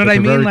for a little. You know bit. what I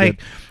mean? Very Like,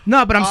 good.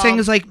 no, but I'm saying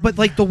is like, but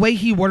like the way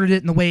he worded it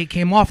and the way it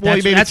came off. Well,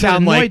 That's, he made it that's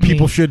sound what like annoyed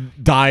people me.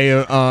 should die.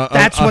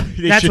 That's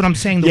what I'm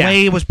saying. The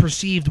way it was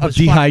perceived was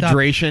of fucked up.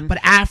 dehydration. But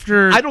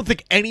after, I don't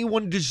think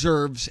anyone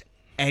deserves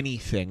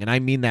anything, and I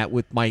mean that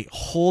with my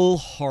whole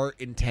heart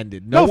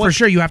intended. No, for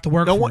sure you have to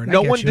work for it.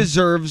 No one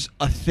deserves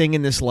a thing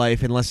in this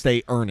life unless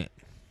they earn it.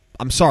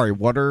 I'm sorry,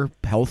 water,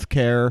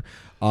 healthcare,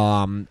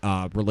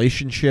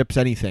 relationships,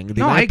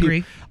 anything. I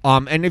agree.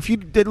 And if you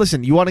did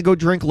listen, you want to go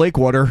drink lake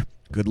water.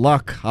 Good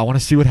luck. I want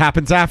to see what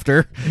happens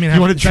after. I mean,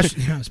 you want to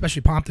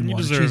especially Pompton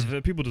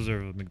water. People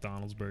deserve a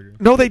McDonald's burger.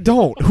 No, they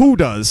don't. Who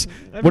does?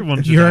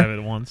 Everyone should have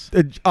it once.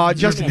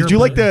 Justin, did you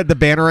like the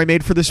banner I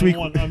made for this week?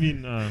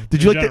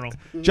 Did you like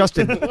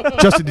Justin?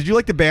 Did you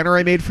like the banner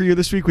I made for you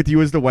this week with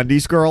you as the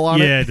Wendy's girl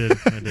on it? Yeah,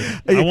 I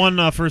did. I won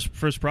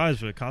first prize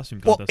for the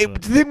costume contest. Well, the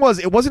thing was,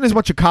 it wasn't as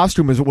much a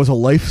costume as it was a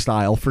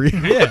lifestyle for you.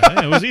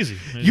 Yeah, it was easy.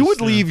 You would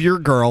leave your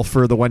girl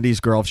for the Wendy's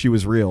girl if she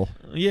was real.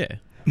 Yeah.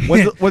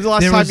 When's the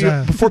last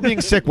time before being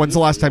sick? When's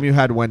the last time you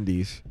had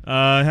Wendy's?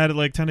 I had it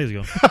like 10 days ago.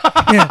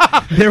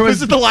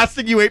 Was it the last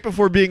thing you ate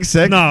before being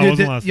sick? No, it wasn't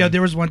the last. Yeah,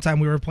 there was one time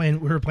we were playing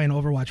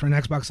Overwatch for an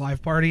Xbox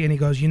Live party, and he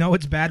goes, "You know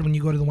it's bad when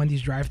you go to the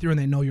Wendy's drive-thru and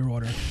they know your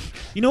order."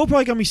 You know what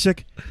probably got me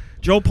sick?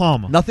 Joe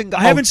Palma. Nothing.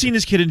 I haven't seen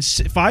this kid in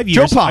 5 years.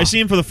 Joe Palma. I see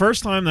him for the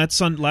first time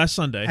last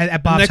Sunday.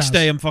 At Bob's the next house.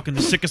 day, I'm fucking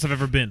the sickest I've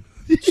ever been.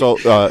 So,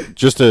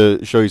 just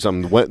to show you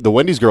something, the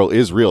Wendy's girl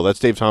is real. That's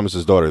Dave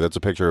Thomas's daughter. That's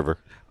a picture of her.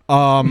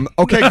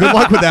 Okay, good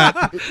luck with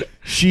that.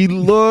 She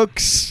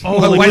looks a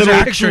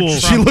little.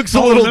 She looks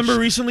a little. Remember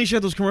recently she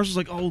had those commercials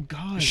like, oh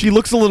god. She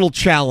looks a little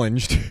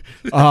challenged.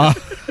 I'm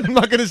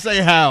not going to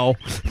say how,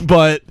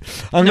 but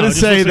I'm going to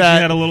say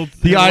that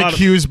the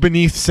IQ is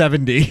beneath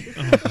 70.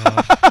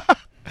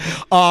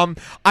 I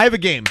have a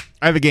game.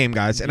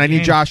 Guys, and I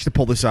need Josh to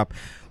pull this up.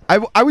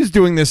 I was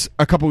doing this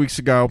a couple weeks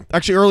ago,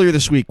 actually earlier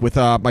this week, with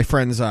my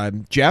friends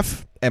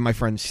Jeff and my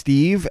friend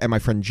Steve and my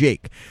friend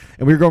Jake,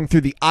 and we were going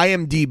through the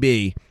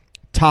IMDB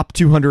top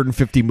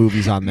 250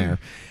 movies on there.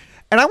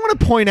 And I want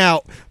to point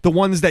out the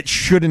ones that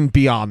shouldn't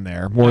be on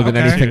there more than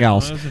anything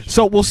else.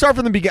 So we'll start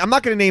from the beginning. I'm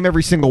not going to name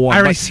every single one. I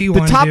already see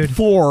one, the top dude.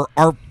 4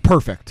 are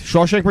perfect.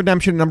 Shawshank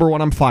Redemption, number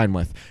 1, I'm fine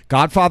with.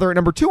 Godfather at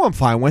number 2, I'm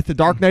fine with. The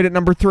Dark Knight at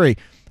number 3.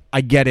 I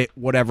get it,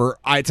 whatever.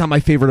 It's not my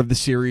favorite of the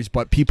series,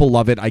 but people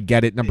love it. I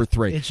get it. Number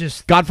 3. It's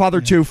just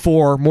Godfather 2,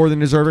 4, more than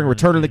deserving.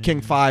 Return of the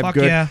King, 5, Fuck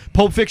good. yeah.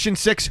 Pulp Fiction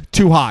 6,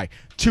 too high.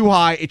 Too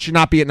high. It should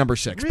not be at number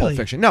 6. Really? Pulp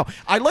Fiction. No,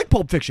 I like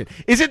Pulp Fiction.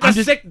 Is it the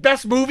 6th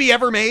best movie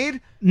ever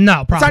made?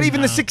 No, probably It's not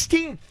even the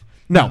 16th.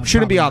 No,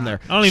 shouldn't be on there.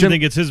 I don't even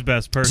think it's his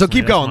best personally. So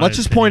keep going. Let's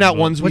just point out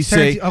ones we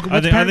say. What's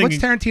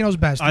Tarantino's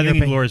best? I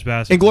think Inglourious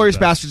Basterds. Inglourious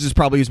Basterds is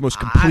probably his most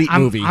complete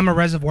movie. I'm a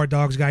Reservoir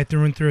Dogs guy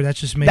through and through. That's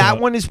just me. That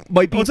one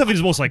might be. It's definitely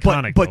his most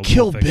iconic. But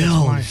Kill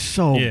Bill is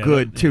so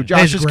good too.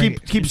 Josh, just keep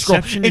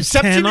scrolling.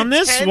 Inception on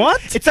this? 10?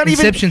 What? It's not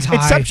even. Inception's high.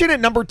 Inception at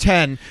number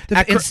 10.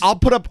 I'll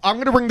put up. I'm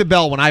going to ring the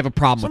bell when I have a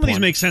problem. Some with of these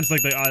one. make sense. Like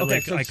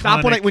so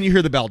stop when you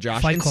hear the bell,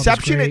 Josh. Fight Club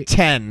Inception is at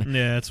 10.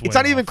 Yeah, it's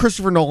not even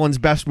Christopher Nolan's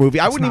best movie.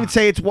 I wouldn't even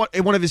say it's one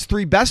of his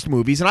 3 best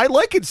movies, and I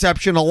like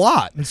Inception a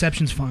lot.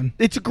 Inception's fun.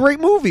 It's a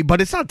great movie,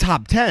 but it's not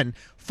top 10.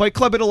 Fight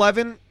Club at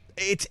 11.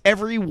 It's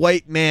every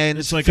white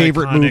man's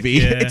favorite iconic, movie.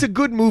 Yeah. It's a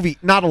good movie.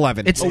 Not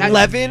 11. It's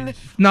 11.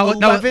 No,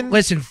 11.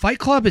 Listen, Fight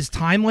Club is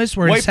timeless,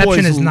 where White Inception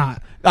Boys is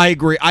not. I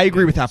agree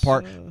with that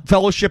part.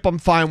 Fellowship, I'm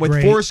fine with.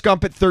 Great. Forrest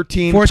Gump at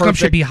 13. Forrest Gump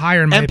should be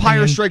higher, in my Empire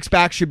opinion. Strikes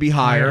Back should be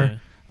higher.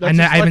 I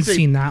haven't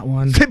seen that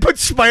one. They put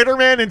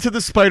Spider-Man into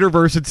the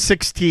Spider-Verse at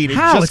 16.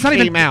 How? It It's not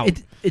came even out.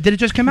 Did it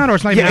just come out, or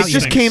it's not even out? It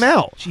just came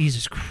out.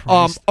 Jesus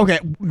Christ. Okay,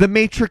 The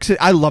Matrix.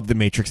 I love The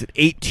Matrix at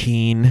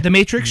 18. The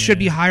Matrix should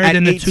be higher At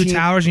than The 18. Two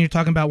Towers, and you're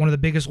talking about one of the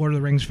biggest Lord of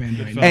the Rings fans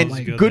right now. And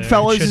Like,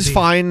 Goodfellas is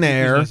fine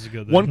there. Nest is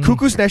good there.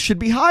 Cuckoo's Nest should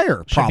be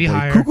higher. Probably.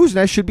 higher. Cuckoo's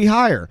Nest should be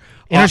higher.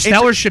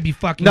 Interstellar should be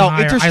fucking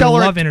higher.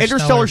 Interstellar. I love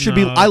Interstellar. Should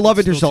be. I love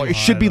Interstellar. It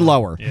should be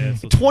lower. Yeah,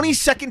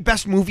 22nd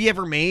best movie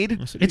ever made.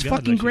 It's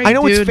fucking great. I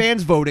know dude. it's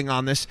fans voting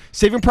on this.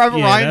 Saving Private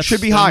Ryan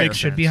should be higher.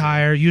 Should be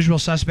higher. Usual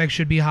Suspects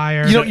should be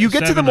higher. You know, you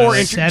get to the more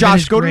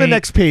Josh. Go to the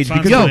next page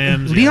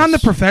because Leon the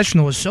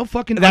Professional is so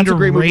fucking that's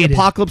underrated. a great movie.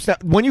 Apocalypse.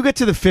 When you get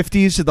to the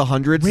 50s to the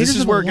 100s, this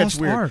is where it gets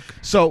weird. Ark.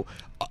 So.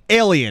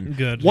 Alien,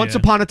 Good, Once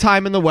Upon a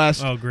Time in the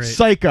West, great.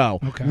 Psycho,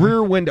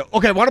 Rear Window.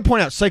 Okay, I want to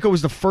point out Psycho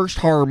was the first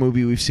horror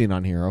movie we've seen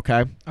on here.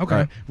 Okay.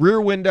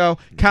 Rear Window,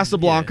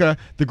 Casablanca,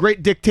 The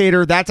Great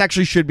Dictator. That's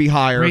actually should be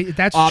higher.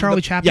 That's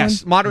Charlie Chaplin.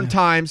 Yes, Modern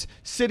Times,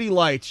 City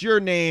Lights, Your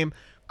Name.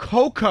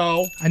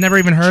 Coco. I never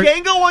even heard.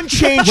 Django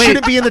Unchained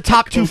shouldn't be in the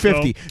top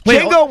 250.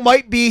 Django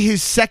might be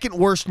his second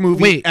worst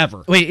movie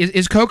ever. Wait,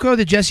 is Coco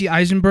the Jesse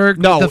Eisenberg?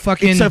 No, the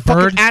fucking it's a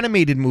bird? fucking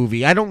animated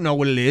movie. I don't know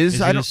what it is. Is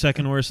it the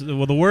second worst?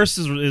 Well, the worst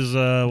is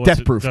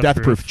Death Proof.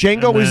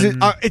 Django is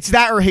it's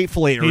that or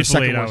Hateful Eight or Hateful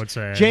second Eight, worst.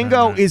 I would say.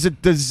 Django is a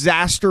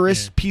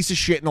disastrous piece of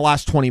shit in the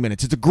last 20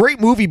 minutes. It's a great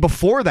movie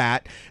before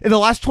that. In the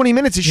last 20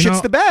 minutes, it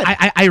shits the bed.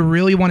 I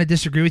really want to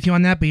disagree with you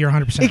on that, but you're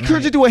 100%. It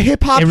turns into a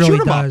hip hop It really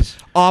shoot 'em does.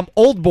 up.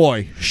 Old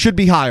Boy should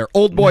be higher.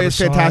 Old Boy Never is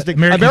saw it. fantastic.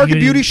 American American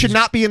Beauty Beauty should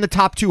not be in the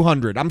top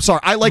 200. I'm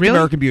sorry. I like Really?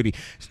 American Beauty.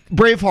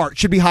 Braveheart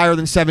should be higher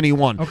than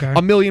 71. Okay.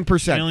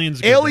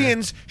 1,000,000%.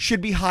 Aliens should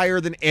be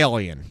higher than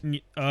Alien.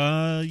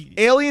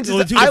 Aliens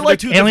is I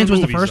like Aliens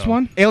was the first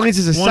one. Aliens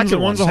is a second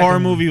one. One's a horror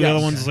movie. The other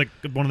one's like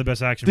one of the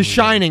best action The movies.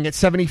 Shining at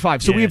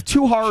 75. So we have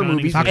 2 horror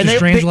movies. Doctor And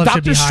Strangelove should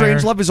Doctor be higher.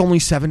 Strangelove is only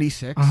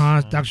 76.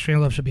 Doctor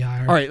Strangelove should be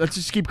higher. All right, let's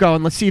just keep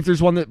going. Let's see if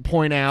there's one that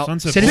point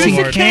out.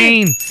 Citizen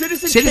Kane.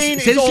 Citizen Kane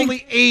is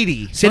only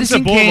 80.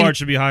 Citizen Boulevard Kane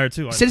should be higher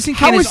too. Citizen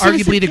Kane is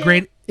arguably the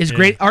great.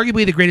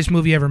 Arguably the greatest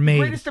movie ever made.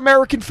 Greatest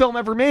American film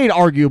ever made,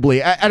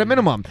 arguably, at a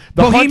minimum.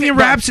 Bohemian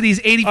Rhapsody is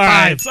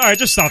 85. All right,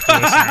 just stop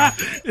this now.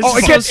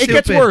 It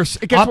gets worse.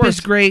 It gets Up worse. is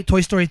great.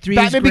 Toy Story 3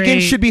 is Batman great.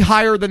 Begins should be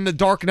higher than The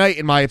Dark Knight,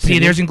 in my opinion.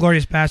 See, there's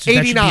Inglourious Basterds. That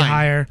should be 89.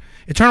 higher.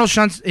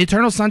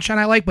 Eternal Sunshine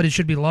I like, but it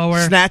should be lower.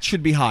 Snatch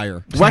should be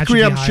higher. Snatch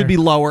Requiem should should be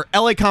be lower.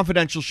 L.A.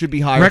 Confidential should be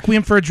higher.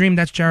 Requiem for a Dream,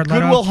 that's Jared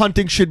Leto. Good Will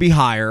Hunting should be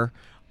higher.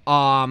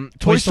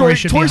 Toy Story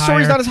should be Toy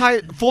Story's higher. not as high.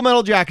 Full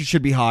Metal Jacket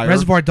should be higher.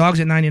 Reservoir Dogs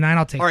at 99,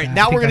 I'll take that. All right, I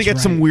now think we're going to that's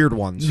get some right. weird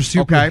ones.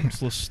 Super. Okay?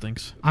 This list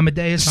stinks.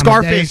 Amadeus.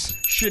 Scarface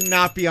should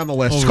not be on the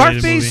list.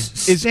 Overrated Scarface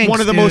movie. is Stinks, one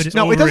of the dude. most.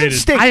 No, it doesn't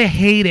stink. I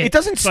hate it. It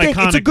doesn't stink.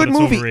 It's a iconic, good but it's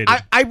movie.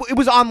 overrated. It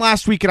was on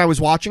last week and I was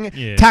watching it.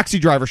 Yeah. Taxi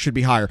Driver should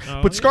be higher.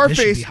 But This should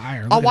Scarface, be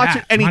higher. I'll Look watch at it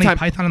that. anytime. Monty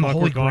Python and the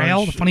Holy Clockwork Grail,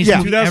 Orange. the funniest Yeah.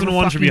 movie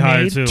 2001 ever should be fucking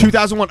higher made. too.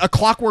 2001, A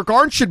Clockwork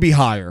Orange should be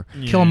higher.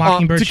 Kill a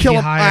Mockingbird To should Kill be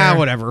a higher.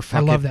 whatever. I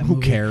Fuck love it. that Who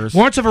movie. cares?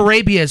 Lawrence of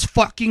Arabia is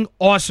fucking fucking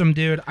awesome,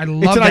 dude. I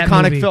love that It's an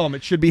iconic movie. film.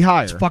 It should be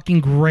higher. It's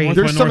fucking great.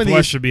 There's some of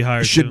these should be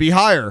higher. Should be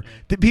higher.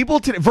 The people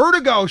today,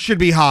 Vertigo should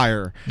be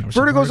higher.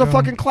 Vertigo's a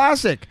fucking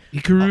classic.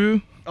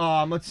 Ikaru.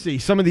 Let's see.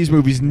 Some of these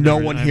movies no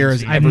one here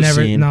has I've ever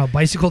never seen. No,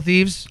 Bicycle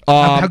Thieves.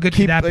 How good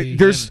could that be?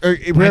 There's we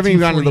haven't even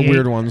gotten to the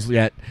weird ones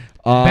yet.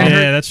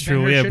 Yeah, that's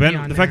true. Yeah,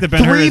 the fact that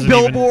Ben Hur hasn't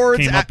even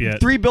came up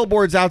yet. 3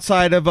 billboards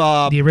outside of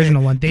the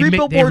original one. They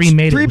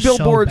remade three it.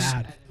 Billboards.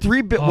 So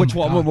bad. Which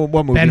one?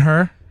 What movie? Ben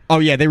Hur. Oh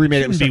yeah, they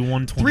remade it. Shouldn't be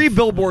 120. 3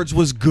 billboards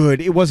was good.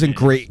 It wasn't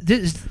great.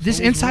 This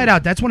Inside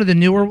Out. That's one of the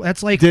newer.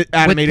 That's like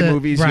animated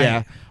movies. Right.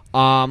 Yeah.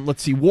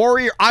 Let's see.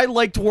 Warrior. I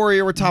liked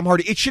Warrior with Tom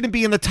Hardy. It shouldn't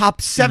be in the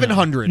top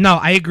 700. No,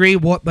 I agree.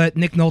 But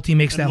Nick Nolte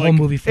makes that whole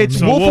movie for me.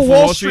 It's Wolf of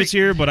Wall Street's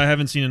here, but I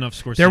haven't seen enough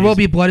Scorsese. There Will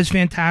Be Blood is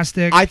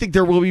fantastic. I think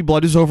There Will Be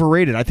Blood is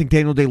overrated. I think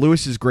Daniel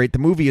Day-Lewis is great. The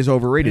movie is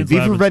overrated. V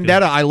for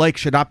Vendetta, I like.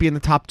 Should not be in the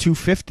top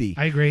 250.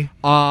 I agree.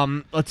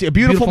 Let's see. A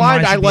Beautiful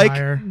Mind, I like.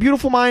 Higher.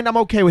 Beautiful Mind, I'm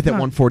okay with at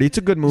 140. It's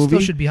a good movie. Still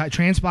should be high.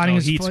 Trainspotting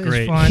is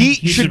great. fun.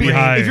 Heat should be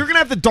higher. If you're gonna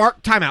have the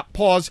dark timeout,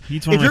 pause.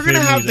 If one of you're my gonna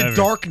have favorite the movies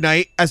Dark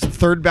Knight as the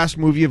 3rd best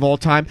movie of all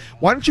time,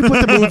 why don't you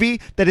put the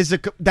movie that is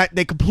that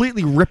they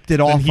completely ripped it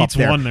off Heat's up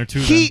there? one there too.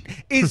 Heat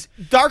is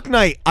Dark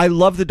Knight. I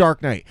love the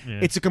Dark Knight. Yeah.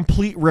 It's a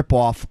complete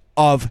ripoff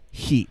of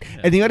Heat.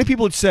 And the other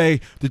people would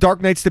say the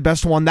Dark Knight's the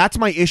best one. That's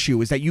my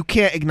issue, is that you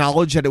can't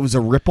acknowledge that it was a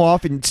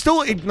ripoff and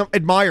still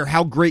admire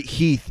how great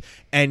Heath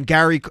and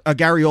Gary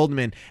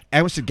Oldman, I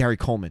almost said Gary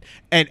Coleman,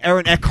 and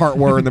Aaron Eckhart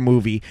were in the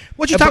movie.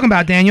 What you talking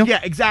about, Daniel?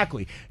 Yeah,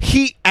 exactly.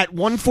 Heat at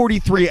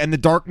 143 and The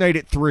Dark Knight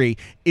at 3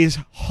 is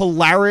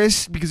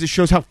hilarious because it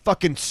shows how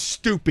fucking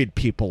stupid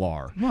people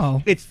are.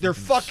 Well, they're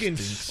fucking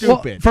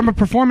stupid. Well, from a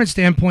performance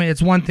standpoint,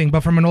 it's one thing,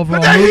 but from an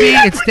overall movie,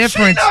 it's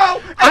different.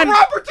 And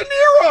Robert De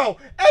Niro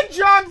and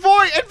John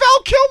Voight and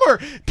Val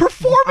Kilmer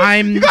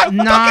performance. You got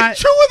not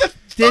fucking 2 of the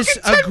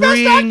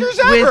disagreeing best actors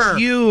ever.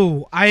 with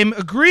you. I'm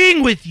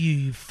agreeing with you.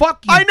 You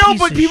fuck you. I know, piece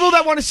but of people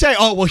that want to say,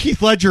 "Oh, well,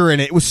 Heath Ledger in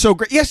it was so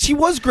great." Yes, he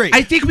was great.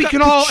 I think we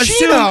can all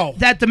assume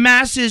that the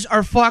masses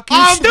are fucking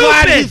I'm stupid.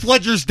 glad Heath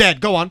Ledger's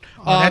dead. Go on.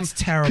 That's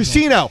terrible.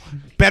 Casino.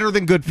 Better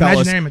than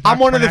Goodfellas. I'm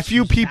one of the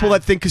few people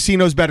that think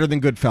Casino's better than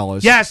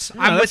Goodfellas. Yes,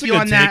 I'm with you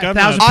on that.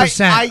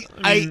 1,000%.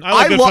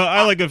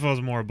 I like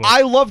Goodfellas more. But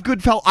I love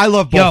Goodfellas. I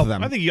love both of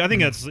them. I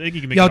think that's. I think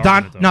you can make Yo, an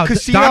Don argument,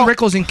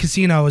 Rickles in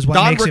Casino is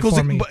what makes it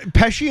for me.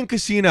 Pesci in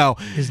Casino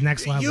is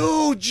next level.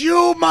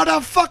 You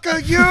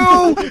motherfucker,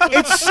 you!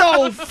 It's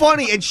so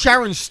funny, and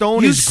Sharon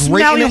Stone is great. You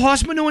smell in your it.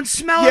 horse manure and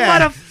smell it,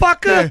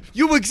 motherfucker. Yeah.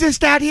 You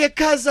exist out here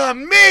because of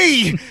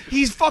me.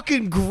 He's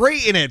fucking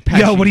great in it,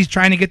 Pesci. Yo, when he's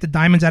trying to get the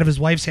diamonds out of his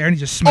wife's hair and he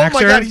just smacks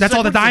her. God, That's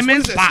all the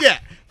diamonds. Yeah,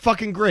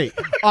 fucking great.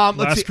 Let's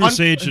Last see.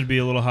 Crusade should be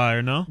a little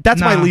higher. No,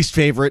 that's my least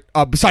favorite.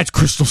 Besides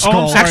Crystal Skull.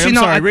 Oh, I'm sorry. Actually,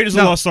 no, Raiders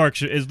of the Lost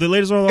Ark is the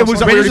Raiders of the Lost Ark. It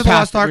was Raiders of the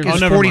Lost Ark is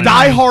 49.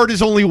 Die Hard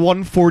is only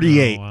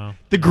 148. Oh, wow.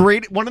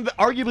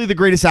 Arguably the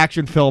greatest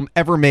action film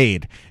ever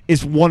made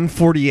is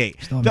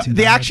 148.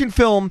 The action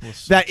film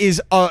that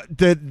is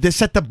the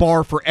set the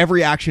bar for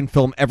every action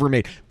film ever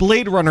made.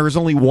 Blade Runner is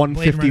only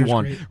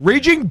 151.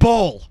 Raging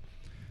Bull.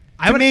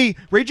 To me,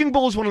 Raging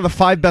Bull is one of the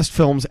 5 best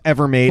films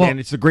ever made, and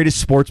it's the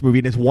greatest sports movie,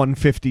 and it's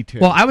 152.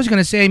 Well, I was going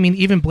to say,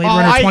 even Blade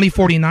Runner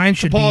 2049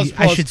 should be.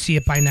 I should see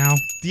it by now.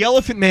 The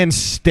Elephant Man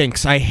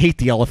stinks. I hate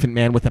the Elephant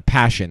Man with a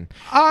passion.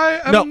 I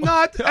am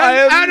not an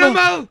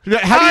animal.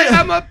 I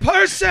am a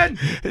person.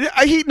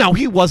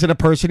 He wasn't a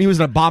person. He was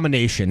an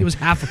abomination. He was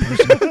half a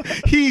person.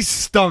 He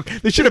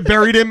stunk. They should have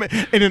buried him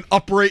in an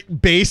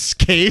upright base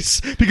case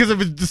because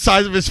of the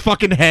size of his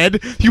fucking head.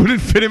 You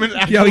wouldn't fit him in an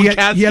actual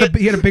casket.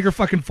 He had a bigger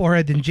fucking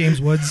forehead than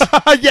James Woods.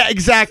 Yeah,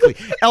 exactly.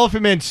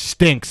 Elephant Man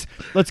stinks.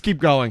 Let's keep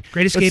going.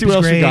 Great Escape Let's see what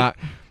else is we great. got.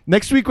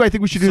 Next week, I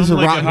think we should do some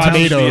Like Rotten It Hot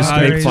Tomatoes should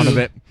to be make fun of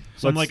it.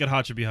 Some Like It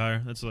Hot should be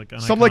higher. That's like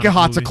Some Like It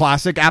Hot's a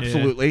classic.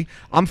 Absolutely,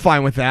 I'm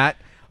fine with that.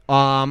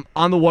 On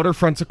the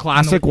Waterfront's a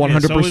classic,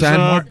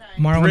 100%.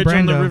 Marlon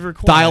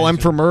Brando. Dial M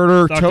for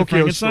Murder, Dr. Tokyo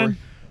Frankenstein? Story.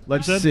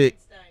 Let's see.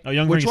 Oh,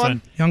 Young Which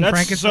Frankenstein. one? Young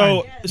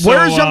Frankenstein.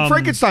 Where's Young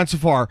Frankenstein so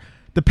far?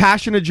 The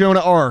Passion of Joan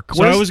of Arc.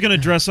 So I was going to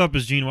dress up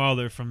as Gene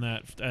Wilder from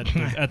that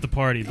at the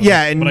party, but,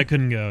 but I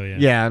couldn't go.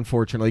 Yeah,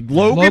 unfortunately.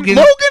 Logan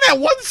at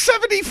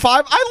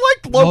 175. I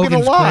liked Logan a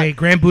lot. Great.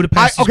 Grand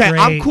Budapest is great.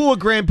 I'm cool with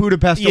Grand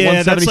Budapest at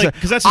 177.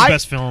 Because that's his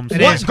best film.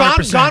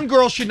 Gone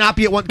Girl should not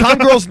be at one. Gone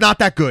Girl's not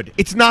that good.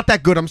 It's not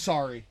that good. I'm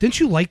sorry. Didn't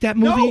you like that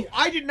movie? No,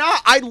 I did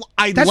not.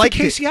 I that's liked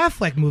the Casey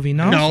Affleck movie,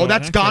 no? No,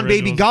 that's Gone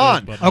Baby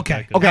Gone.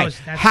 Okay.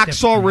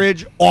 Hacksaw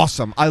Ridge,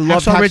 awesome. I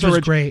love Hacksaw Ridge. Was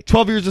great.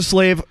 12 Years a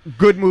Slave,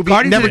 good movie.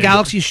 Guardians of the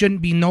Galaxy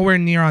shouldn't be nowhere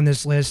near on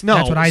this list. No,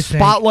 that's what I think.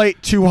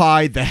 Spotlight too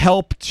high. The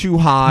Help too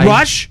high.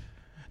 Rush.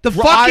 The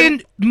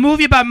fucking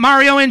movie about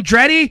Mario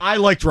Andretti. I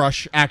liked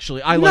Rush,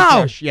 actually. I liked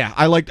Rush. Yeah,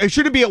 I liked. It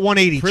should be at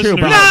 182.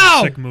 Prisoners But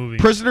was a sick movie.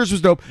 Prisoners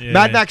was dope. Yeah.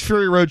 Mad Max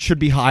Fury Road should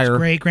be higher.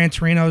 Great. Gran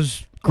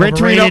Torino's Gran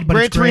Overrated, but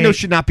Torino it's great.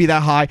 should not be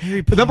that high.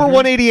 Number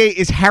 188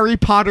 is Harry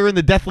Potter and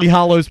the Deathly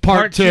Hallows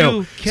Part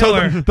 2.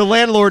 Killer. So the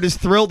landlord is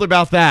thrilled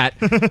about that.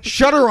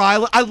 Shutter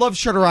Island. I love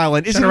Shutter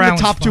Island. Isn't it in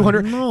the top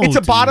 200? No, it's a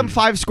dude. bottom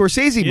 5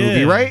 Scorsese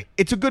movie, right?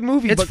 It's a good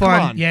movie, It's but fun.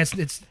 come on. Yes,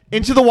 it's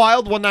Into the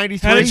Wild,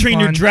 193. How to Train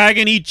Your fun.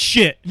 Dragon, eat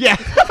shit. Yeah.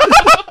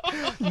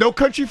 No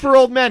Country for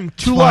Old Men,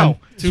 too fun. low.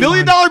 $1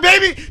 Million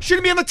Baby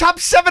shouldn't be in the top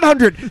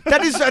 700.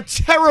 That is a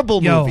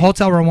terrible Yo, movie.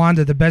 Hotel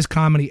Rwanda, the best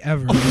comedy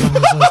ever.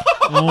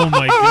 Oh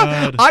my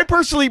god. I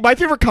personally, my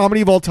favorite comedy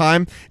of all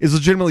time is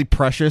legitimately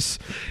Precious,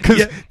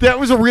 because that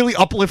was a really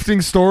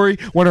uplifting story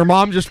when her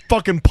mom just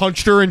fucking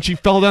punched her and she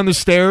fell down the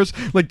stairs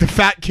like the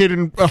fat kid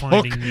in a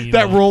Hook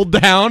that rolled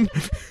down.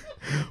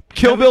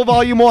 Kill Bill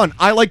Volume 1.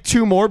 I like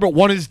 2 more, but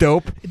 1 is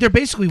dope. They're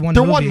basically one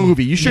They're movie. one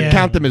movie. You shouldn't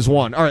count them as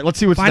one. All right, let's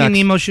see what's Finding next.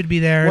 Nemo should be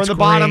there. We're It's on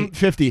the great. bottom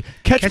 50.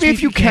 Catch Me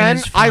If You Can.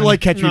 is I fun.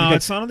 like Catch Me If You Can.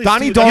 it's not on these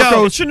Donnie two- Darko.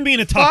 Yo, it shouldn't be in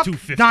the top Fuck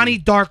 250. Donnie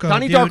Darko.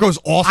 Donnie dude. Darko's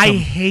awesome. I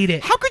hate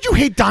it. How could you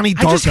hate Donnie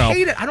Darko? I just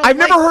hate it. I don't I've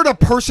like- never heard a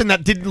person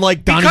that didn't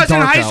like Donnie Because Darko.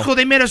 in high school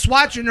they made us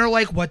watch it and they're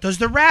like, what does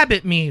the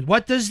rabbit mean?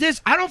 What does this?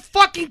 I don't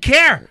fucking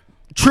care.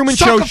 Truman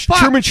Suck Show. a fuck.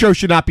 Truman Show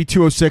should not be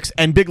 206,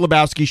 and Big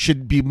Lebowski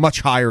should be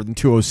much higher than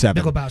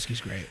 207. Big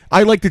Lebowski's great.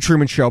 I like the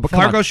Truman Show, but come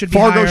Fargo on. should be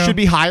Fargo higher. should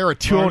be higher at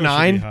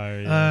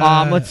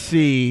 209. Let's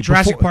see.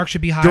 Jurassic Park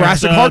should be higher.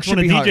 Jurassic Park That's one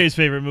should of be higher. DJ's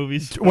favorite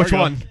movies. Which Fargo.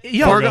 one?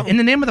 Yo, Fargo. In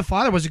the Name of the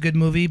Father was a good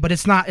movie, but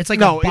it's not. It's like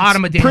No, a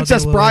bottom of Daniel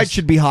Princess Day-Lewis. Bride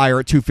should be higher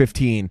at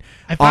 215.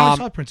 I finally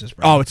saw Princess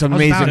Bride. Oh, it's an I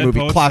was about amazing it. movie.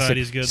 Dead Poets Classic.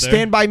 Society's good there.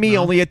 Stand By Me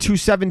only at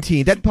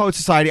 217. Dead Poets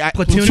Society.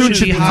 Platoon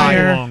should be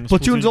higher. Long.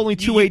 Platoon's only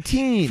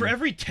 218. For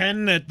every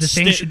 10 that The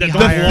Thing should be that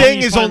higher. don't The belong, Thing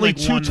you is find, only like,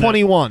 one that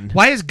 221.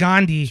 Why is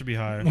Gandhi? should be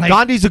higher. Like,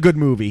 Gandhi's a good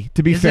movie,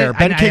 to be Is fair. it?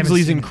 Ben I haven't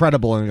Kingsley's seen it.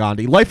 incredible in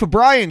Gandhi. Life of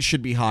Brian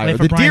should be higher. Life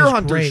The of Deer Brian's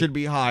Hunter great. should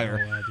be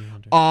higher.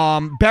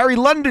 Oh, Barry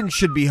Lyndon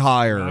should be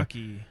higher.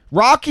 Rocky.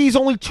 Rocky's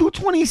only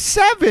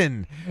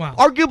 227. Wow.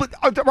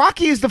 Arguably,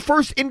 Rocky is the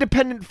first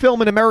independent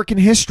film in American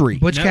history.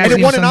 Butch and it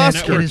Cassidy won an and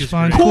Oscar. Sundance Kid is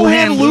fun. Cool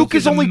Hand Luke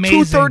is only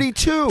amazing.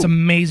 232. It's an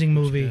amazing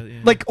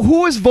movie. Like,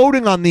 who is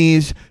voting on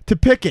these to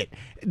pick it?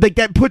 Like,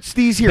 that puts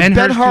these here.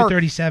 Ben-Hur, Hur,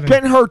 237.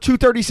 Ben-Hur,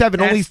 237.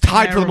 That's only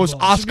tied for the most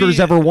terrible. Oscars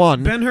ever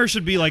won. Ben-Hur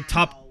should be like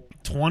top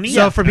 20.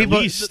 So for at people,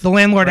 least. the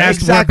landlord Right, asked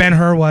exactly. where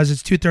Ben-Hur was.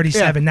 It's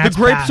 237. Yeah, That's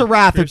The Grapes bad. of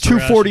Wrath at Grapes of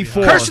Wrath should be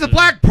 244. higher. Curse of the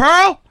Black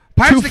Pearl.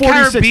 Pirates of the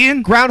 246.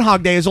 Caribbean.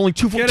 Groundhog Day is only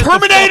 240. Get it the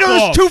Terminator fuck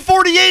is off.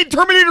 248.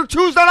 Terminator 2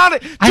 is not on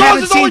it. I Jaws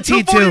haven't is only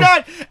seen T2.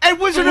 249. And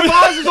Wizard of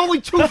Oz is only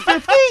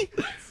 250.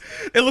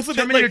 It looks like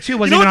Terminator like, 2 you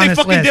wasn't know even what on they this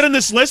fucking list. did on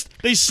this list?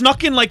 They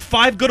snuck in like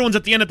 5 good ones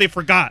at the end that they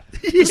forgot.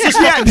 This list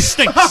Yeah. fucking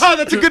stinks.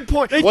 That's a good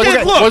point. They What's,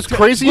 did. Look, what's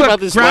crazy look, about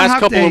this Groundhog last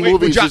couple Day. of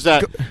movies John, is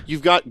that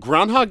you've got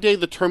Groundhog Day,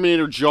 The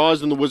Terminator,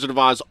 Jaws, and The Wizard of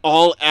Oz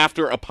all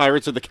after a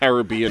Pirates of the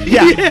Caribbean movie.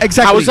 Yeah,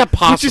 exactly. How is that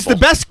possible? Which is the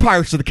best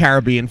Pirates of the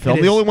Caribbean film,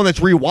 It the is. only one that's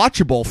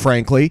rewatchable,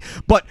 frankly.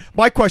 But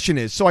my question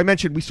is, so I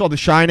mentioned we saw The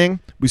Shining,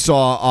 we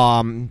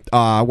saw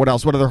what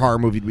else? What other horror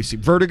movie did we see?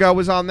 Vertigo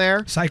was on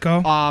there.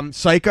 Psycho.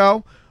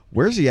 Psycho.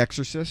 Where's The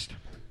Exorcist?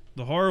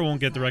 the horror won't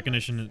get the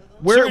recognition.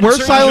 Where's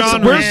Certain Silence?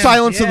 genres- Where's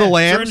Silence of the Certain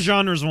Lambs?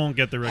 genres won't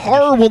get the recognition.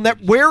 Horror will never.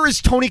 Where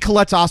is Toni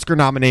Collette's Oscar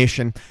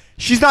nomination?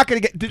 She's not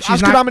going to get. The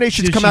Oscar not-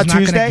 nominations dude, come she's out not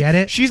gonna Tuesday. get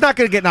it. She's not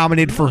going to get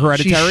nominated for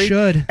Hereditary. She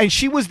should. And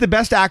she was the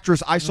best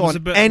actress I saw That was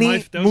in the be- any that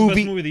was the movie.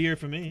 best movie of the year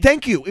for me.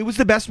 Thank you. It was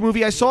the best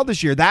movie I saw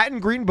this year. That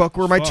and Green Book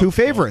were my two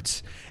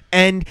favorites.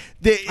 And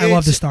I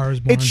love The Star Is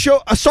Born.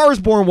 A Star Is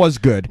Born was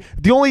good.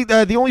 The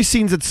only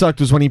scenes that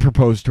sucked was when he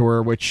proposed to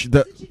her, which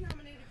the.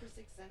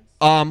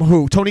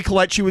 Who? Toni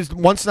Collette. She was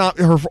once not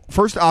her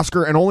first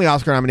Oscar and only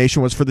Oscar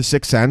nomination was for The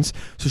Sixth Sense,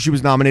 so she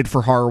was nominated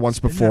for horror once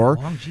before.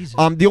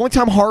 The only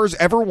time horror's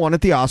ever won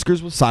at the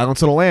Oscars was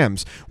Silence of the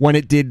Lambs when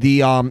it did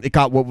the it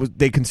got what was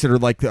they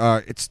considered like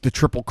it's the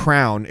Triple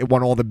Crown. It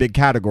won all the big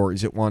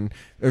categories. It won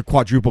a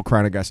quadruple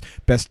crown, I guess.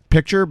 Best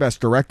Picture,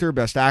 Best Director,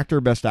 Best Actor,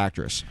 Best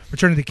Actress.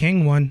 Return of the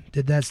King won.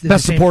 Did Best the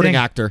same Supporting thing.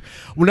 Actor.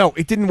 Well, no,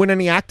 it didn't win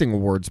any acting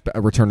awards.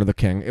 Return of the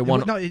King. It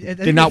won. No,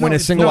 did not win a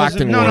single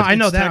acting no, award. No, I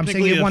know It's that. I'm saying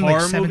technically it a won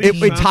horror like movie? 17.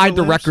 It tied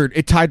the Silence? record.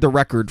 It tied the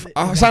record.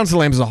 Silence of the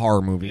Lambs is a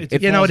horror movie.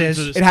 It You know falls it is.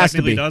 into- It has to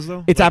technically be. does,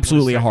 though? It's Like,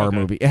 absolutely a okay. horror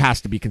movie. It has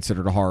to be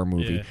considered a horror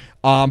movie.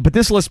 Yeah. But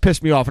this list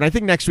pissed me off, and I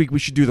think next week we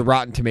should do the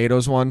Rotten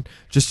Tomatoes one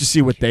just to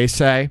see what they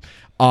say.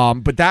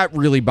 But that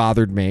really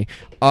bothered me.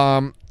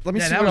 Let me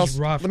Yeah, see that what was else.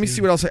 rough, Let me dude.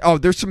 see what else. Oh,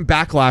 there's some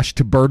backlash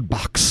to Bird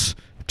Box.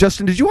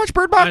 Justin, did you watch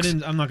Bird Box?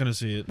 I'm not going to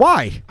see it.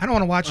 Why? I don't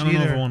want to watch I it don't know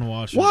if either. I want to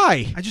watch it.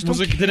 Why? I just Was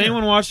don't it, care. did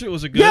anyone watch it?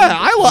 Was it good? Yeah,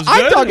 I Was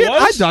dug good? it. I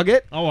was? dug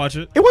it. I'll watch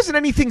it. It wasn't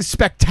anything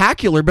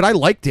spectacular, but I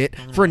liked it.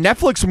 For a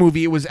Netflix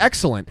movie, it was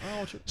excellent.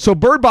 So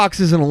Bird Box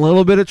is in a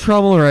little bit of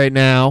trouble right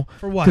now.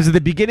 For what? Because at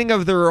the beginning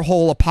of their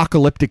whole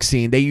apocalyptic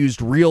scene, they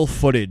used real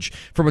footage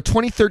from a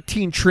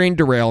 2013 train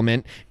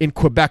derailment in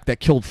Quebec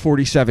that killed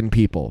 47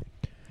 people.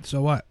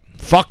 So what?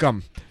 Fuck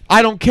them.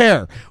 I don't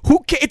care.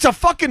 It's a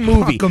fucking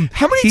movie. Fuck 'em.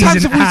 How many He's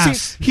times an have we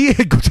ass. seen?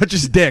 Go touch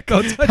his dick.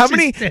 Go touch How his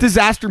many dick.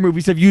 disaster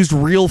movies have used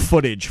real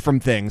footage from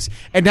things?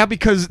 And now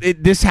because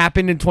this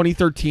happened in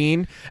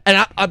 2013,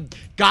 and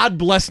God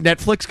bless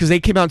Netflix because they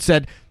came out and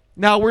said,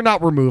 No, we're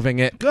not removing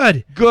it.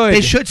 Good.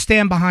 They should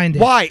stand behind it.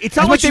 Why? It's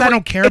not as much like as I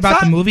don't care about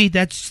the movie.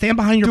 That's stand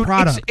behind your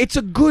product. It's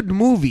a good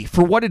movie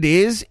for what it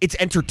is. It's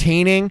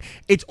entertaining.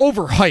 It's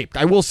overhyped.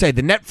 I will say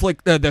the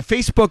Netflix, the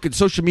Facebook and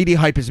social media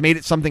hype has made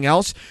it something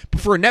else. But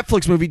for a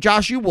Netflix movie,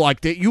 Josh, you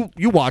liked it.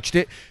 You watched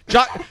it.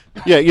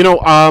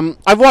 Yeah,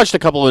 I've watched a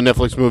couple of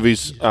Netflix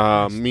movies.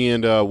 Me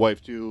and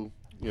wife too.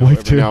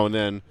 Every now and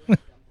then.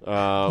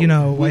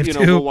 Wife too.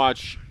 We'll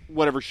watch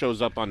whatever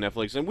shows up on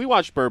Netflix, and we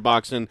watched Bird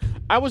Box, and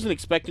I wasn't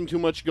expecting too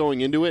much going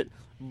into it,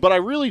 but I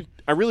really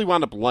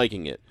wound up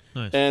liking it.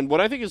 Nice. And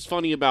what I think is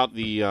funny about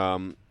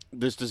the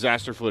this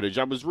disaster footage,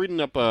 I was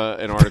reading up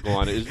an article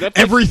on it. Is Netflix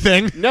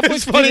everything?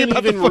 Netflix didn't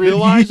even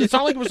realize. It's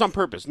not like it was on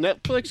purpose.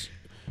 Netflix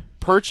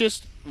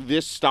purchased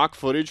this stock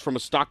footage from a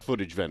stock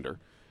footage vendor,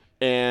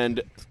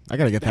 and I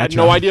gotta get that. Had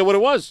no idea what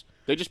it was.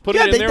 They just put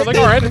it in there,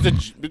 all right,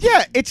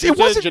 it's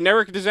a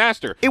generic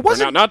disaster. It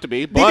wasn't not to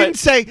be. But they didn't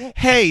say,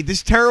 "Hey,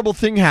 this terrible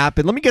thing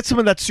happened. Let me get some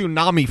of that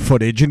tsunami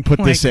footage and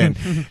put this in."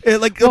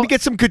 Let me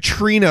get some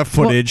Katrina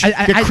footage.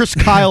 Get Chris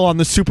Kyle on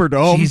the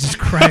Superdome. Jesus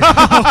Christ!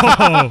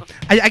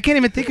 I can't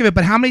even think of it.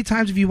 But how many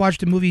times have you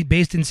watched a movie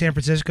based in San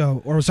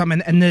Francisco or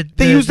something? And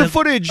they use the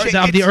footage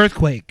of the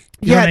earthquake.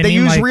 You know what I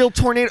mean? Use real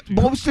tornado.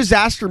 Most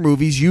disaster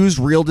movies use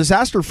real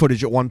disaster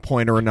footage at one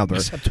point or another.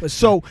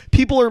 So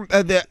people are,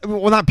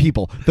 not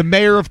people, the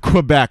mayor of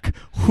Quebec,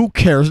 who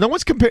cares? No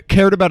one's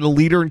cared about a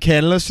leader in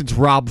Canada since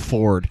Rob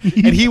Ford.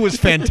 And he was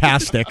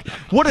fantastic.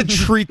 What a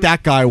treat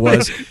that guy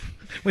was.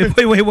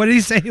 Wait, what did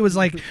he say? It was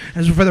like,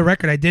 as for the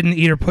record, I didn't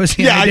eat her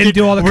pussy. Yeah, I didn't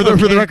do all the for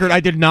the record, I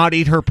did not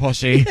eat her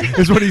pussy,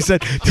 is what he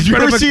said. Did you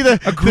ever see a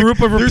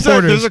group of reporters?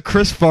 There's a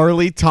Chris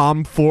Farley,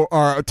 Tom Ford,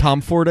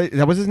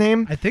 that was his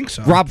name? I think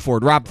so. Rob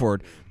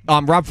Ford.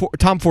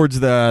 Tom Ford's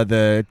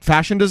the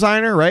fashion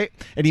designer, right?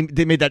 And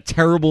they made that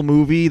terrible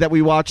movie that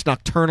we watched,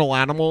 Nocturnal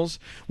Animals,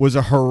 was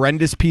a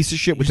horrendous piece of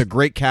shit with a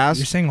great cast.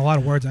 You're saying a lot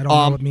of words. I don't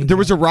know what it means. There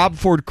was a Rob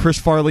Ford Chris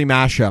Farley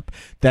mashup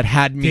that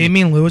had me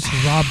Damian Lewis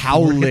and Rob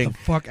howling, Ford. Get the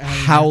fuck out of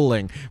here.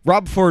 Howling.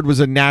 Rob Ford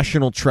was a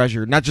national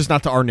treasure, not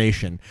to our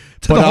nation,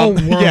 to the whole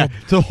world. Yeah,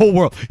 to the whole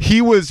world.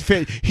 He was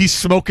fit. He's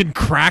smoking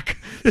crack.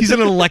 He's an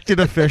elected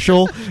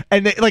official,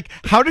 and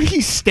how did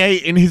he stay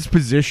in his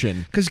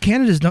position? Because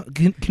Canadians don't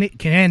give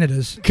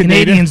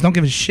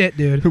a shit,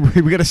 dude.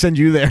 We got to send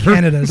you there.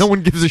 Canada's. No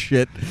one gives a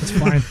shit. It's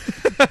fine.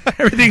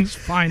 Everything's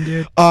fine,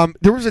 dude.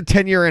 There was a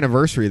 10-year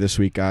anniversary this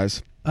week,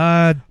 guys.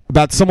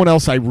 About someone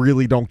else I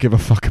really don't give a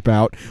fuck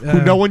about,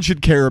 who no one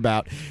should care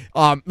about.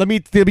 Let me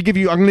give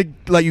you. I'm going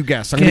to let you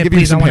guess. I'm going to give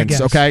you some hints.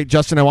 Okay,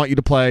 Justin, I want you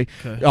to play.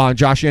 Okay.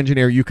 Josh,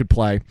 engineer, you could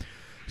play.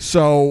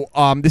 So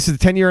this is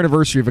the 10-year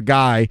anniversary of a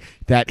guy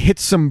that hit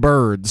some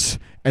birds,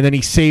 and then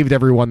he saved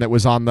everyone that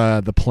was on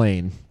the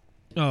plane.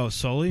 Oh,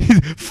 Sully?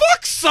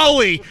 Fuck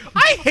Sully!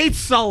 I hate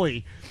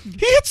Sully.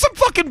 He hit some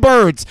fucking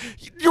birds.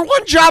 Your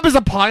one job as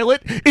a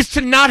pilot is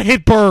to not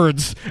hit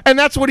birds, and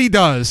that's what he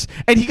does.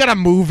 And he got a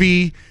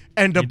movie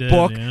and a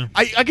book. Yeah.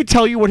 I could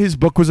tell you what his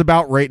book was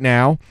about right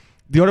now.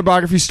 The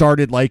autobiography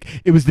started like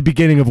it was the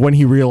beginning of when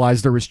he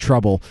realized there was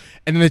trouble,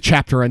 and then the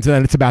chapter ends, and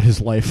then it's about his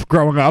life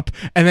growing up,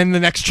 and then the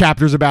next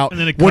chapter is about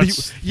and then it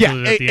cuts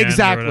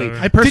exactly.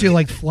 I personally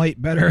liked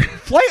Flight better.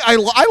 Flight, I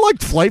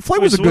liked Flight. Flight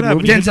was a good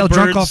movie. Denzel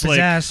drunk off his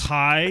ass.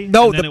 High.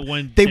 No,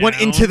 they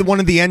went into one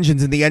of the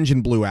engines, and the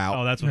engine blew out.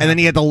 Oh, that's what and then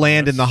he had to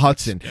land in the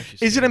Hudson.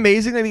 Is it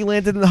amazing that he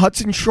landed in the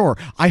Hudson? Sure.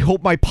 I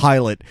hope my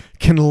pilot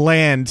can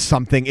land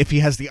something if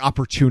he has the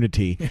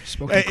opportunity.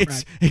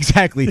 It's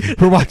exactly.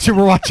 We're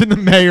watching the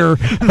mayor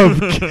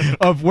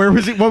of where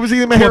was he? What was he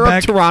the mayor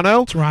Quebec. of?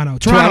 Toronto.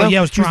 Yeah,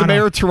 it was Toronto. He's the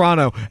mayor of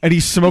Toronto, and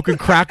he's smoking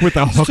crack with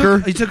a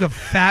hooker. He took a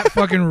fat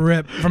fucking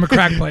rip from a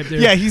crack pipe,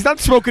 dude. Yeah, he's not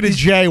smoking a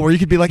J where you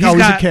could be like, he's in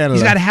Canada.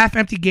 He's got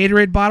half-empty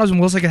Gatorade bottles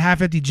and Will's like a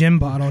half-empty gin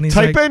bottle. And he's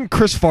Type in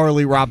Chris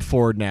Farley, Rob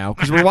Ford now,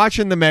 because we're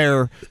watching the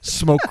mayor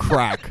smoke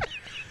crack.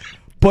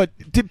 But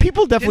did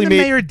people definitely Didn't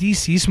the mayor of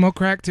DC smoke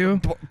crack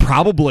too?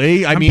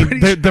 Probably. I mean,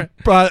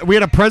 we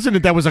had a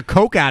president that was a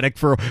coke addict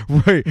for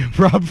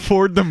Rob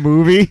Ford the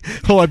movie.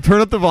 Hold on, turn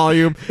up the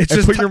volume and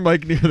put your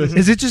mic near this.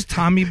 Is it just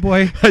Tommy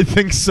Boy? I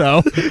think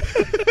so.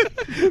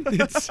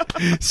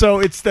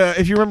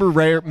 If you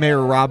remember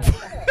Mayor Rob.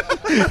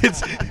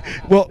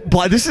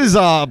 This is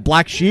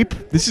Black Sheep.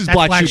 This is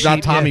Black Sheep,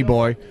 not Tommy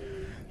Boy.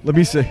 Let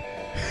me see.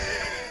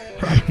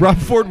 Rob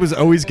Ford was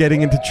always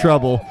getting into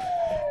trouble.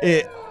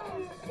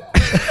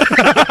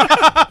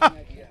 How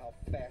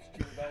fast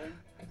you're going?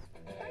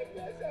 I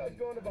was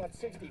going about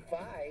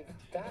 65.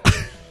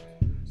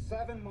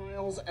 7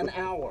 miles an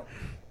hour.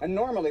 And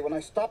normally when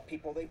I stop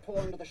people, they pull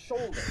under the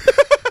shoulder.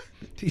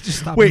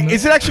 Wait,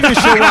 is it actually going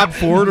to show Rob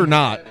Ford or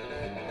not?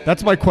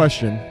 That's my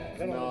question.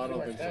 No, I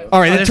don't think so.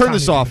 All right, then turn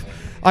this off.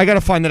 I got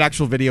to find that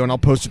actual video, and I'll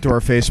post it to our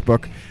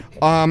Facebook.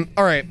 All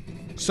right,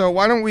 so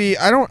why don't we...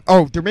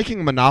 they're making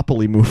a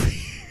Monopoly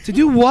movie. To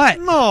do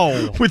what?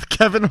 No. With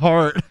Kevin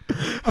Hart.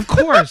 Of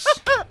course.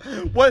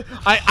 What?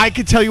 I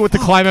could tell you what the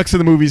climax of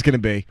the movie is going to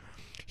be.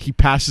 He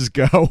passes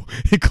go.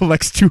 He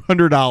collects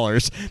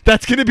 $200.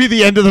 That's going to be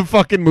the end of the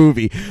fucking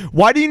movie.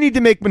 Why do you need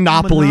to make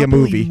Monopoly a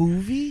movie?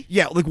 Movie?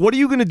 Yeah, like what are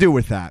you going to do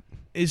with that?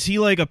 Is he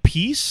like a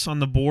piece on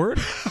the board?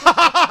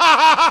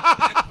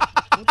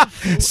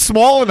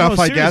 Small enough,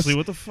 I guess. Seriously,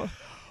 what the fuck?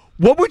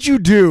 What would you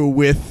do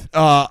with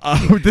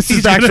this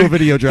is actual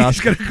video,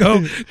 Josh? He's gonna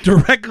go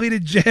directly to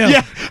jail.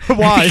 Yeah,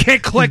 why? He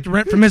can't collect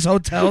rent from his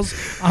hotels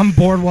on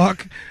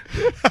Boardwalk.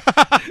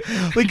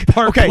 Like,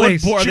 Park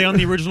Place. Are they on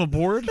the original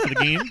board for the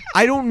game?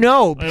 I don't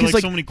know I have,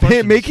 because so many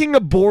questions. making a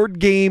board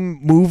game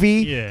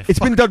movie, it's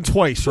been done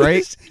twice,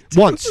 right?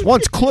 Once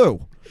Clue.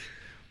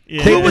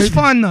 Yeah. Clue was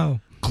fun though.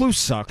 Clue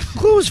sucks.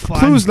 Clue was fun.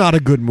 Clue's not a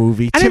good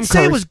movie. I didn't say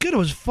it Curry's- was good. It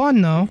was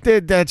fun though.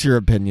 That's your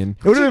opinion.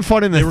 It would have been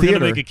fun in the They were theater.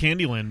 going to make a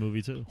Candyland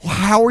movie too.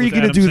 How are you With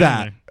going to Adam do Sandler.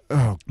 that?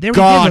 Oh, They were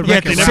God. good, Yeah,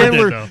 Rick. They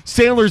never did, though.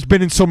 Sandler's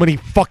been in so many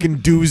fucking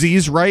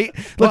doozies, right?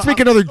 Let's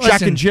make another Jack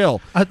listen, and Jill.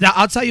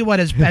 I'll tell you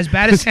what. As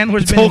bad as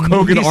Sandler's It's been Hulk in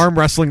Hogan movies, arm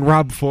wrestling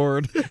Rob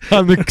Ford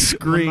on the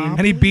screen.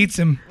 and he beats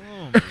him.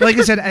 Like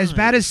I said, as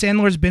bad as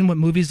Sandler's been with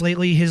movies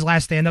lately, his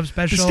last stand-up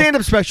special. The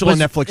stand-up special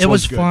was, on Netflix It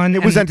was good. fun.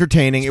 It was and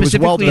entertaining. It was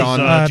well specifically, done.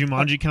 Does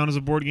Jumanji count as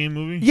a board game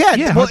movie?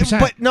 Yeah, well, 100%.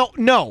 but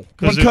no,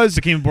 'Cause because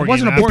it became a board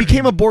wasn't game a board it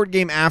became a board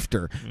game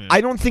after. Yeah.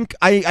 I don't think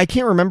I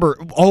can't remember.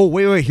 Oh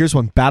wait, here's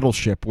one.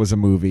 Battleship was a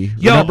movie.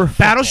 Yo, Remember?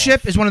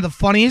 Battleship is one of the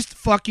funniest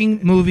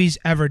fucking movies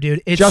ever,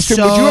 dude. It's Justin,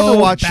 so would you ever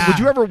watch? bad. Would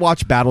you ever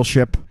watch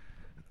Battleship?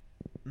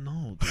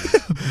 No,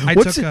 dude.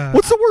 What's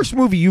the worst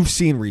movie you've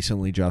seen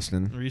recently,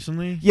 Justin?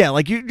 Recently? Yeah,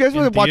 like you guys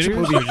want to watch a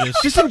theaters movie? or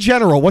Just in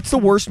general, what's the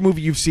worst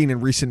movie you've seen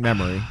in recent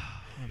memory?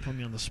 Put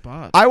me on the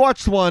spot. I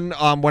watched one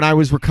when I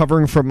was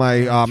recovering from my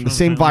the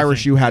same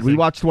virus you had. We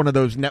watched one of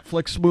those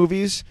Netflix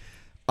movies.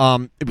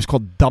 It was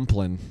called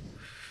Dumplin'.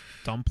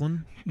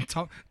 Dumpling?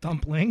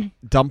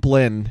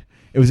 Dumplin'.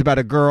 It was about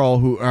a girl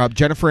who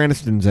Jennifer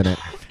Aniston's in it.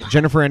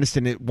 Jennifer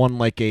Aniston won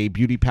like a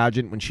beauty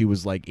pageant when she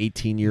was like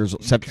 18 years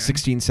old,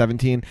 16,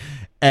 17.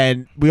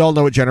 And we all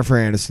know what Jennifer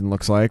Aniston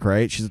looks like,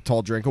 right? She's a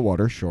tall drink of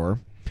water, sure.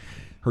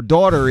 Her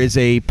daughter is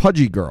a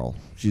pudgy girl.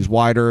 She's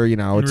wider, you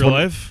know. In real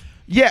life?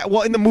 Yeah,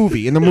 well, in the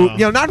movie. You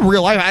know, not in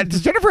real life.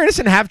 Does Jennifer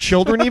Aniston have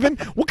children even?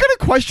 What kind of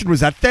question was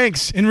that?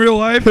 Thanks. In real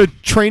life?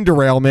 Train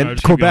derailment, All right,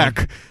 just keep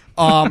Quebec.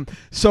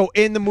 So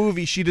in the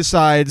movie, she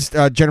decides,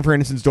 Jennifer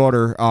Aniston's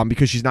daughter,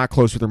 because she's not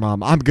close with her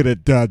mom, I'm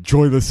going to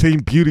join the same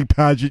beauty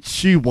pageant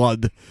she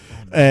won.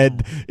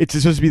 And it's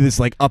supposed to be this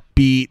like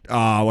upbeat,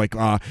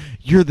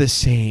 you're the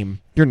same.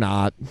 You're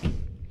not.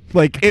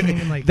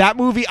 That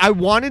movie, I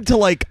went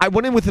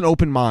in with an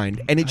open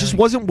mind, and it just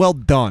wasn't well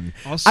done.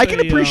 I can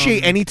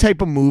appreciate any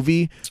type of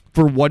movie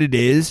for what it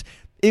is.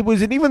 It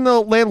was, and even the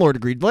landlord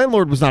agreed.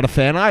 Landlord was not a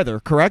fan either,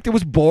 correct? It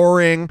was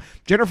boring.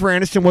 Jennifer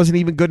Aniston wasn't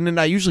even good in it.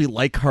 I usually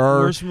like her.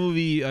 Worst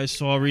movie I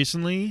saw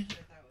recently.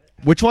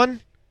 Which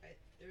one?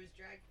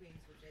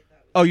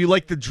 Oh, you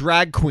like the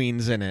drag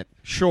queens in it.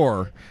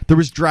 Sure. There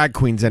was drag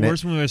queens in The it.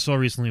 worst movie I saw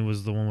recently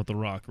was the one with The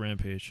Rock,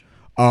 Rampage.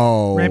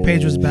 Oh.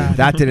 Rampage was bad.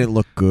 That didn't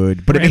look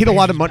good. But it made a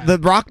lot of money. The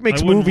Rock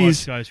makes I wouldn't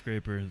movies. watch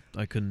Skyscraper.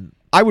 I couldn't.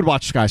 I would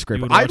watch Skyscraper.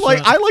 You would watch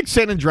that? I like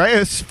San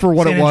Andreas for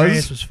what San it was.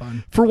 Andreas was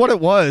fun. For what it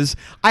was.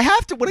 I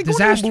have to when I go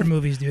Disaster to a movie,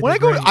 movies, dude. When they're I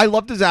go, great. I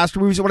love disaster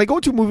movies. When I go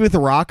to a movie with The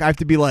Rock, I have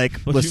to be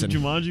like, But listen.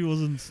 Jumanji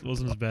wasn't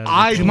as bad.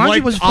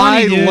 Jumanji was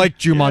funny, dude. like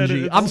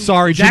Jumanji. Yeah, I'm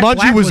sorry, Jack Jumanji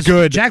Black was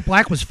good. Jack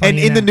Black was funny. And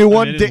in the that. new I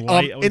one, mean, I didn't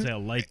like- I wouldn't say I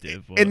liked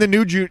it. But in the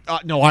new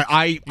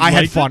I had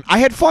liked fun. it? I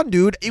had fun,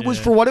 dude. It was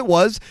Yeah. for what it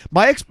was.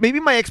 Maybe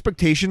my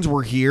expectations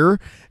were here.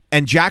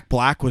 And Jack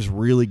Black was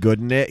really good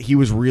in it. He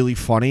was really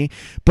funny.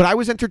 But I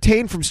was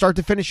entertained from start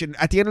to finish. And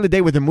at the end of the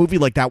day, with a movie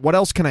like that, what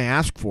else can I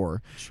ask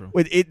for? True.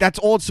 That's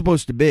all it's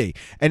supposed to be.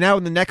 And now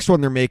in the next one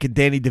they're making,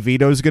 Danny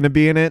DeVito is going to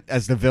be in it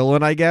as the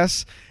villain, I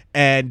guess.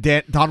 And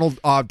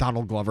Donald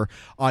Glover,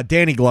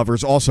 Danny Glover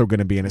is also going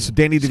to be in it. So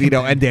Danny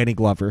DeVito and Danny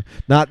Glover,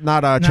 not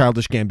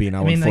Childish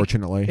Gambino,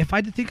 unfortunately. If I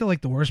had to think of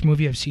like the worst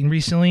movie I've seen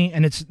recently,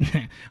 and it's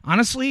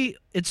honestly,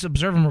 it's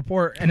Observe and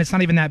Report, and it's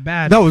not even that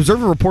bad. No, Observe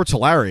and Report's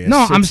hilarious.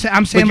 No, I'm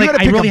saying you like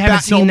gotta I pick really a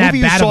haven't seen that movie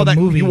you bad saw of a that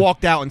movie. You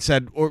walked out and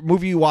said, or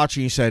movie you watched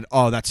and you said,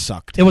 "Oh, that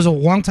sucked." It was a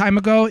long time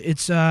ago.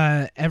 It's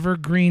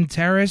Evergreen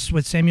Terrace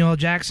with Samuel L.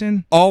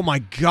 Jackson. Oh my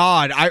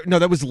God! No,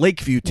 that was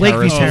Lakeview Terrace.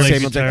 Lakeview Terrace.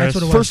 Samuel Jackson. That's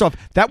what it was. First off,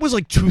 that was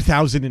like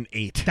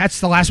 2008. That's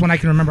the last one I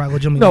can remember. I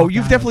legitimately No, walked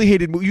you've out definitely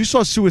hated. You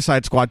saw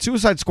Suicide Squad.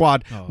 Suicide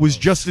Squad was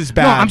just as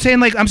bad. No, I'm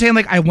saying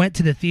like I went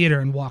to the theater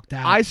and walked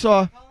out. I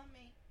saw.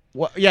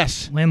 What?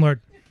 Yes.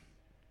 Landlord.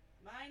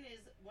 Mine is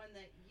one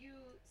that you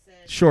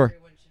said Sure.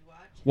 everyone should watch.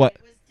 What?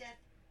 It was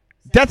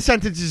Death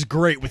Sentence is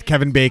great with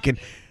Kevin Bacon.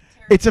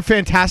 It's a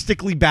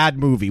fantastically bad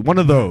movie. One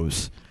of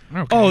those.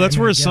 Okay, Oh, that's I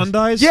where mean, his I son guess.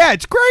 dies? Yeah,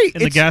 it's great.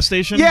 In the gas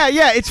station? Yeah,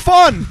 it's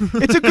fun.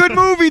 It's a good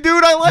movie,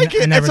 dude. I like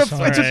I it. never It's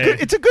saw a it.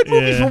 it's a good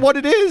movie Yeah. for what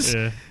it is.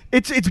 Yeah.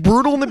 It's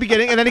brutal in the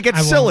beginning and then it I gets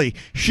won't. silly.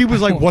 She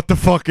was like, "What the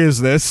fuck is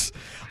this?"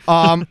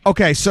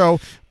 Okay, so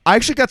I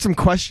actually got some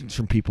questions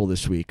from people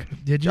this week.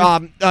 Did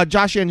you?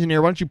 Josh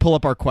Engineer, why don't you pull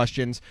up our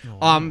questions?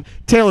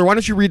 Taylor, why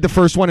don't you read the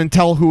first one and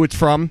tell who it's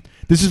from?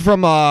 This is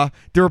from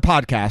their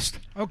podcast.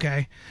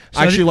 Okay. So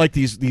I actually like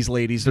these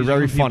ladies. They're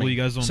very funny. You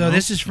guys don't so know?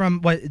 this is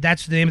from what?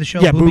 That's the name of the show.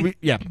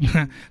 Yeah,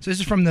 yeah. So this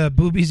is from the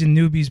Boobies and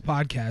Newbies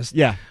podcast.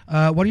 Yeah.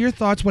 What are your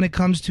thoughts when it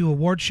comes to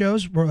award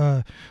shows?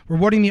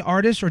 Rewarding the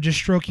artists or just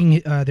stroking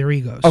their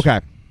egos?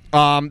 Okay.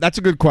 That's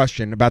a good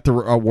question about the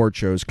award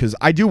shows, because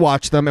I do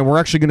watch them, and we're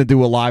actually going to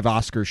do a live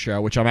Oscar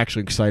show, which I'm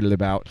actually excited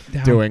about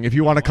doing. If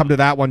you want to come to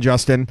that one,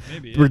 Justin,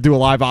 we're going to do a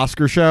live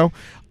Oscar show.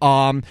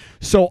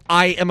 So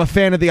I am a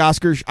fan of the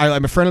Oscars.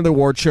 I'm a friend of the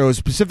award shows.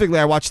 Specifically,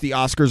 I watch the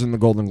Oscars and the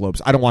Golden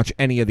Globes. I don't watch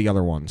any of the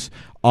other ones.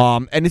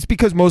 And it's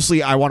because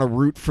mostly I want to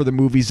root for the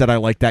movies that I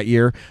like that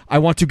year. I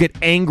want to get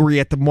angry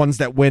at the ones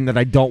that win that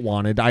I don't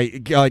want.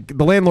 Like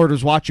the landlord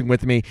was watching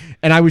with me,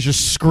 and I was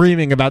just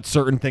screaming about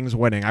certain things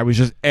winning. I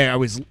was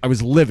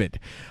livid.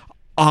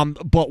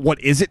 But what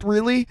is it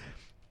really?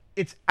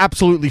 It's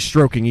absolutely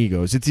stroking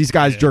egos. It's these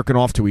guys jerking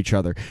off to each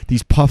other.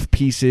 These puff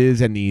pieces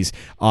and these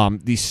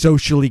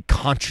socially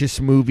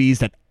conscious movies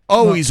that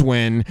always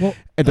win. Well,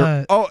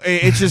 they're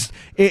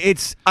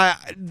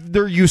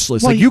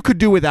useless. Well, like, you could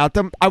do without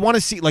them. I want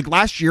to see, like,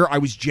 last year I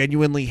was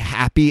genuinely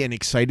happy and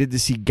excited to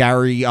see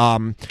Gary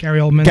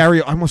Oldman. I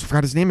almost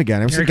forgot his name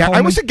again. I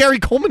almost said Gary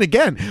Coleman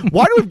again.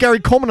 Why do I have Gary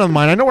Coleman on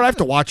mine? I know what I have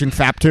to watch in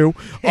FAP 2.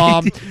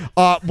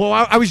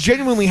 I was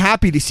genuinely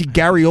happy to see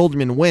Gary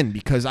Oldman win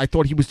because I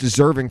thought he was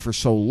deserving for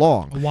so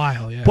long. A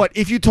while, yeah. But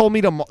if you told me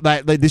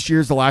that this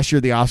year is the last year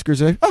of the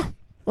Oscars,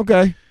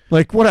 okay.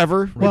 Like,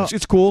 whatever. Well,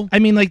 it's cool. I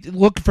mean, like,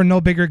 look for no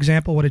bigger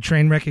example what a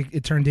train wreck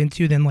it turned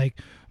into than, like,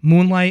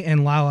 Moonlight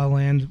and La La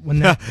Land. When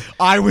that,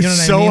 I was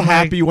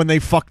happy when they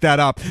fucked that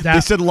up. They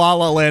said La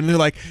La Land, and they're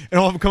like, and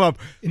all of them come up.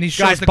 And he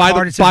guys,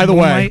 by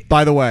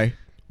the way,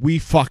 we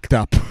fucked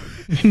up.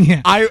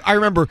 Yeah. I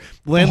remember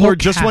landlord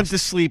just went to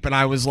sleep, and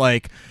I was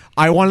like,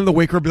 I wanted to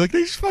wake her up and be like,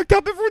 they just fucked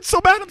up. Everyone's so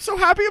bad. I'm so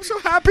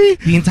happy.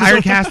 The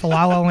entire cast of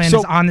La La Land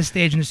is on the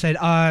stage and just said,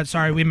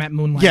 sorry, we meant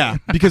Moonlight. Yeah,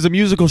 because a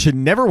musical should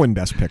never win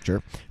Best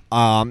Picture.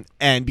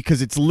 And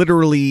because it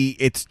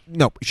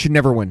should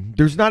never win.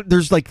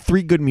 There's like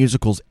 3 good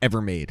musicals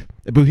ever made.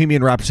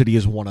 Bohemian Rhapsody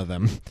is one of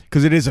them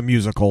because it is a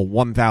musical,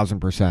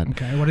 1,000%.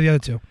 Okay, what are the other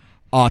 2?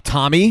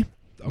 Tommy.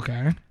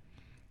 Okay.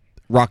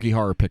 Rocky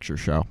Horror Picture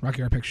Show.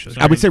 Rocky Horror Picture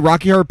Show. I would say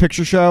Rocky Horror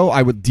Picture Show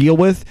I would deal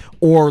with,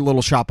 or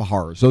Little Shop of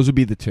Horrors. Those would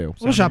be the 2.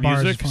 Little Shop of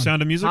Horrors is fun.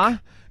 Sound of Music? Huh?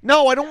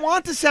 No, I don't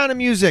want the Sound of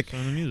Music.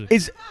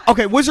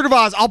 Okay, Wizard of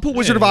Oz. I'll put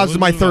Wizard of Oz as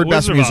my third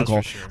best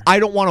musical. Sure. I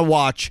don't want to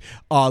watch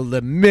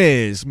Les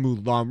Mis,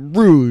 Moulin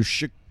Rouge,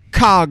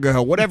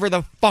 Chicago, whatever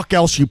the fuck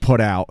else you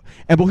put out.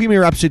 And Bohemian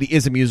Rhapsody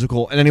is a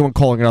musical, and anyone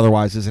calling it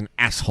otherwise is an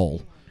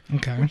asshole.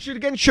 Okay. I should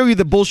again show you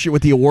the bullshit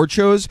with the award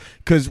shows,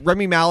 because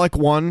Rami Malek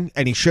won,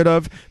 and he should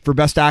have, for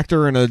Best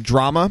Actor in a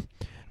Drama,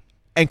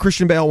 and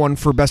Christian Bale won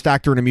for Best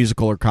Actor in a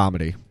Musical or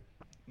Comedy.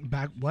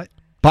 What?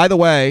 By the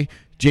way,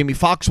 Jamie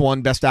Foxx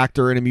won Best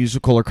Actor in a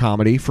Musical or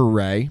Comedy for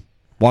Ray.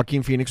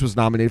 Joaquin Phoenix was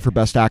nominated for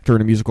Best Actor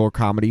in a Musical or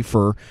Comedy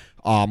for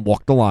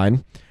Walk the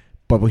Line.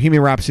 But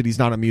Bohemian Rhapsody's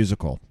not a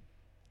musical.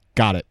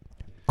 Got it.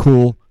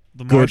 Cool.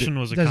 The Martian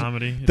was a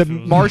comedy. The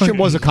Martian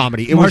was a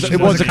comedy. It was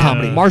a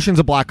comedy. Martian's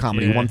a black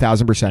comedy,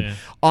 1,000%.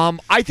 Yeah.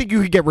 I think you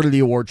could get rid of the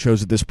award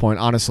shows at this point,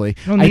 honestly.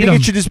 I think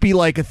it should just be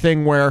like a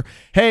thing where,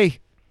 hey,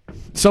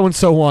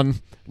 so-and-so won.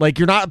 Like,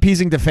 you're not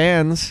appeasing to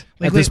fans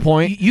at this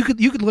point. You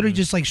could literally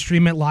just like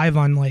stream it live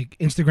on like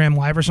Instagram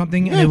Live or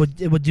something, and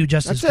it would do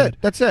just as good.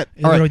 That's it.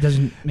 It really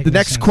doesn't make the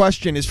next sense.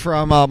 question is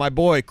from my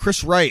boy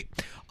Chris Wright.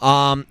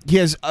 He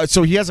has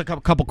a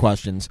couple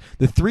questions.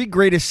 The 3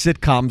 greatest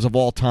sitcoms of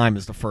all time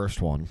is the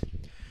first one.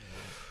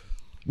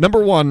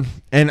 Number 1,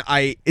 and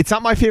it's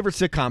not my favorite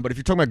sitcom, but if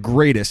you're talking about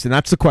greatest, and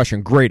that's the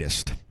question,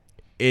 greatest,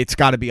 it's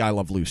got to be I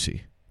Love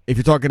Lucy. If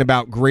you're talking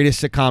about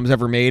greatest sitcoms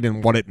ever made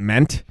and what it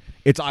meant,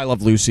 it's I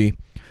Love Lucy.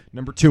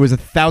 Number 2 is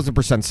 1,000%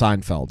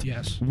 Seinfeld.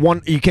 Yes.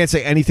 1, you can't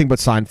say anything but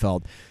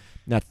Seinfeld.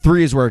 Now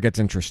 3 is where it gets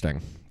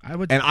interesting.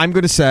 And I'm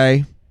going to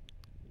say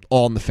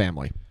All in the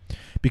Family,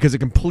 because it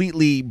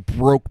completely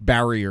broke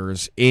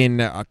barriers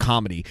in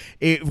comedy.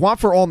 If it weren't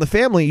for All in the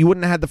Family, you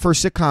wouldn't have had the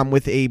first sitcom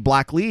with a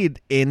black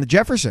lead in The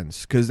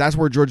Jeffersons, because that's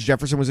where George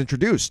Jefferson was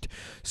introduced.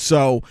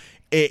 So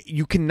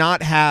you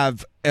cannot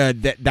have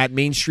that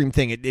mainstream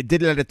thing. It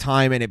did it at a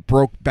time, and it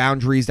broke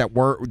boundaries that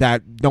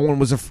everyone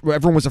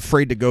was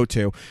afraid to go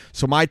to.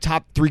 So my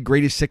top 3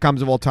 greatest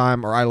sitcoms of all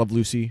time are I Love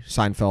Lucy,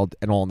 Seinfeld,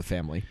 and All in the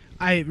Family.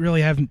 I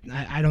really haven't.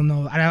 I don't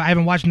know. I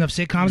haven't watched enough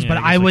sitcoms, but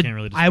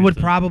I would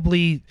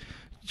probably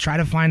try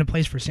to find a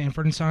place for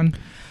Sanford and Son.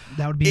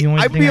 That would be the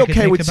only thing I could think about. I'd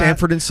be okay with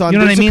Sanford and Son. You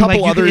know what I mean? A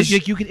couple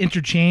others. You could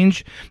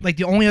interchange. Like,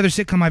 the only other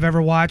sitcom I've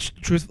ever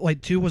watched,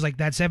 two, was like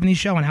That 70s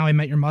Show and How I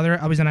Met Your Mother.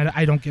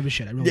 I don't give a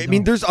shit. I really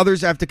don't. There's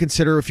others I have to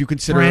consider. If you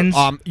consider Friends.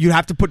 You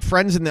have to put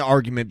Friends in the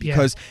argument,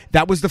 because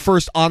that was the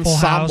first ensemble.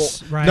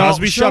 House, right. No,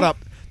 Cosby shut Show? up.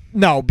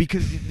 No,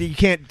 because you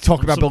can't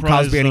talk about Bill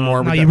Cosby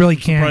anymore. No, you really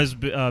can't.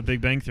 Surprised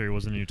Big Bang Theory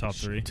wasn't in your top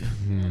 3.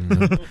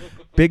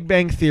 Big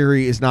Bang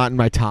Theory is not in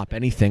my top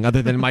anything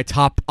other than my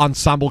top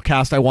ensemble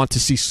cast I want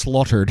to see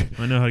slaughtered.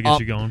 I know how to get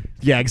you going.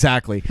 Yeah,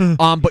 exactly.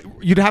 But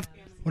you'd have.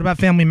 What about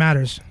Family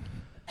Matters?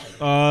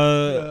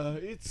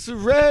 It's a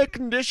rare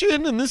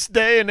condition in this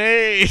day and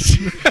age.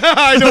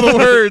 I know the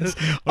words.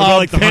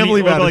 Like the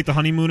Family Matters. like the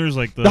Honeymooners,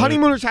 like the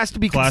Honeymooners has to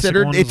be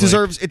considered. ones, It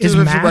deserves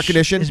some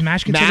recognition. Is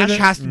MASH considered? MASH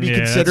has to be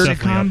considered. That's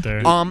definitely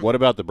up there. What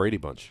about the Brady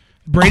Bunch?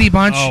 Brady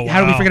Bunch. Oh,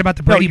 How do we wow. forget about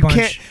the Brady Bunch?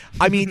 Can't,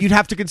 I mean, you'd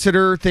have to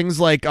consider things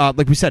like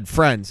we said,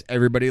 Friends.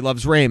 Everybody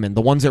Loves Raymond.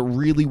 The ones that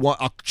really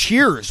want.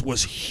 Cheers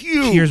was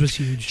huge. Cheers was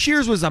huge.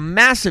 Cheers was a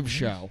massive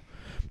show.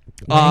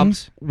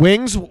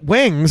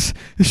 Wings?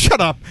 Shut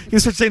up. You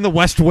start saying the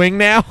West Wing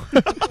now?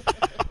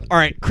 All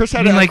right. Chris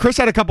had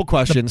a couple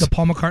questions. The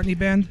Paul McCartney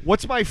band?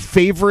 What's my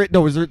favorite?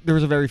 No, there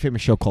was a very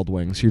famous show called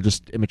Wings. You're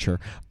just immature.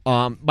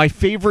 My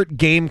favorite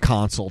game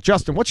console.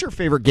 Justin, what's your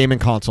favorite gaming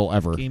console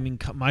ever?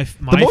 my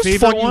the most favorite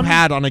fun one you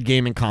had on a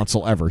gaming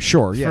console ever.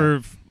 Sure. Yeah.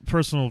 for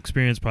personal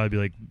experience, probably be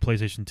like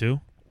PlayStation 2.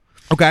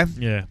 Okay.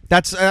 Yeah.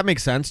 That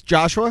makes sense.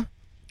 Joshua?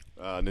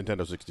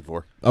 Nintendo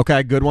 64.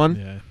 Okay, good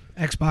one.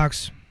 Yeah.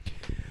 Xbox.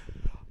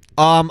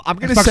 I'm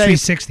gonna Xbox say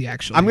 360.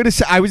 Actually,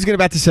 I was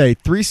about to say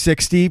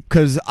 360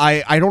 because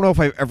I don't know if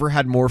I've ever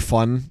had more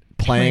fun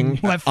playing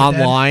Left 4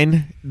 Dead.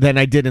 online than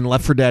I did in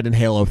Left 4 Dead and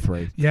Halo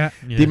 3. Yeah.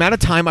 The amount of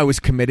time I was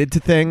committed to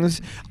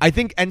things, I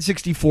think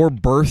N64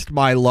 birthed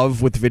my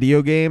love with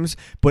video games,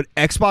 but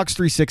Xbox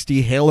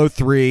 360, Halo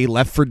 3,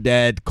 Left 4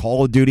 Dead,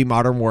 Call of Duty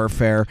Modern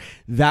Warfare,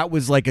 that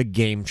was like a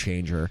game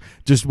changer.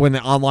 Just when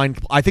the online,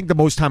 I think the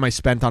most time I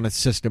spent on a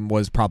system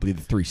was probably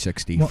the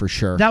 360 for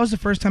sure. That was the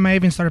first time I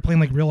even started playing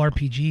like real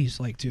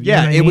RPGs, like too.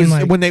 Yeah, it was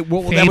like when that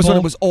was when Fable.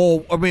 it was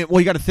all. I mean, well,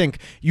 you got to think.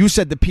 You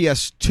said the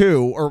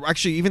PS2, or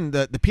actually even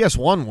the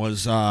PS1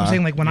 was. I'm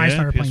saying like when I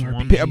started playing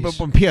RPGs. But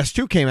when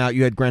PS2 came out,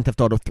 you had Grand Theft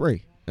Auto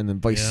 3 and then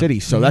Vice City,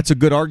 so that's a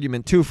good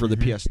argument too for the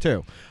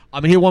PS2.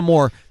 I'm gonna hear one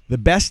more. The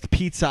best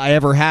pizza I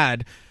ever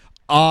had.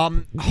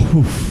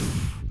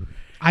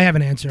 I have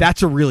an answer.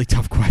 That's a really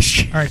tough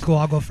question. All right, cool.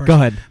 I'll go first. Go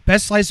ahead.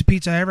 Best slice of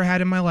pizza I ever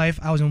had in my life.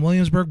 I was in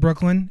Williamsburg,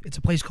 Brooklyn. It's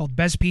a place called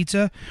Best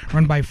Pizza,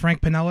 run by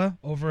Frank Panella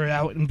over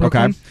out in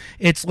Brooklyn. Okay.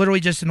 It's literally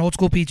just an old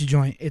school pizza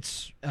joint.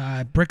 It's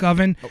brick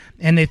oven,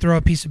 and they throw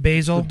a piece of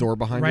basil The door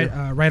behind right,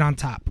 you? right on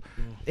top.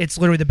 It's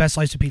literally the best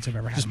slice of pizza I've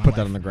ever had. Just in my put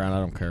that life. on the ground. I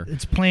don't care.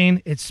 It's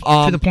plain. It's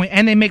to the point,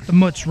 and they make the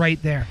mutts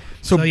right there.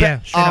 So yeah,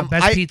 straight up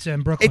best pizza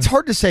in Brooklyn. It's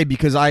hard to say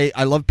because I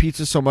love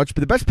pizza so much,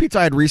 but the best pizza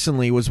I had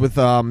recently was with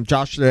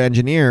Josh, the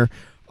engineer.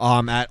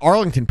 At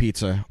Arlington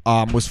Pizza,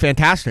 was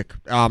fantastic.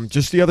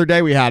 Just the other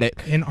day we had it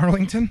in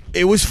Arlington.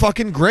 It was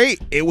fucking great.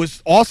 It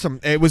was awesome.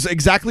 It was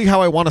exactly how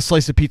I want a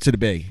slice of pizza to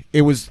be.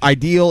 It was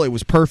ideal. It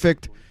was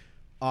perfect.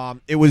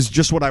 It was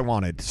just what I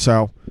wanted.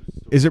 So,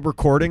 is it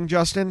recording,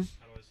 Justin?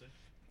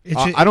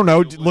 I don't know.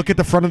 Look at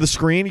the front of the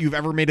screen. You've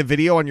ever made a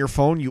video on your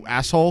phone, you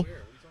asshole?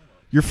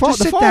 Your phone. Just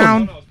the sit phone.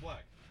 down.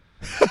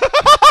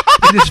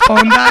 Did his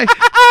phone die?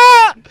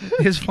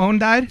 His phone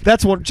died?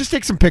 That's one. Just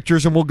take some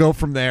pictures and we'll go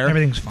from there.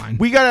 Everything's fine.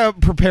 We gotta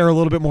prepare a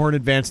little bit more in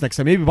advance next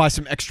time. Maybe buy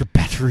some extra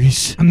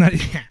batteries. I'm not.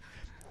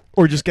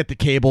 Or just get the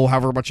cable,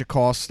 however much it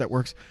costs. That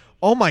works.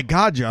 Oh my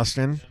God,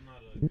 Justin!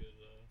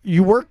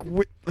 You work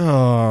with.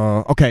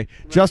 Okay,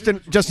 Justin.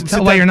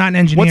 Tell why you're not an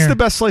engineer. What's the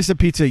best slice of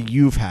pizza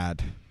you've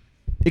had?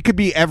 It could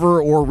be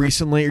ever or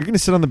recently. Are you gonna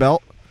sit on the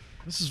belt?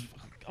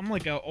 I'm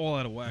like all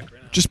out of whack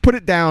right now. Just put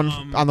it down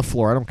on the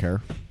floor. I don't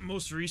care.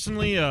 Most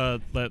recently,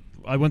 that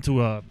I went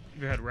to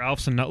we had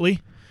Ralph's and Nutley.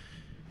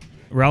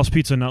 Ralph's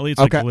Pizza and Nutley. It's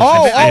Okay.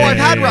 Like I've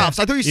had Ralph's.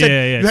 I thought you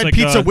said you had like,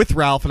 pizza with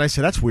Ralph, and I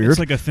said that's weird. It's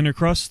like a thinner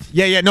crust.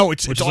 Yeah. No,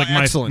 it's which is like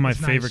excellent. my It's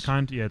favorite nice.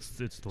 kind. Yeah, it's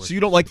delicious. So you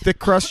don't like thick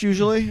crust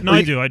usually? No,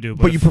 I do.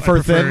 But you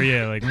prefer thin?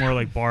 Yeah, like more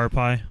like bar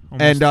pie.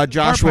 Almost. And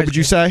Josh, what would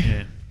you say?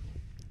 Yeah.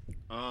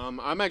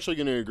 I'm actually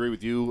going to agree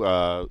with you.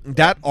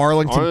 That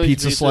Arlington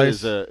pizza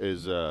slice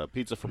is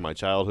pizza from my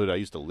childhood. I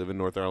used to live in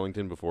North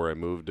Arlington before I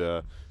moved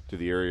to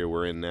the area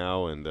we're in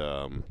now, and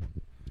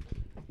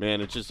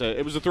man, it's just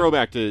it was a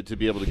throwback to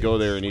be able to go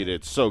there and eat it.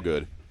 It's so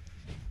good.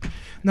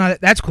 No,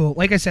 that's cool.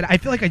 Like I said, I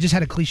feel like I just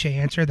had a cliche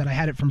answer that I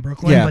had it from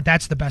Brooklyn, but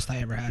that's the best I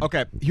ever had.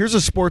 Okay, here's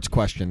a sports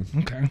question.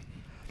 Okay.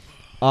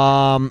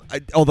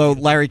 Although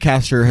Larry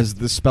Castor has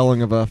the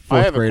spelling of a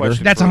fourth grader.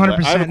 That's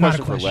 100% I have a not a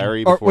question for question.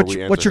 Larry Or before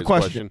we answer what's your his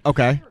question?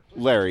 Okay.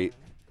 Larry,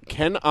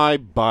 can I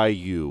buy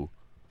you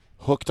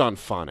Hooked on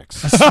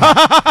Phonics?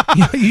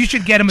 You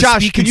should get him a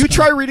Josh, speaking can you spell.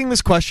 try reading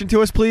this question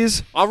to us,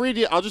 please? I'll read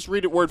it. I'll just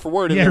read it word for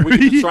word, and Yeah, then we can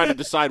read just it. try to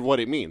decide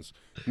what it means.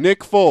 Nick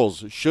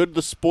Foles, should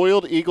the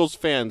spoiled Eagles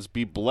fans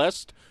be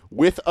blessed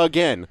with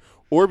again,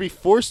 or be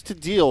forced to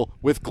deal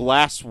with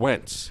Glass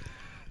Wentz?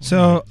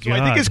 So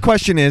I think his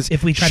question is: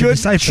 if we try to should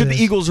decipher the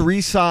this. Eagles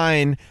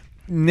re-sign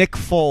Nick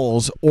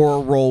Foles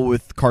or roll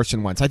with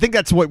Carson Wentz? I think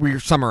that's what we're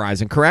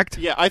summarizing, correct?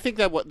 Yeah, I think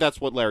that's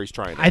what Larry's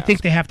trying to I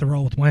think they have to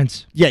roll with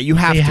Wentz. Yeah, you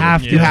have to. They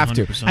have to. You have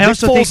to. 100%. Nick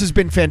Foles has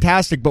been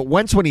fantastic, but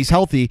Wentz, when he's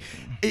healthy,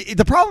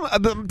 the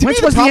problem.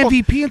 Wentz was the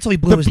MVP until he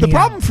blew his knee The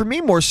problem out. for me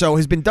more so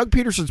has been Doug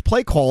Peterson's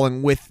play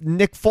calling with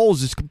Nick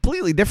Foles is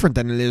completely different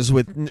than it is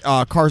with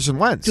Carson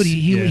Wentz. Dude,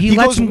 he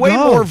lets goes him way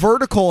go. more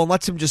vertical and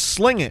lets him just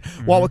sling it.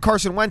 While with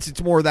Carson Wentz,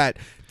 it's more that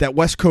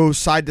West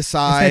Coast side to It's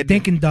side that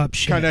dink and dub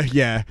shit. kind of,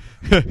 yeah.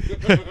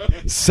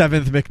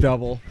 Seventh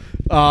McDouble.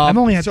 I'm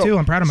only at 2.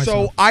 I'm proud of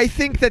myself. So I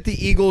think that the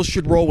Eagles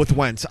should roll with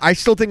Wentz. I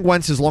still think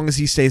Wentz, as long as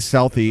he stays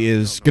healthy,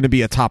 is going to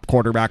be a top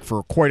quarterback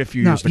for quite a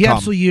few years to come.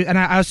 Absolutely. And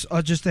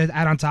I'll just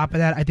add on top of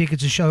that, I think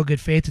it's a show of good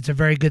faith. It's a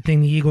very good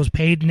thing the Eagles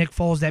paid Nick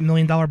Foles that $1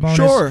 million bonus.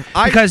 Sure.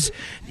 Because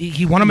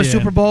he won him a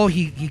Super Bowl.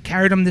 He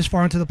carried him this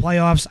far into the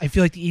playoffs. I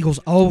feel like the Eagles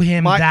owe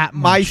him that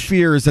much. My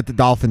fear is that the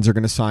Dolphins are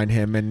going to sign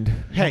him. And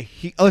hey,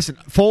 listen,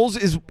 Foles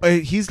is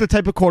he's the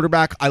type of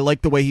quarterback I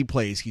like the way he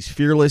plays. He's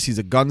fearless. He's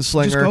a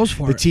gunslinger. Just goes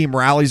for the it. team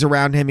rallies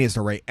around him. He has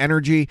the right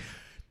energy.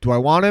 Do I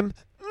want him?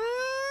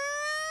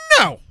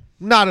 No.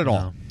 Not at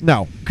all.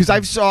 No, because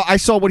I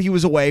saw what he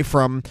was away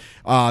from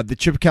the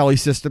Chip Kelly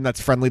system that's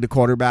friendly to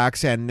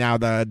quarterbacks, and now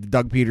the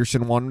Doug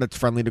Peterson one that's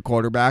friendly to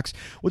quarterbacks.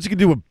 What's he gonna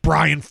do with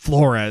Brian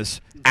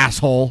Flores,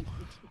 asshole?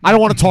 I don't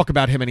want to talk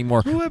about him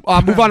anymore. Move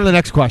on to the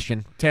next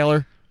question,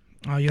 Taylor.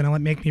 Oh, you're gonna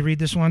make me read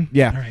this one?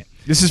 Yeah. All right.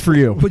 This is for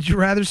you. Would you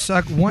rather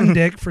suck one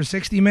dick for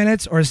 60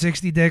 minutes or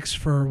 60 dicks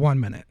for 1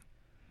 minute?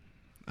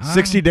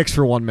 60 dicks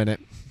for 1 minute.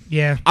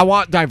 Yeah. I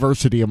want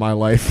diversity in my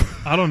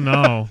life. I don't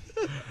know.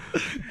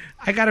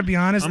 I gotta be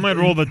honest. I might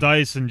roll the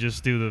dice and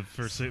just do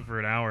for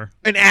an hour.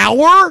 An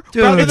hour?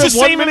 Dude, Rather It's than the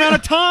 1 same minute? amount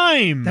of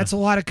time. That's a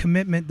lot of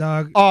commitment,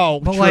 dog. Oh,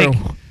 but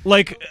true.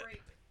 like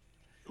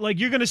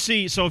you're gonna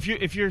see. So if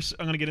you're,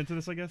 I'm gonna get into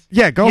this, I guess.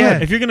 Yeah, go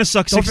ahead. If you're gonna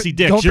suck 60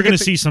 dicks, don't you're gonna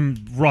forget see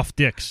some rough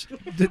dicks.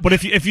 But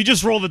if you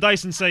just roll the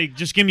dice and say,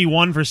 just give me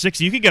one for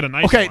 60, you could get a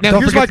nice. Okay, one. now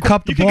Don't here's forget my to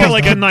cup the You could balls, get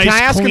like a dog. nice. Can I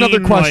ask clean, another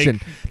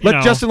question?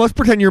 Like, Justin, let's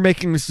pretend you're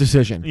making this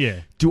decision. Yeah.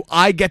 Do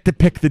I get to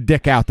pick the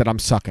dick out that I'm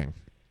sucking?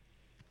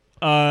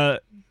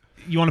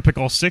 You want to pick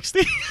all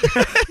 60?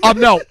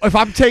 No. If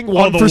I'm taking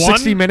one the for one?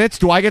 60 minutes,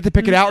 do I get to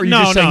pick it out, or you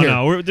no, just say no, here?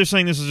 no. They're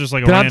saying this is just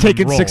like a Then I'm random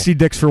taking roll. 60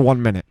 dicks for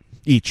 1 minute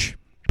each.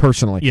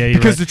 Personally, Yeah, you're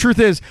because right. the truth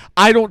is,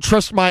 I don't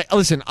trust my.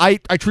 Listen, I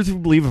truthfully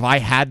believe if I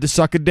had to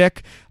suck a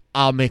dick,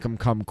 I'll make them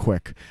come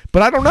quick.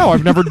 But I don't know.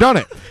 I've never done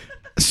it.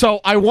 So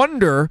I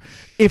wonder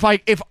if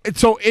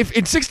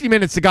in 60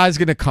 minutes the guy's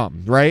gonna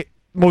come, right?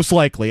 Most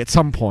likely at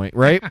some point,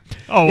 right?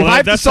 Oh, If I well, have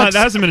to that suck-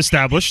 hasn't been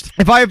established.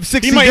 If I have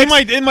 60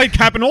 dicks, It might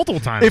happen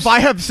multiple times. if I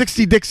have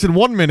 60 dicks in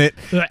 1 minute,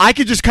 I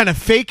could just kind of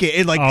fake it.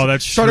 And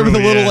that's started true,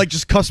 with a little yeah.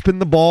 just cusping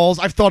the balls.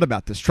 I've thought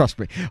about this, trust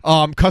me.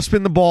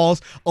 Cusping the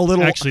balls a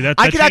little. Actually, that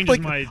I could act changes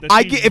like my- that if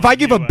I changes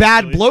give my a view,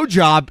 bad actually.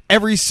 blowjob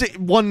every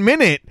 1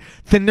 minute,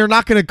 then they're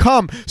not going to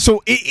come.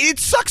 So it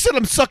sucks that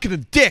I'm sucking a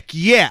dick,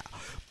 yeah.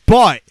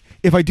 But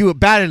if I do it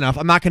bad enough,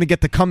 I'm not going to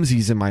get the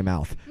cumsies in my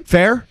mouth.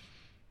 Fair?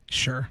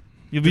 Sure.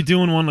 You'll be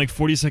doing one like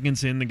 40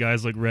 seconds in, the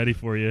guy's like ready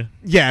for you.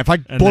 Yeah, if I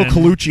And blow then,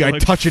 Colucci, I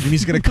like- touch it and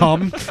he's going to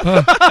come.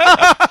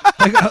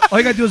 All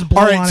you gotta do is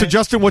blow All right, on so it.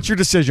 Justin, what's your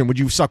decision? Would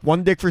you suck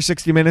one dick for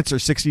 60 minutes or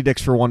 60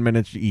 dicks for 1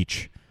 minute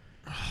each?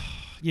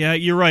 Yeah,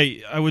 you're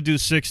right. I would do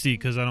 60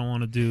 because I don't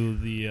want to do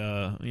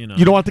the, You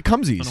don't want the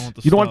cumsies. I don't want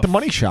the You don't want the stuff.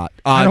 money shot.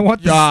 I don't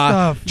want the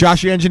stuff.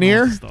 Josh, the engineer,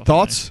 I want the stuff,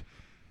 thoughts?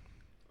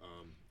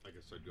 I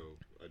guess I'd go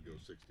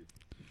 60.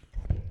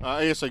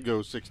 I guess I'd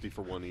go 60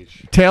 for one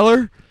each.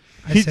 Taylor?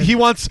 I said- He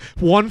wants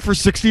one for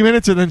 60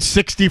 minutes and then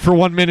 60 for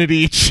 1 minute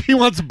each. He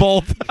wants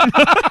both.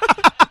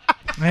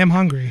 I am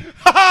hungry.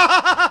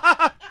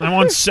 I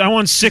want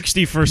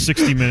 60 for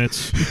 60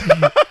 minutes.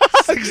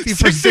 60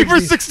 60 for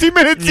 60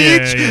 minutes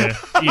each. Yeah.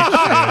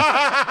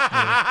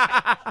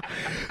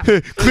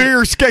 Clear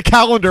your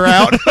calendar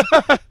out.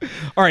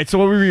 All right, so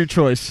what would be your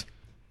choice?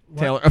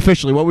 Taylor,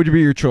 officially, what would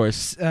be your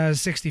choice?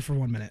 60 for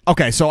 1 minute.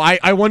 Okay, so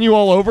I won you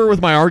all over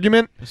with my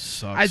argument. This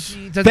sucks.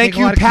 Thank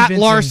you, Pat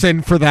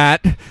Larson, for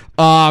that.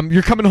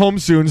 You're coming home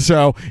soon,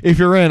 so if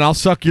you're in, I'll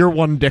suck your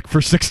one dick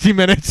for 60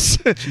 minutes.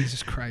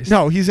 Jesus Christ.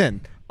 No, he's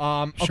in.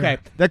 Okay,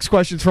 next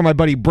question's from my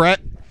buddy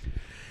Brett.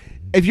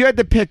 If you had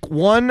to pick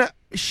one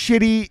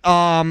shitty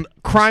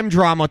crime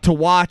drama to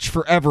watch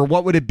forever,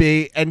 what would it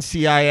be?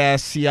 NCIS,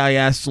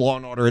 CIS, Law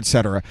and Order,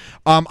 etc.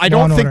 I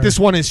don't think Order. this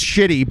one is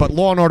shitty, but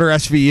Law and Order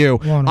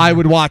SVU, Law and I Order.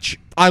 would watch.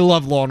 I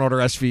love Law and Order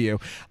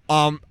SVU.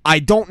 I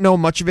don't know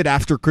much of it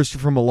after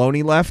Christopher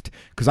Maloney left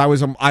because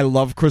I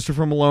love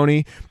Christopher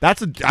Maloney.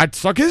 I'd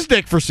suck his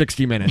dick for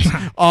 60 minutes.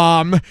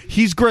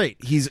 He's great.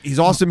 He's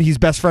awesome. He's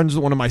best friends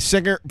with one of my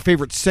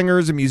favorite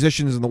singers and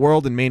musicians in the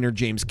world, and Maynard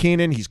James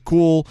Keenan. He's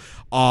cool.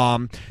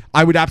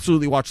 I would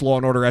absolutely watch Law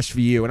and Order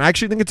SVU, and I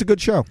actually think it's a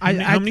good show. How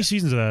many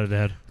seasons of that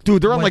had?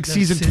 Dude, they're on What, like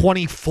season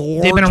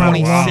 24. They've been around a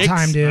long 26.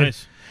 time, dude.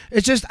 Nice.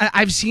 It's just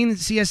I've seen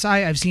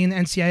CSI, I've seen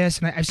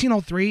NCIS, and I've seen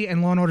all three.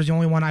 And Law and Order is the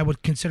only one I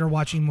would consider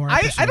watching more.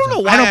 I don't know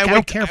why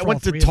I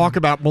went to talk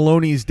about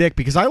Maloney's dick,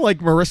 because I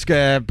like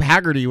Mariska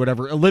Haggerty,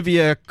 whatever.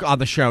 Olivia on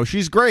the show.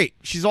 She's great.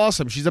 She's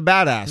awesome. She's a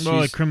badass. Well,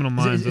 like Criminal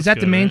Minds. Is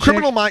that the main chick?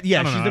 Criminal Minds?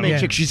 Yeah, she's the main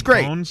chick. She's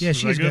great. Bones? Yeah,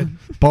 she's good.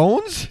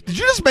 Bones? Did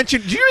you just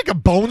mention? Did you make a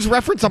Bones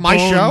reference on my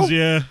show?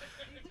 Yeah.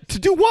 To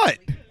do what?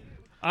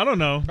 I don't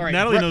know. Right,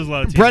 Natalie knows a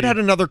lot of TV. Brett had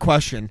another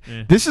question.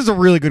 Yeah. This is a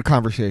really good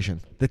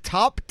conversation. The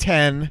top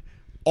 10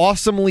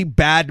 awesomely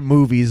bad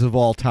movies of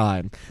all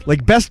time,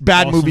 like best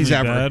bad movies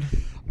ever.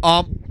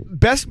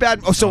 Best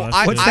bad. Oh, so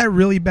what's that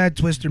really bad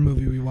Twister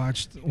movie we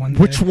watched one day?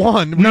 Which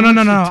one? No.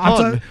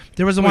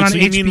 There was the one on so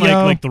HBO. You mean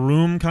like The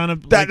Room kind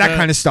of? That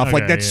kind of stuff. Okay,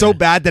 like that's so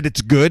bad that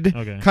it's good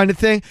kind of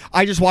thing.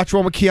 I just watched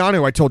one with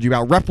Keanu I told you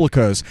about,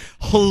 Replicas.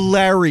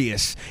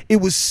 Hilarious.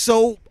 It was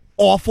so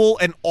awful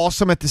and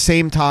awesome at the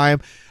same time.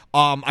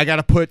 I got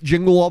to put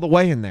Jingle All the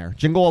Way in there.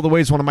 Jingle All the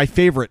Way is one of my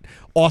favorite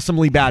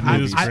awesomely bad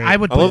movies. I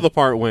love the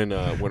part when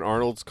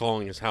Arnold's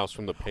calling his house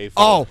from the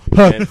payphone.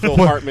 And Phil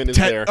Hartman is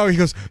Ted, there. Oh, he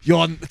goes,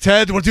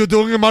 Ted, what are you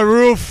doing in my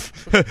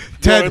roof?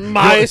 Ted, you're in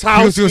my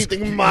house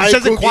eating my he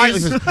says cookies. It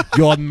quietly. He says,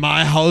 you're in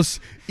my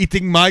house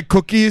eating my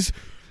cookies.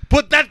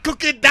 Put that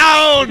cookie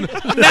down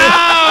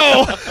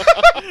now.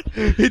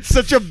 It's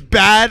such a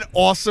bad,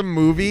 awesome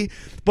movie.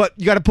 But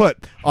you got to put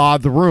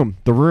The Room.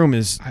 The Room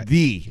is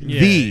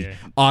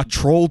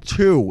Troll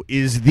 2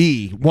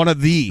 is one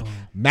of the.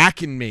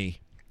 Mac and Me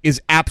is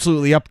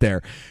absolutely up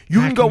there. You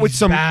can go with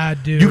some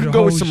bad, dude. You can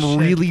go with some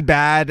really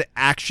bad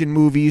action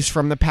movies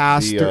from the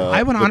past.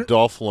 The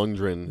Dolph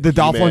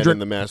Lundgren,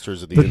 and the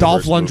Masters of the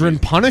Dolph Universe Lundgren movies.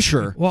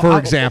 Punisher, for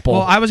example.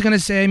 Well, I was gonna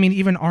say, I mean,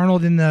 even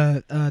Arnold in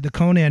the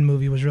Conan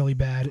movie was really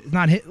bad. It's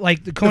not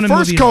like the Conan. The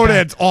first movie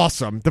Conan's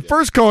awesome. The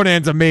first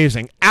Conan's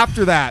amazing.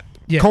 After that,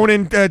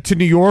 Conan to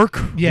New York.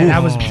 Yeah,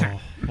 that was.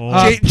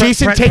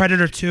 Jason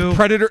Predator 2.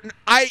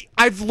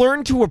 I've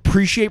learned to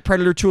appreciate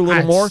Predator 2 a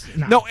little more.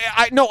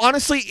 No,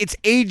 honestly, it's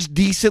aged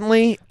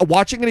decently.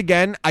 Watching it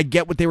again, I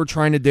get what they were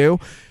trying to do.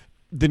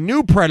 The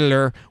new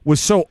Predator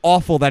was so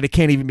awful that it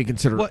can't even be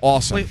considered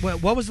awesome.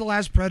 Wait, what was the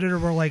last Predator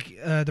where like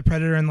the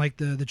Predator and like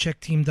the chick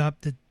teamed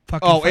up to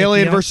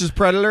Alien versus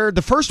Predator.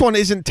 The first one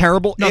isn't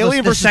terrible. No,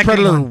 Alien the versus second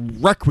Predator one.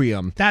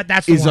 Requiem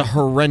that's a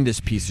horrendous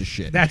piece of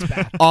shit. That's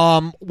bad.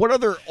 What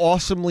other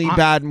awesomely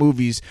bad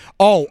movies?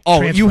 You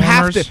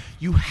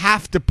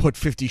have to put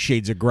 50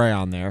 Shades of Grey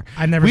on there.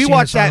 I've never We seen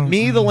watched it, so that.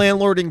 Me, the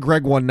landlord, and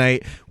Greg one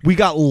night. We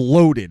got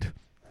loaded,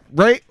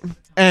 right?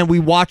 And we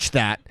watched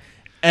that.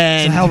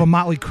 And it's a hell of a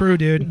motley crew,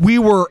 dude. We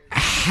were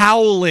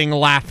howling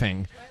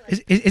laughing.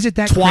 Is it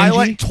that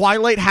Twilight? cringy?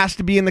 Twilight has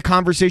to be in the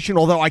conversation,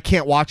 although I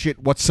can't watch it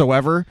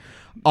whatsoever.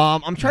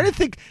 I'm trying to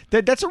think.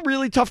 That's a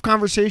really tough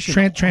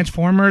conversation.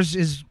 Transformers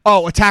is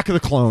Attack of the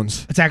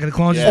Clones. Attack of the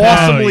Clones.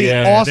 Awesomely.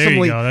 There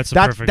you go. That's a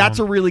perfect that's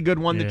one. a really good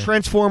one. Yeah. The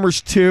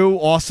Transformers 2,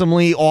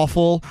 awesomely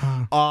awful.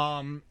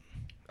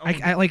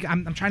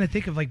 I'm trying to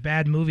think of like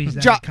bad movies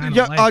that I kind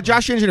of like.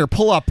 Josh Engineer,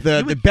 pull up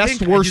the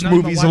best worst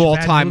movies of all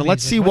time, and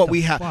let's see what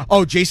we have.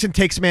 Oh, Jason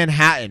Takes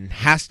Manhattan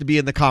has to be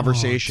in the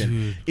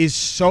conversation. Is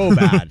so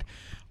bad.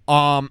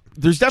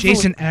 There's definitely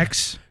Jason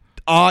X.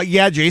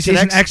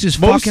 Jason X is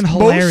fucking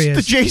hilarious.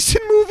 Most the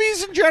Jason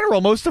movies in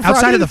general, most of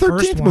outside Friday of the the 13th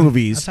first one,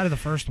 movies, outside of the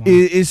first one,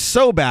 is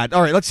so bad.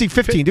 All right, let's see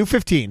 15. Do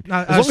 15.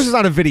 As long as it's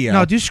not a video.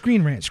 No, do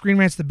Screen Rant. Screen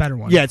Rant's the better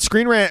one. Yeah, it's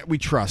Screen Rant we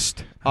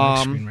trust. I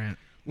like Screen Rant.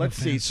 Let's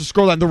see. So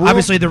scroll down. The Room.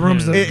 Obviously, The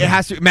Room's it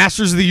has to.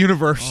 Masters of the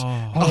Universe.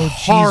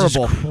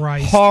 Horrible. Jesus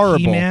Christ. Horrible.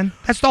 He-Man.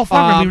 That's Dolph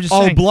Lundgren. We were just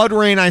saying. Blood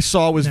Rain I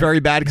saw was very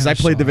bad because I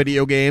played the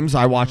video games.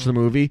 I watched the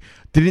movie.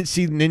 Didn't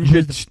see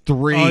Ninja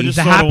 3.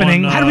 The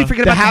Happening. How do we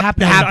forget about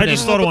The Happening? I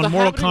just thought of one.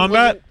 Mortal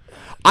Kombat.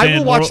 I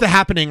will watch The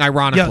Happening,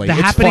 ironically.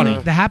 It's funny.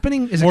 The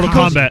Happening is Mortal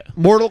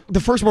Kombat. The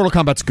first Mortal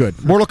Kombat's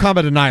good. Mortal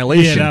Kombat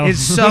Annihilation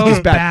is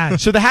so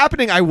bad. So The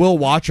Happening I will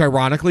watch,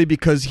 ironically,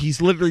 because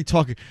he's literally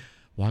talking.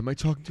 Why am I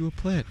talking to a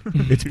plant?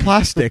 It's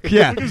plastic.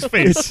 Yeah. His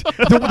face.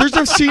 There's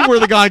a scene where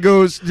the guy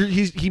goes,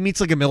 he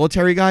meets like a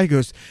military guy. He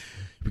goes,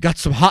 we got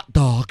some hot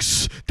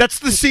dogs. That's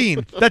the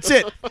scene. That's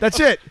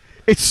it.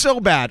 It's so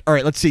bad. All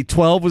right, let's see.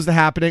 12 was The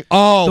Happening.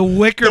 Oh, The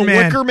Wicker Man.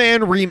 The Wicker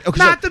Man remake. Okay,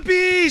 Not the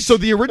Beast. So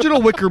the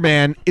original Wicker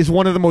Man is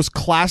one of the most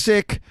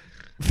classic,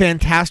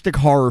 fantastic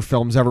horror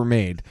films ever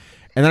made.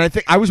 And then I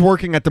think I was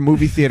working at the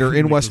movie theater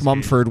in West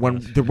Mumford when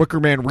the Wicker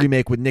Man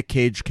remake with Nick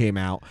Cage came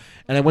out,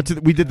 and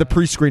we did the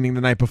pre-screening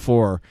the night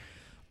before.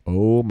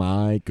 Oh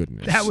my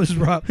goodness, that was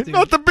rough. Dude.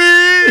 Not the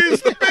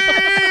Beast, the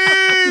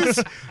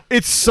Beast.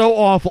 It's so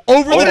awful.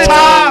 Over the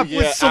top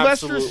with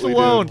Sylvester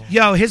Stallone. Dude.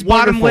 Yo, his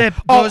bottom lip.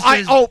 While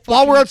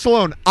we're on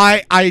Stallone,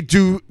 I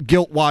do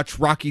guilt watch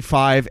Rocky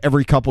 5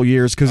 every couple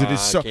years because it is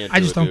so.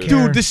 I just don't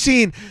care. Dude, the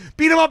scene.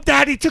 Beat him up,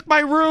 Daddy took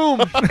my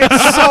room.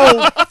 It's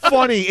so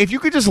funny. If you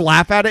could just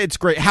laugh at it, it's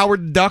great.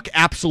 Howard Duck,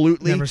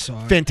 absolutely. Never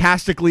saw it.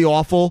 Fantastically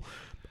awful.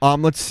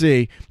 Let's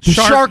see.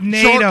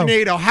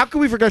 Sharknado. How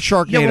can we forget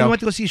Sharknado? Yeah, when we went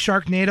to go see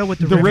Sharknado with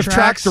the riff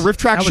tracks. The riff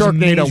track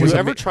Sharknado. Did you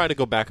ever try to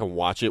go back and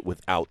watch it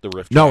without the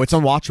riff tracks? No, it's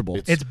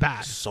unwatchable. It's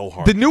bad. So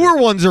hard. The newer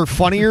ones are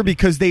funnier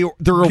because they're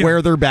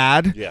aware they're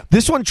bad. Yeah.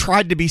 This one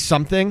tried to be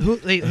something.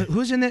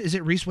 Who's in it? Is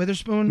it Reese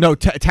Witherspoon? No,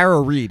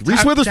 Tara Reid.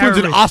 Reese Witherspoon's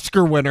an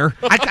Oscar winner.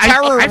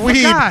 I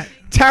forgot.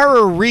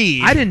 Tara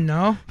Reid. I didn't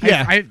know.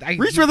 Yeah.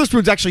 Reese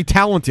Witherspoon's actually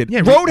talented.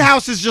 Yeah,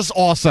 Roadhouse is just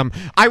awesome.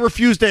 I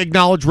refuse to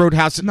acknowledge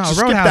Roadhouse. No, Just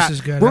Roadhouse skip that.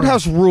 is good.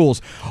 Roadhouse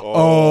rules.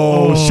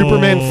 Oh,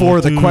 Superman 4,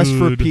 The Quest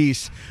for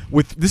Peace.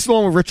 This is the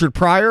one with Richard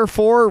Pryor,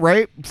 4,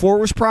 right? 4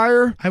 was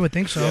Pryor? I would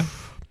think so. Yeah.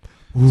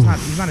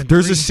 He's not in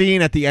There's 3. a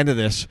scene at the end of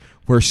this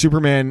where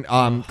Superman,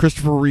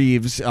 Christopher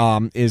Reeves,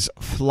 is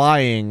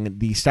flying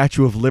the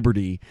Statue of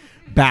Liberty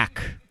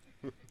back.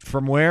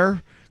 From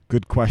where?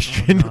 Good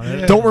question.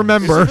 Don't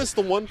remember. Isn't this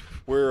the one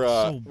where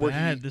he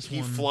one.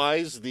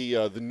 flies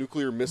the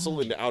nuclear missile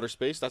into outer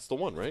space? That's the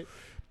one, right?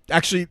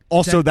 Actually,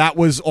 that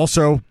was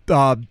also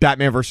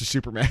Batman versus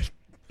Superman.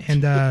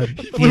 And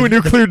flew a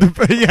nuclear.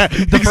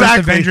 The first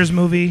Avengers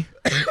movie.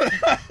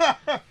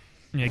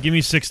 Yeah, give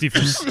me 60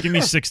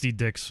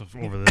 dicks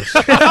over this.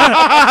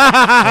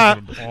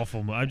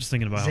 Awful. I'm just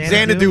thinking about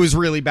Xanadu is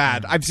really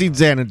bad. I've seen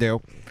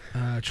Xanadu.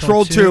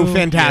 Troll 2,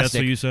 fantastic. Yeah, that's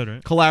what you said,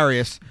 right?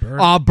 Hilarious.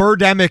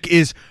 Birdemic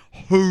is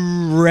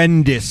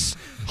horrendous.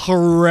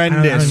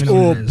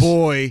 Oh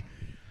boy.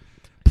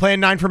 Plan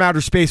 9 from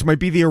Outer Space might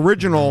be the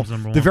original,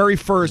 the very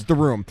first, The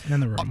Room.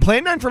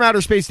 Plan 9 from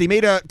Outer Space,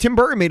 Tim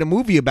Burton made a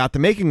movie about the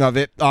making of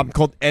it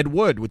called Ed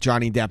Wood with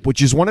Johnny Depp,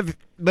 which is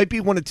might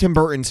be one of Tim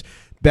Burton's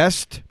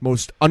best,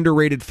 most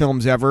underrated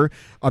films ever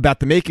about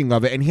the making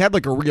of it. And he had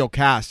like a real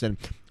cast, and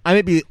I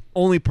may be the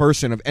only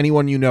person of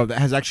anyone you know that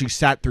has actually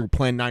sat through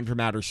Plan 9 from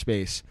Outer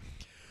Space.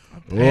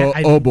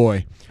 Oh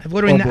boy. I've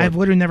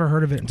literally never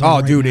heard of it until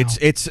right dude, now.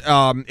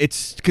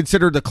 it's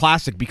considered a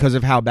classic because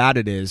of how bad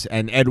it is,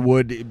 and Ed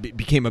Wood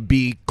became a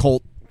B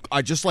cult,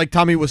 just like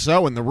Tommy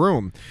Wiseau in The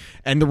Room.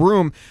 And The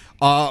Room,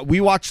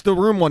 we watched The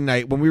Room one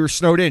night when we were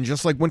snowed in,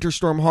 just like Winter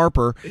Storm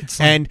Harper,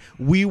 and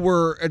we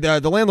were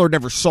the landlord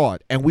never saw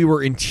it, and we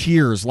were in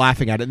tears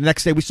laughing at it. The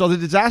next day we saw The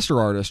Disaster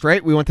Artist,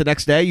 right? We went the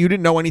next day. You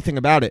didn't know anything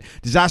about it.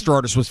 Disaster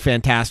Artist was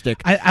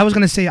fantastic. I was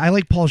going to say, I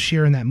like Paul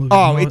Scheer in that movie.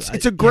 Oh,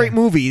 it's a great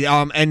movie.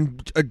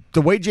 And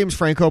the way James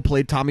Franco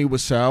played Tommy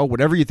Wiseau,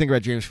 whatever you think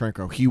about James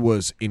Franco, he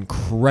was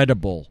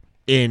incredible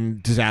in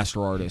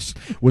Disaster Artist.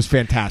 Was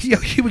fantastic. Yeah,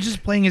 he was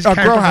just playing his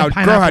character.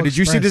 Grohow, did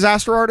you see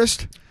Disaster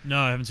Artist? No,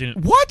 I haven't seen it.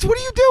 What? What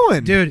are you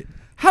doing? Dude,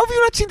 how have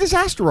you not seen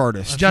Disaster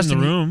Artist? Just in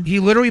The Room. He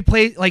literally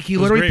plays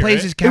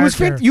his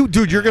character. It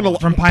was you're gonna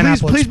from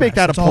Pineapple please make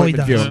that Express. That's all he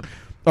appointment does. viewing.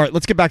 All right,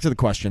 let's get back to the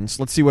questions.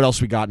 Let's see what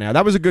else we got now.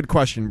 That was a good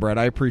question, Brett.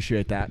 I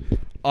appreciate that.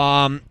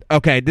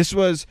 Okay, this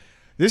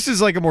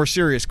is like a more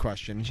serious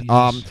question.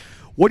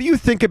 What do you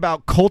think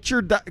about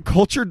culture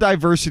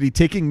diversity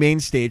taking main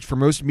stage for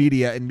most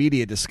media and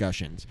media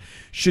discussions?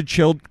 Should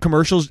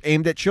commercials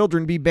aimed at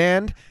children be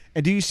banned?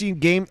 And do you see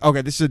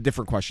Okay, this is a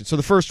different question. So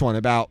the first one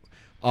about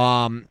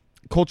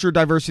culture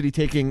diversity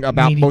taking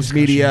about most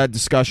media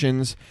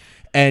discussions,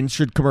 and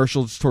should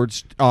commercials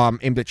towards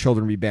aimed at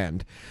children be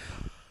banned?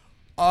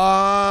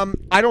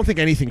 I don't think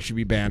anything should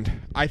be banned.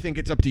 I think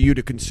it's up to you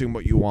to consume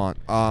what you want.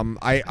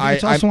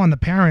 It's also on the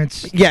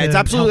parents. Yeah, it's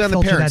absolutely on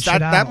the parents.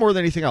 That more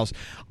than anything else.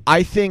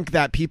 I think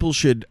that people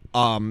should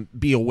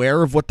be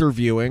aware of what they're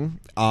viewing,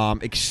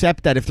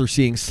 except that if they're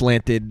seeing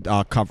slanted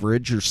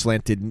coverage or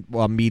slanted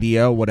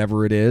media,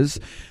 whatever it is.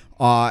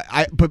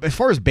 But as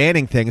far as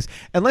banning things,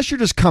 unless you're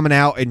just coming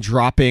out and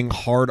dropping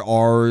hard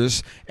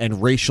R's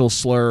and racial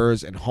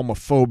slurs and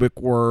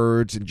homophobic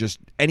words and just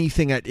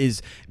anything that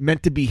is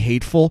meant to be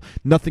hateful,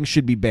 nothing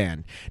should be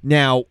banned.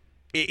 Now,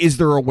 is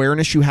there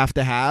awareness you have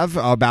to have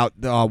about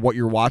what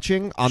you're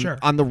watching? Sure.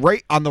 On the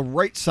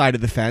right side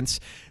of the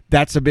fence,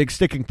 that's a big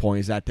sticking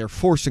point, is that they're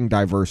forcing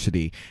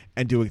diversity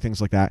and doing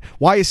things like that.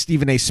 Why is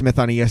Stephen A. Smith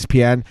on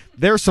ESPN?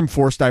 There's some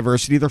forced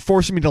diversity. They're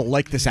forcing me to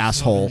like this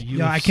asshole.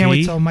 Yeah, I can't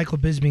wait till Michael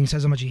Bisping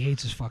says how much he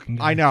hates his fucking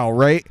guy. I know,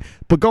 right?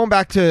 But going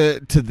back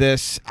to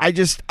this, I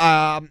just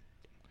I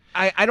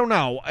don't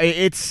know.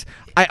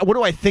 What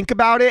do I think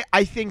about it?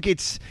 I think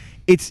it's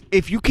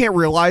if you can't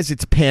realize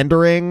it's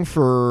pandering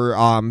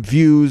for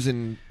views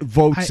and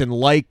votes and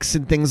likes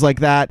and things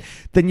like that,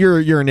 then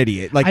you're an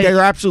idiot. Like,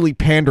 they're absolutely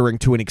pandering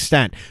to an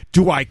extent.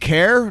 Do I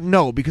care?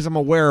 No, because I'm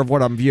aware of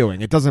what I'm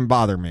viewing. It doesn't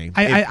bother me.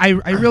 I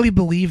really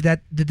believe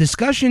that the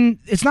discussion,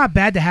 it's not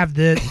bad to have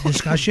the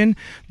discussion,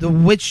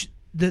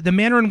 the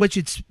manner in which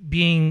it's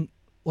being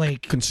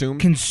like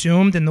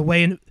consumed and the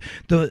way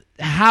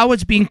how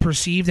it's being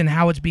perceived and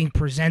how it's being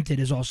presented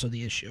is also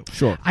the issue.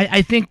 Sure.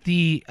 I think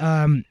the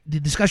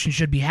discussion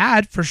should be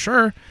had for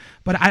sure,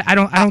 but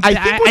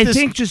I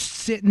think just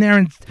sitting there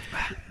and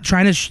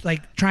trying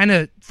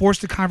to force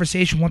the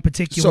conversation one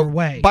particular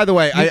way. By the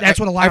way, that's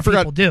what a lot of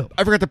people do.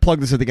 I forgot to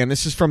plug this again.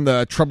 This is from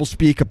the Trouble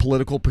Speak, a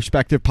political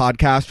perspective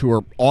podcast, who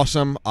are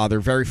awesome. They're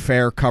very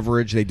fair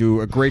coverage. They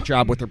do a great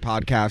job with their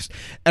podcast.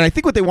 And I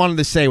think what they wanted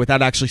to say,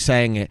 without actually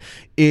saying it,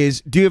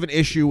 is do you have an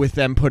issue with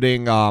them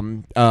putting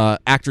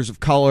actors of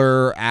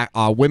color,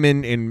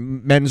 women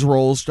in men's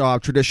roles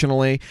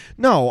traditionally?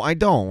 No, I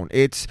don't.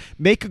 It's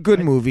make a good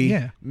movie,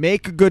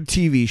 make a good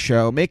TV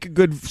show, make a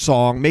good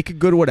song, make a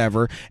good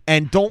whatever,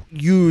 and don't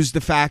use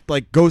the fact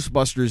like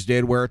Ghostbusters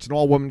did, where it's an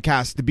all-woman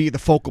cast, to be the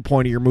focal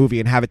point of your movie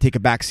and have it take a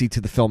backseat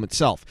to the film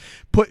itself.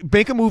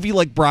 Make a movie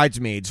like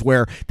Bridesmaids,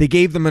 where they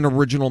gave them an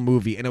original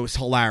movie and it was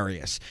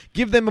hilarious.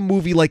 Give them a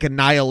movie like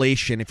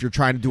Annihilation, if you're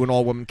trying to do an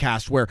all-woman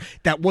cast, where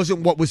that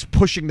wasn't what was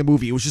pushing the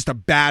movie. It was just a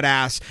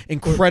badass,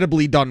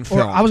 incredibly done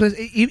film. I was gonna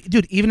say,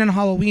 dude, even in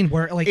Halloween,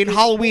 where like in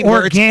Halloween,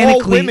 organically where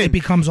it's all women, it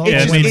becomes all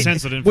women.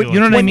 women. You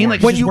know what I mean?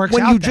 Like when it you just works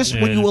when out you that just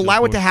way. when you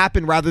allow it to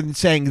happen, rather than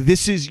saying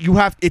this is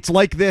it's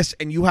like this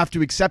and you have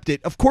to accept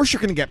it. Of course, you're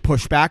going to get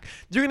pushback.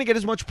 You're going to get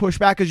as much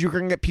pushback as you're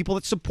going to get people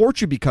that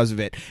support you because of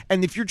it.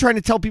 And if you're trying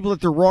to tell people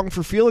that they're wrong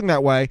for feeling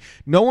that way,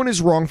 no one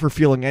is wrong for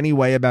feeling any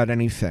way about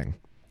anything.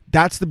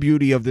 That's the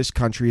beauty of this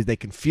country, is they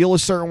can feel a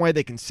certain way,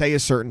 they can say a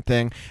certain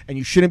thing, and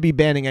you shouldn't be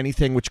banning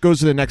anything, which goes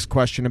to the next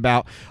question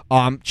about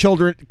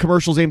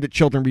commercials aimed at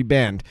children be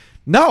banned.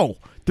 No.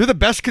 They're the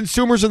best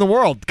consumers in the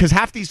world, because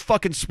half these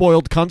fucking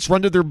spoiled cunts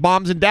run to their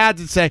moms and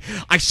dads and say,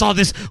 I saw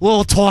this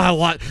little toy I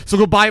want, so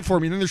go buy it for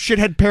me. And then their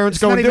shithead parents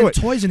go and do it.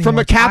 Toys anymore.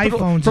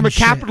 From a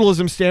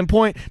capitalism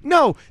standpoint,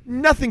 no,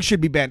 nothing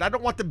should be banned. I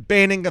don't want the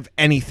banning of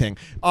anything.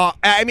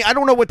 I mean, I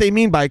don't know what they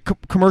mean by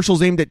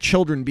commercials aimed at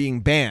children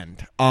being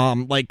banned.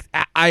 Some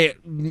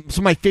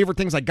of my favorite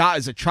things I got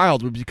as a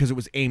child was because it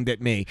was aimed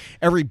at me.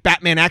 Every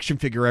Batman action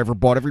figure I ever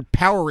bought, every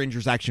Power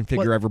Rangers action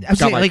figure I ever got.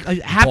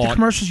 Half the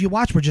commercials you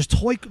watch were just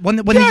toy.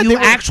 When you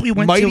actually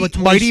went to a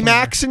toy Mighty store.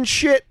 Max and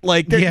shit,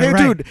 like, right.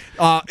 Dude,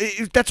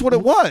 that's what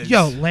it was.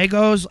 Yo,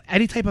 Legos,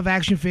 any type of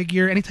action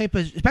figure, any type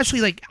of,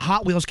 especially like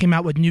Hot Wheels came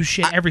out with new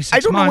shit every 6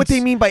 months. I don't know what they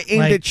mean by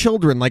aimed at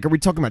children. Like, are we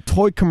talking about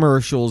toy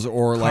commercials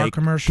or like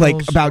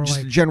about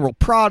just general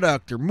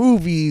product or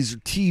movies or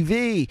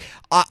TV?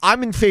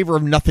 I'm in favor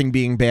of nothing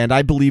being banned.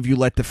 I believe you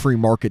let the free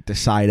market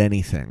decide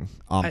anything.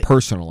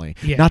 Personally,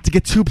 not to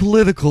get too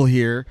political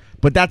here,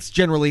 but that's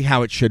generally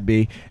how it should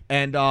be.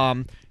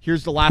 And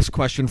here's the last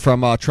question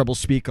from Trouble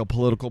Speak, a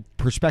political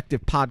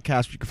perspective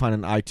podcast you can find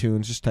on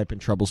iTunes. Just type in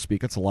Trouble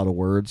Speak. That's a lot of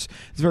words.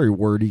 It's very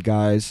wordy,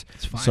 guys.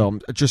 It's fine. So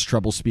just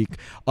Trouble Speak.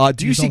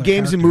 Do you see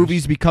games and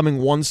movies becoming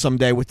one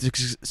someday with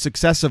the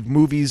success of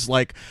movies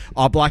like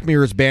Black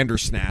Mirror's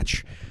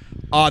Bandersnatch?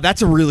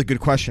 That's a really good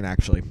question,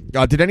 actually.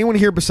 Did anyone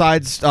here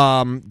besides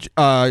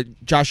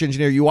Josh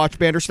Engineer, you watch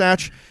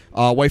Bandersnatch?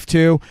 Wife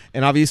 2,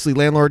 and obviously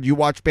Landlord, you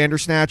watch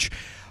Bandersnatch.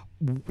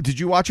 Did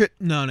you watch it?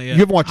 No, not yet. You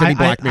haven't watched any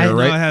Black Mirror,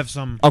 right? No, I have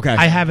some. Okay.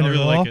 I haven't at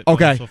all. Like it,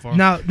 okay. So far.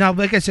 Now,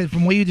 like I said,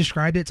 from the way you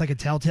described it, it's like a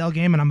Telltale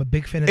game, and I'm a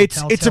big fan of the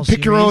Telltale It's a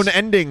pick your own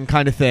ending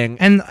kind of thing.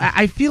 And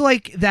I feel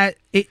like that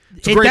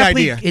it's a great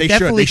idea. It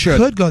definitely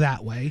could go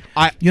that way.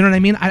 You know what I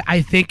mean?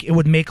 I think it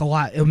would make a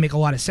lot. It would make a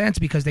lot of sense,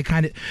 because they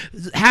kind of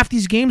half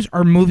these games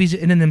are movies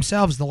in and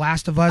themselves. The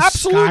Last of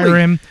Us,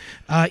 Skyrim,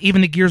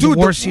 even the Gears of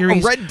War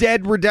series. Red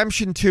Dead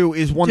Redemption 2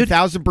 is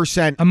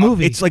 1,000% a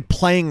movie. It's like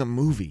playing a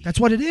movie. That's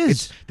what it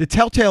is. The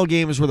Telltale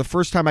games were the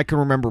first time I can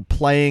remember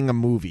playing a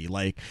movie,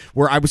 like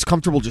where I was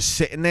comfortable just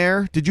sitting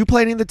there. Did you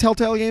play any of the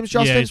Telltale games,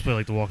 Justin? Yeah, I used to play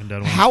like the Walking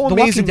Dead ones. How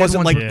amazing was it?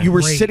 Like you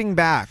were great. sitting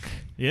back.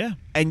 Yeah.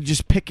 And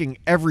just picking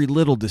every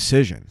little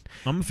decision.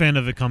 I'm a fan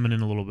of it coming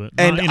in a little bit.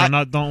 And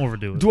don't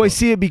overdo it. Do I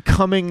see it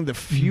becoming the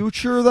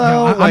future,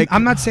 though? No,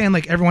 I'm not saying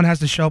like everyone has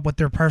to show up with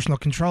their personal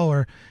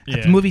controller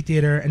at the movie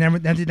theater and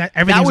everything.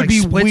 That would be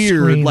split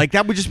weird. Screen. Like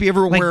that would just be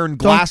everyone wearing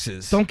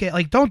glasses. Don't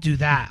do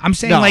that. I'm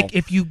saying like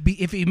if you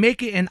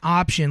make it an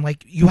option,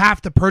 like you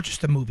have to purchase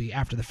the movie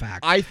after the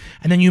fact,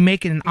 and then you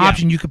make it an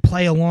option. You could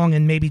play along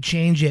and maybe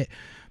change it.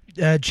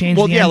 Change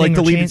the ending like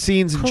deleted change.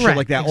 scenes and shit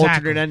like that,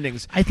 alternate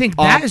endings. I think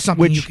that is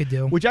something you could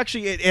do. Which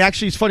actually, it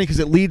actually is funny because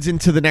it leads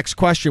into the next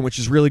question, which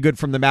is really good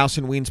from the Mouse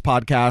and Weens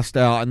podcast.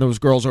 And those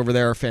girls over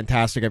there are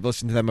fantastic. I've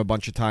listened to them a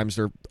bunch of times.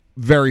 They're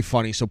very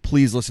funny, so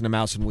please listen to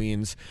Mouse and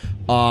Weens.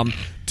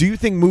 Do you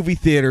think movie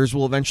theaters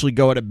will eventually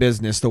go out of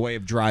business the way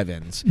of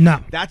drive-ins? No.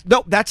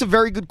 That's a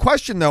very good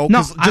question, though.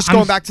 No,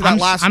 going back to that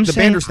the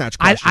Bandersnatch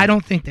question. I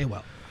don't think they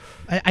will.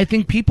 I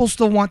think people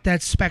still want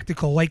that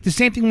spectacle. Like the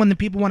same thing when the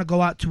people want to go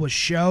out to a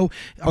show,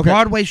 a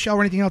Broadway show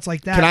or anything else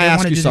like that. Can I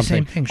ask you do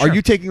something? The same thing. Sure. Are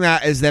you taking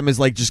that as them as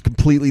like just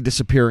completely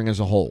disappearing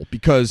as a whole?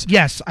 Because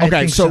yes, I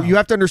think so. You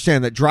have to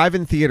understand that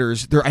drive-in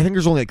theaters, I think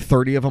there's only like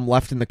 30 of them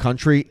left in the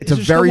country. It's a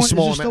very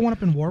small amount. Is there still one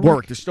up in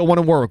Warwick? There's still one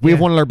in Warwick. We have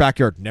one in our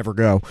backyard. Never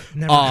go.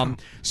 Never go.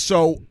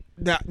 So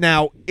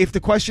now, if the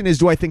question is,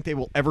 do I think they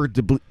will ever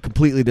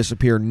completely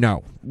disappear?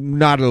 No,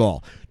 not at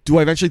all. Do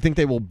I eventually think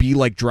they will be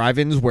like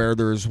drive-ins where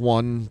there's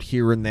one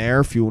here and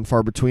there, few and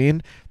far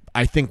between?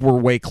 I think we're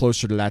way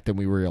closer to that than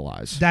we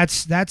realize.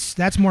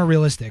 That's more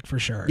realistic for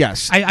sure.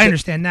 Yes, I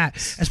understand that.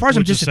 As far as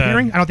I'm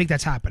disappearing, I don't think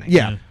that's happening.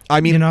 Yeah. I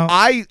mean,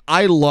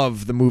 I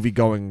love the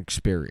movie-going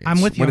experience.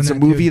 I'm with you when on it's a that,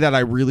 movie dude. that I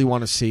really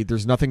want to see.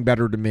 There's nothing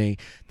better to me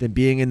than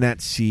being in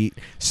that seat,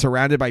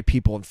 surrounded by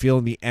people, and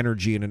feeling the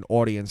energy in an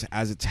audience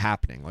as it's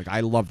happening. Like, I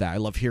love that. I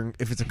love hearing,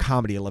 if it's a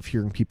comedy, I love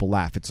hearing people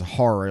laugh. If it's a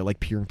horror, I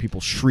like hearing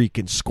people shriek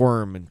and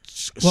squirm and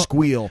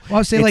squeal. Well,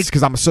 I'll say, like,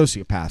 because I'm a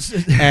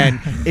sociopath. And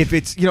if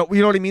it's, you know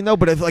what I mean, though.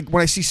 But if, like,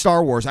 when I see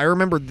Star Wars, I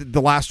remember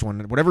the last one.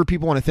 Whatever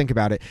people want to think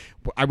about it,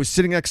 I was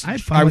sitting next.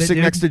 I was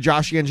sitting next to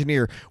Josh the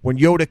engineer when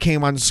Yoda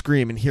came on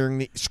screen and hearing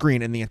the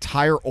screen, and the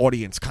entire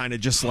audience kind of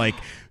just like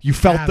you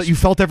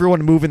felt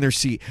everyone move in their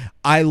seat.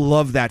 I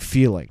love that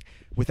feeling.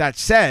 With that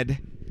said,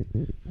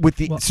 with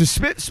the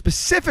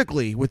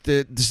specifically with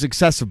the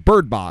success of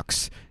Bird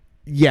Box,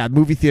 yeah,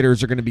 movie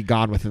theaters are going to be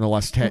gone within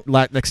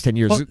the next 10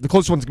 years. The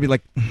closest one's going to be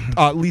like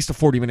at least a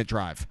 40-minute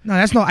drive. No,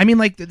 that's not. I mean,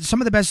 like some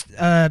of the best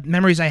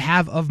memories I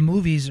have of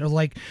movies are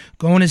like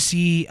going to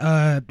see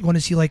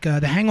like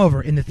The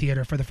Hangover in the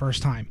theater for the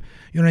first time.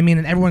 You know what I mean?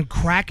 And everyone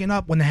cracking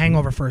up when The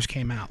Hangover first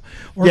came out,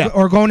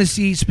 or going to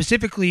see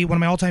specifically one of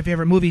my all-time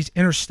favorite movies,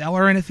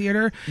 Interstellar, in a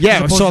theater.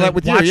 Yeah, I saw that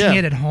with you. Watching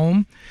it at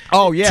home.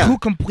 Oh yeah, two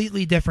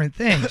completely different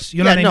things.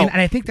 You know what I mean?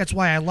 And I think that's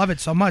why I love it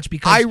so much,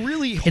 because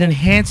it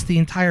enhanced the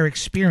entire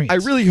experience. I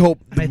really hope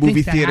the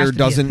movie theater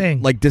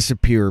doesn't like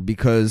disappear,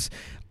 because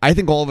I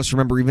think all of us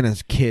remember, even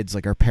as kids,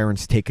 like our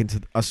parents taking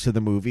us to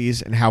the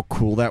movies and how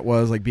cool that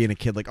was. Like being a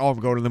kid, like, oh, I'm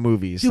going to the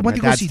movies. Dude, went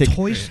to go see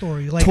Toy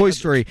Story. Like, Toy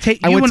Story.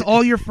 Take you and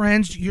all your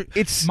friends.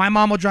 My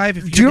mom will drive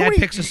if your dad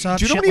picks us up.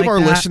 Do you know how many of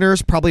our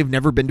listeners probably have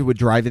never been to a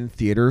drive-in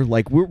theater?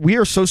 Like we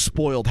are so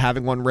spoiled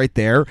having one right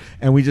there,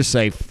 and we just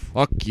say,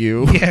 "Fuck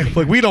you." Yeah.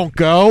 Like we don't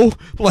go.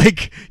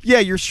 Like, yeah,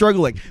 you're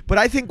struggling. But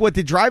I think what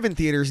the drive-in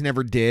theaters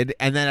never did,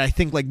 and then I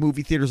think like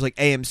movie theaters like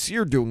AMC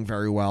are doing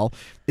very well,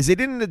 is they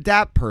didn't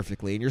adapt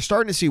perfectly. And you're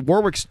starting to see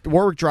Warwick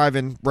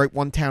Drive-In, right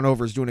one town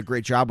over, is doing a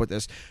great job with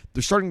this.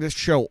 They're starting to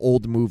show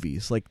old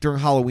movies. Like during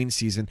Halloween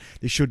season,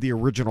 they showed the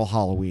original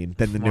Halloween,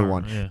 then the new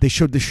one. Yeah. They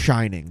showed The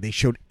Shining. They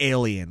showed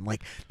Alien.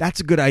 Like, that's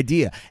a good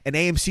idea. And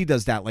AMC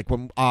does that. Like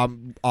when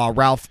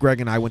Ralph, Greg,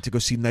 and I went to go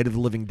see Night of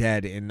the Living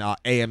Dead in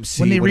AMC.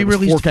 When they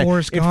re-released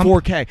Forrest Gump. In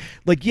 4K.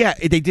 Like, yeah,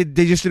 they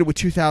just did it with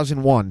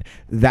 2001.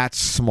 That's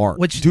smart.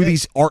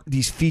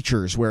 These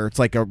features where it's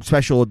like a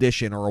special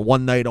edition or a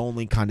one-night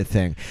only kind of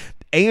thing.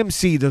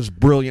 AMC does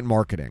brilliant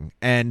marketing,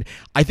 and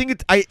I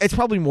think it's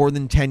probably more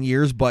than 10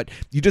 years, but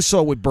you just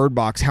saw with Bird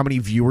Box how many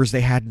viewers they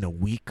had in a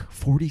week.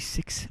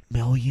 46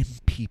 million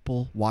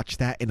people watched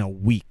that in a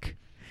week.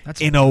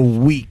 In a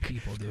week.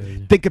 People,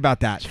 dude. Think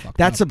about that.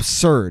 That's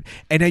absurd.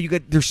 And now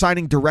they're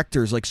signing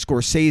directors like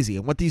Scorsese,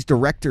 and what these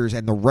directors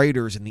and the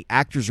writers and the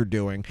actors are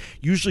doing,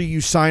 usually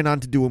you sign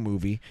on to do a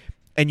movie,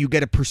 and you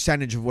get a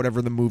percentage of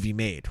whatever the movie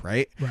made,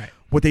 right? Right.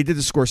 What they did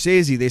to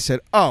Scorsese, they said,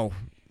 oh,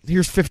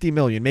 here's $50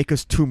 million, make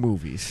us 2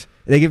 movies.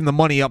 They give him the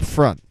money up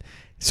front.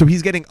 So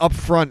he's getting up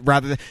front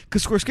rather than...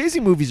 Because Scorsese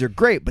movies are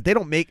great, but they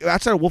don't make...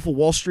 Outside of Wolf of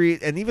Wall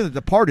Street, and even The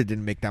Departed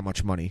didn't make that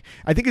much money.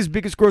 I think his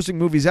biggest grossing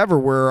movies ever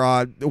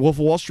were Wolf of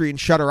Wall Street and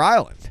Shutter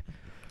Island.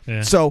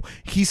 Yeah. So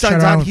he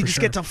signs on, he just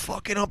gets a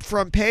fucking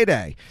upfront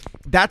payday.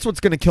 That's what's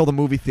going to kill the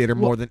movie theater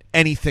more than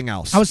anything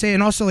else. I would say,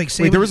 and also like...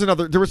 Wait, was there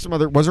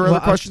other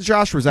questions,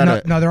 Josh? Or was that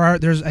it? No,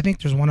 I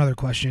think there's one other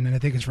question, and I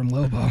think it's from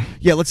Lobo.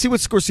 Yeah, let's see what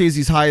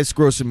Scorsese's highest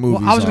grossing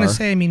movies are. I was going to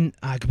say,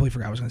 I completely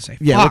forgot what I was going to say.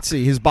 Yeah, let's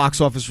see his box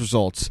office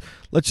results.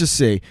 Let's just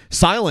see.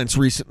 Silence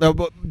recent.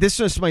 This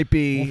just might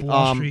be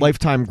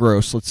lifetime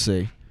gross. Let's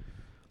see.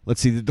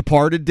 The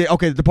Departed did...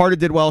 Okay, The Departed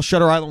did well.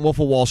 Shutter Island, Wolf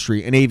of Wall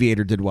Street, and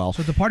Aviator did well.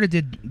 So Departed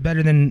did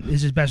better than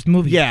is his best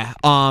movie. Yeah.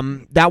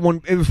 That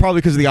one, it was probably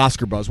because of the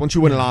Oscar buzz. Once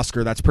you win an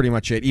Oscar, that's pretty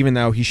much it, even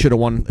though he should have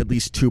won at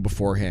least 2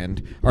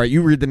 beforehand. All right,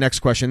 you read the next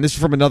question. This is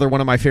from another one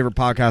of my favorite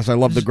podcasts. I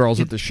love the girls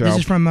at the show. This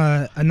is from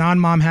a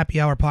non-mom happy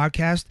hour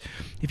podcast.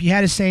 If you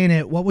had a say in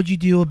it, what would you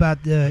do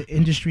about the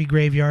industry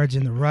graveyards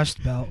in the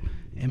Rust Belt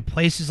in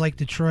places like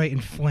Detroit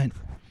and Flint?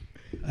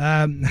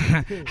 How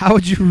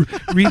would you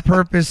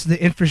repurpose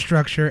the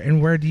infrastructure,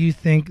 and where do you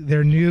think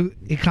their new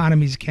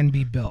economies can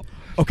be built?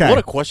 Okay. What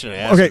a question to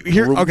ask. Okay,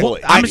 here.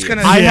 Okay, I'm just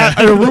gonna.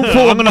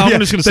 I'm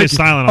just gonna say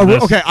silent on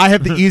this. Okay, I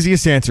have the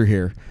easiest answer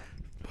here.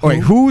 Wait,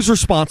 who's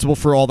responsible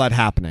for all that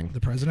happening?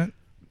 The president.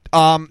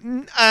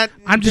 I'm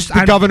just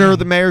the governor,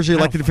 the mayors, the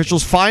elected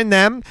officials. Find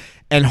them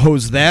and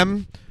hose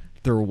them,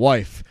 their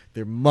wife,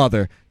 their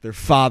mother, their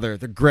father,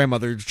 their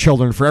grandmother, their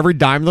children, for every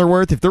dime they're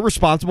worth. If they're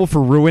responsible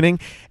for ruining...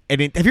 Have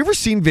you ever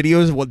seen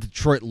videos of what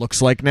Detroit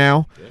looks like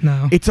now?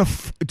 No. It's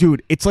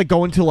dude, it's like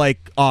going to I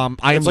Am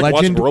Legend.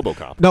 Watching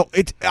RoboCop. No,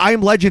 it's I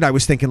Am Legend. I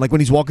was thinking like when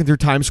he's walking through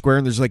Times Square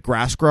and there's like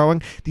grass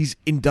growing. These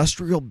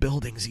industrial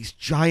buildings, these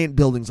giant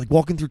buildings, like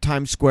walking through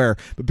Times Square.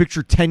 But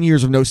picture 10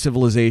 years of no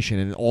civilization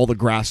and all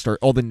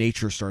the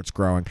nature starts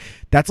growing.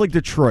 That's like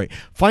Detroit.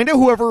 Find out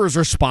whoever is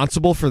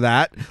responsible for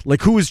that,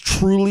 like who is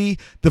truly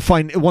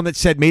one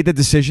that made the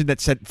decision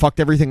that said fucked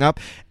everything up,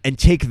 and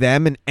take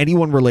them and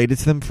anyone related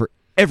to them for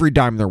every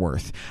dime they're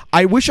worth.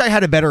 I wish I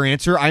had a better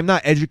answer. I'm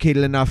not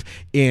educated enough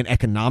in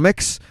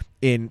economics,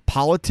 in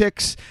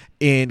politics,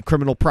 in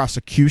criminal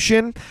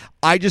prosecution.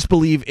 I just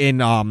believe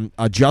in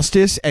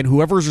justice, and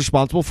whoever is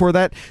responsible for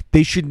that,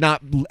 they should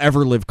not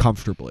ever live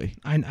comfortably.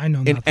 I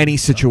know in any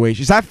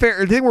situation. Is that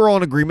fair? I think we're all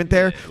in agreement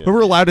there. When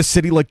we're allowed a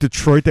city like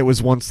Detroit, that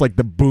was once like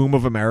the boom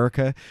of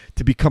America,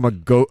 to become a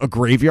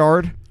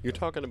graveyard. You're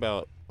talking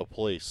about a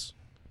place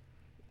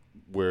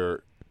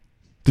where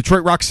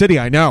Detroit Rock City.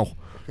 I know.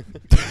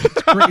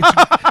 It's great.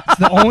 It's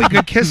the only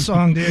good Kiss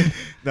song, dude.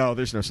 No,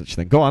 there's no such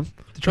thing. Go on.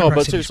 No,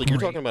 but seriously, you're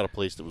talking about a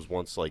place that was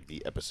once like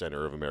the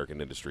epicenter of American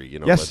industry. You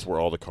know, that's where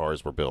all the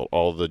cars were built.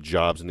 All the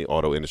jobs in the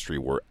auto industry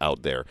were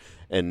out there.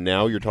 And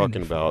now you're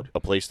talking about a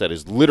place that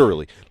is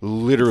literally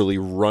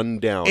run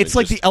down. It's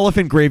like the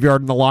elephant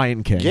graveyard in The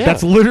Lion King. Yeah.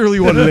 That's literally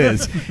what it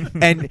is.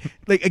 And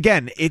like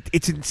again,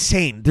 it's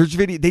insane. There's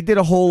video. They did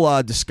a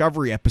whole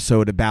Discovery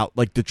episode about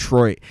like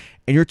Detroit,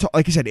 and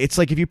like I said, it's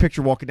like if you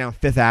picture walking down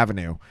Fifth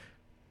Avenue,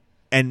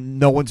 and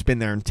no one's been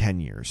there in 10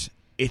 years.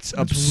 It's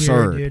That's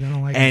absurd, weird, dude. I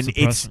don't like and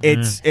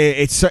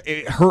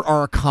it hurt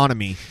our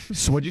economy.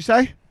 So what'd you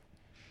say?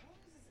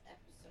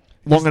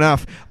 Long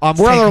enough.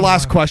 We're on our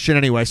last question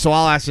anyway, so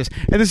I'll ask this,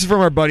 and this is from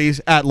our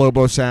buddies at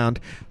Lobo Sound.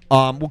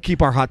 We'll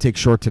keep our hot take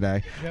short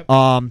today. Yep.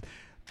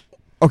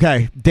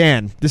 Okay,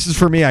 Dan, this is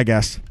for me, I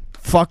guess.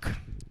 Fuck,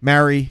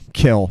 marry,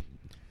 kill,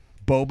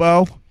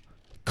 Bobo,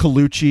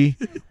 Colucci,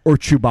 or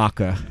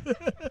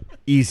Chewbacca.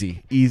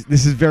 Easy.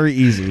 This is very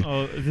easy.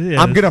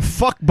 I'm going to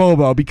fuck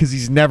Bobo because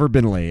he's never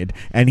been laid,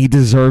 and he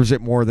deserves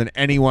it more than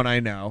anyone I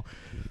know.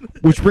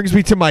 Which brings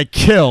me to my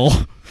kill,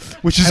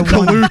 which is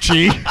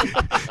Colucci.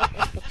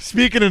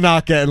 Speaking of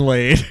not getting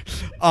laid.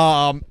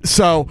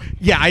 So,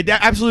 yeah, I'd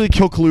absolutely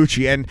kill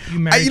Colucci. And,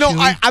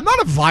 I'm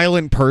not a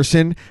violent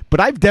person, but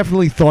I've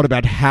definitely thought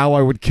about how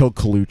I would kill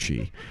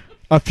Colucci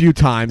a few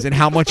times and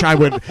how much I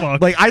would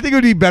like. I think it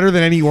would be better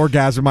than any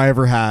orgasm I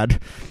ever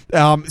had.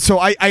 So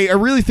I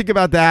really think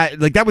about that.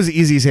 Like, that was the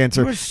easiest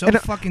answer. You're so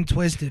fucking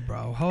twisted,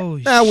 bro.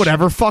 Holy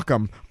whatever. Fuck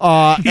him.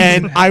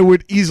 And I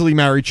would easily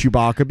marry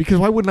Chewbacca because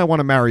why wouldn't I want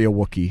to marry a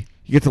Wookiee?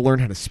 You get to learn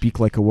how to speak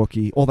like a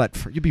Wookiee. All that.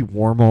 You'd be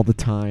warm all the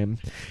time.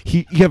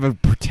 You have a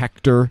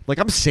protector. Like,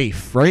 I'm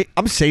safe, right?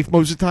 I'm safe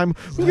most of the time.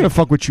 Who's going to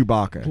fuck with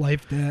Chewbacca?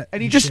 Life that.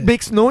 And he just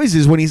makes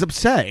noises when he's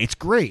upset. It's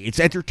great. It's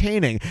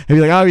entertaining. And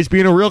you're like, oh, he's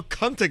being a real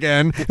cunt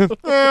again.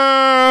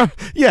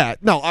 Yeah.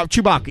 No,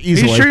 Chewbacca,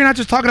 easily. Are you sure you're not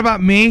just talking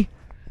about me?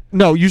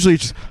 No, usually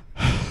it's just...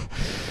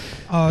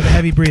 Oh, the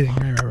heavy breathing.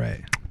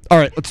 Right. All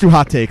right, let's do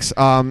hot takes.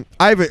 I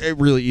have a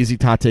really easy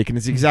hot take, and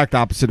it's the exact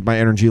opposite of my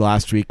energy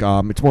last week.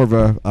 It's more of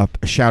a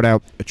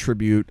shout-out, a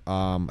tribute,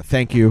 a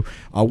thank you.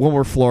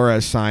 Wilmer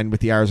Flores signed with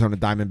the Arizona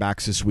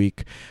Diamondbacks this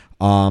week.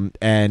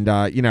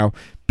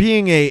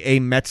 Being a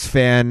Mets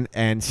fan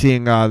and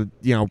seeing,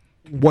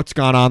 what's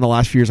gone on the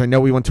last few years, I know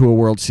we went to a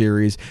World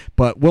Series,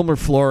 but Wilmer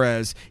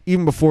Flores,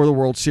 even before the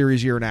World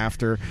Series year and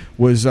after,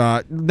 was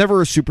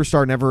never a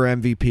superstar, never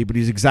an MVP, but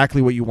he's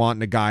exactly what you want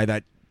in a guy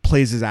that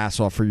plays his ass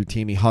off for your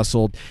team. He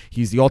hustled.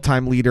 He's the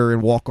all-time leader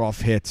in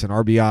walk-off hits and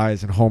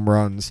RBIs and home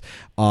runs.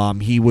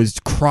 He was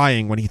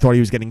crying when he thought he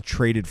was getting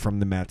traded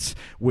from the Mets,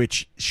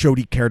 which showed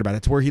he cared about it.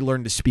 That's where he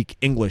learned to speak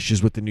English,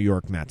 is with the New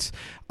York Mets.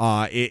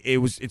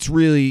 It's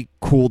really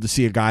cool to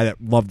see a guy that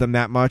loved them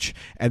that much,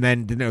 and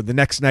then the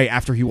next night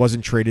after he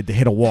wasn't traded, to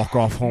hit a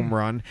walk-off home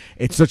run.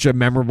 It's such a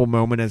memorable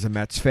moment as a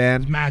Mets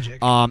fan. It's magic.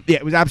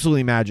 It was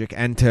absolutely magic,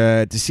 and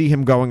to see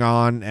him going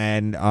on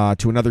and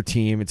to another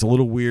team, it's a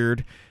little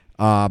weird.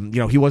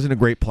 He wasn't a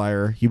great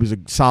player. He was a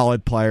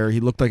solid player. He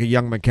looked like a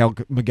young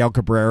Miguel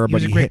Cabrera,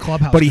 but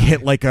he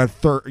hit like a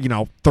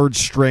third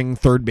string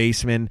third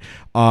baseman.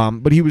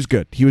 But he was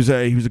good. He was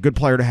a good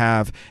player to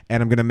have,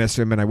 and I'm gonna miss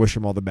him. And I wish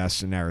him all the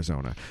best in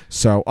Arizona.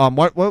 So,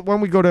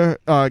 when we go to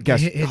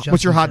guess,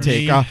 what's your hot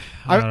take? I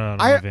don't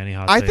have any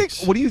hot takes.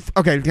 Think. What do you?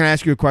 Okay, can I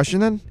ask you a question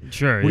then?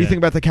 Sure. What do you think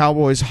about the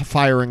Cowboys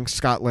firing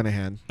Scott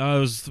Linehan? It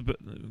was the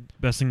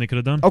best thing they could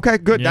have done. Okay,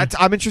 good. Yeah.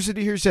 I'm interested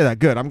to hear you say that.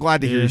 Good. I'm glad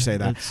to hear you say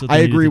that. I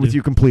agree with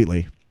you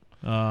completely.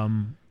 I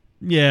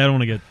don't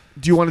want to get.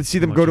 Do you want to see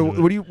them go to?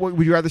 Would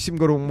you rather see them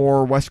go to a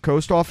more West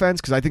Coast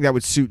offense? Because I think that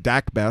would suit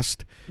Dak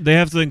best. They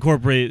have to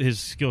incorporate his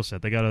skill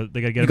set. They gotta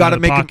get him out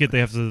of the pocket. They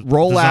have to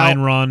roll design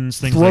out, runs,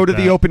 things throw like to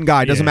that. the open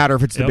guy. Doesn't matter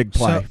if it's the big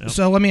play.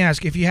 So let me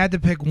ask: if you had to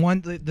pick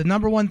one, the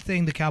number one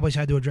thing the Cowboys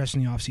had to address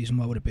in the offseason,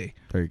 what would it be?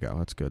 There you go.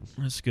 That's good.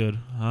 That's good.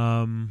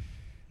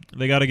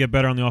 They got to get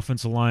better on the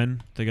offensive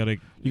line. You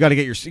got to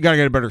get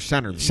a better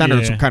center. The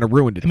centers have kind of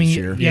ruined it this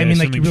year.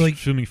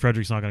 Assuming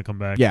Frederick's not going to come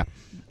back. Yeah.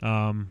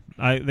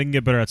 They can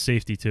get better at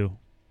safety too.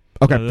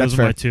 Okay, that's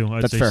fair. My two.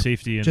 I'd say fair.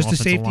 Safety and just the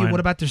offensive safety. line. What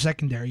about their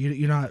secondary?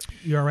 You're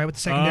all right with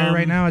the secondary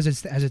right now as it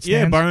stands?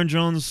 Yeah, Byron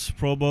Jones,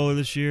 Pro Bowler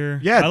this year.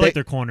 Yeah, I like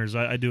their corners.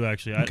 I do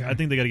actually. Okay. I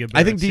think they got to get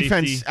better. I think at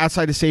defense safety.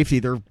 outside of safety,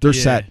 they're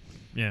set.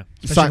 Yeah.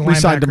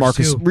 Re-signed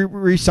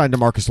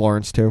DeMarcus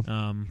Lawrence too.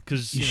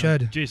 Because you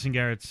should. Jason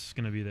Garrett's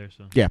going to be there.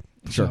 So yeah,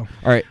 sure. All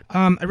right.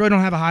 I really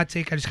don't have a hot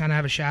take. I just kind of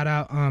have a shout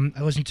out.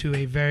 I listened to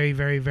a very,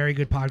 very, very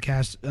good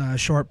podcast,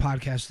 short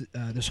podcast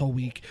this whole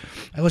week.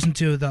 I listened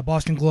to the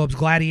Boston Globe's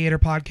Gladiator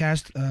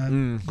podcast,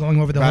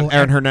 going over the about whole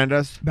Aaron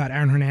Hernandez. About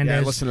Aaron Hernandez.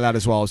 Yeah, I listened to that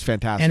as well. It was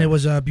fantastic, and it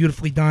was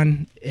beautifully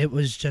done. It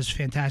was just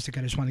fantastic.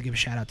 I just want to give a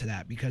shout out to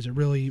that because it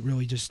really,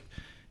 really just.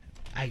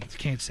 I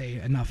can't say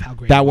enough how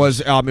great that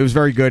was. It was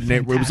very good, and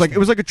it was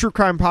like a true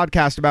crime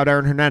podcast about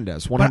Aaron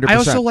Hernandez. 100%. But I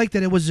also liked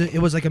that it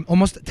was like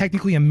almost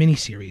technically a mini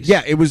series.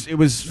 Yeah, it was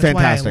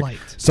fantastic. Why I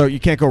liked. So you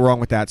can't go wrong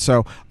with that.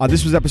 So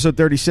this was episode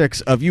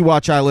 36 of You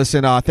Watch I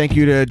Listen. Thank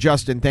you to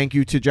Justin. Thank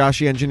you to Josh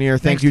the engineer.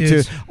 Thanks, you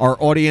to our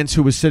audience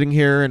who was sitting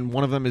here, and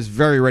one of them is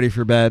very ready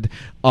for bed.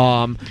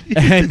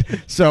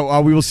 And so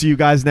we will see you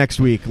guys next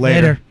week.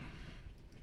 Later.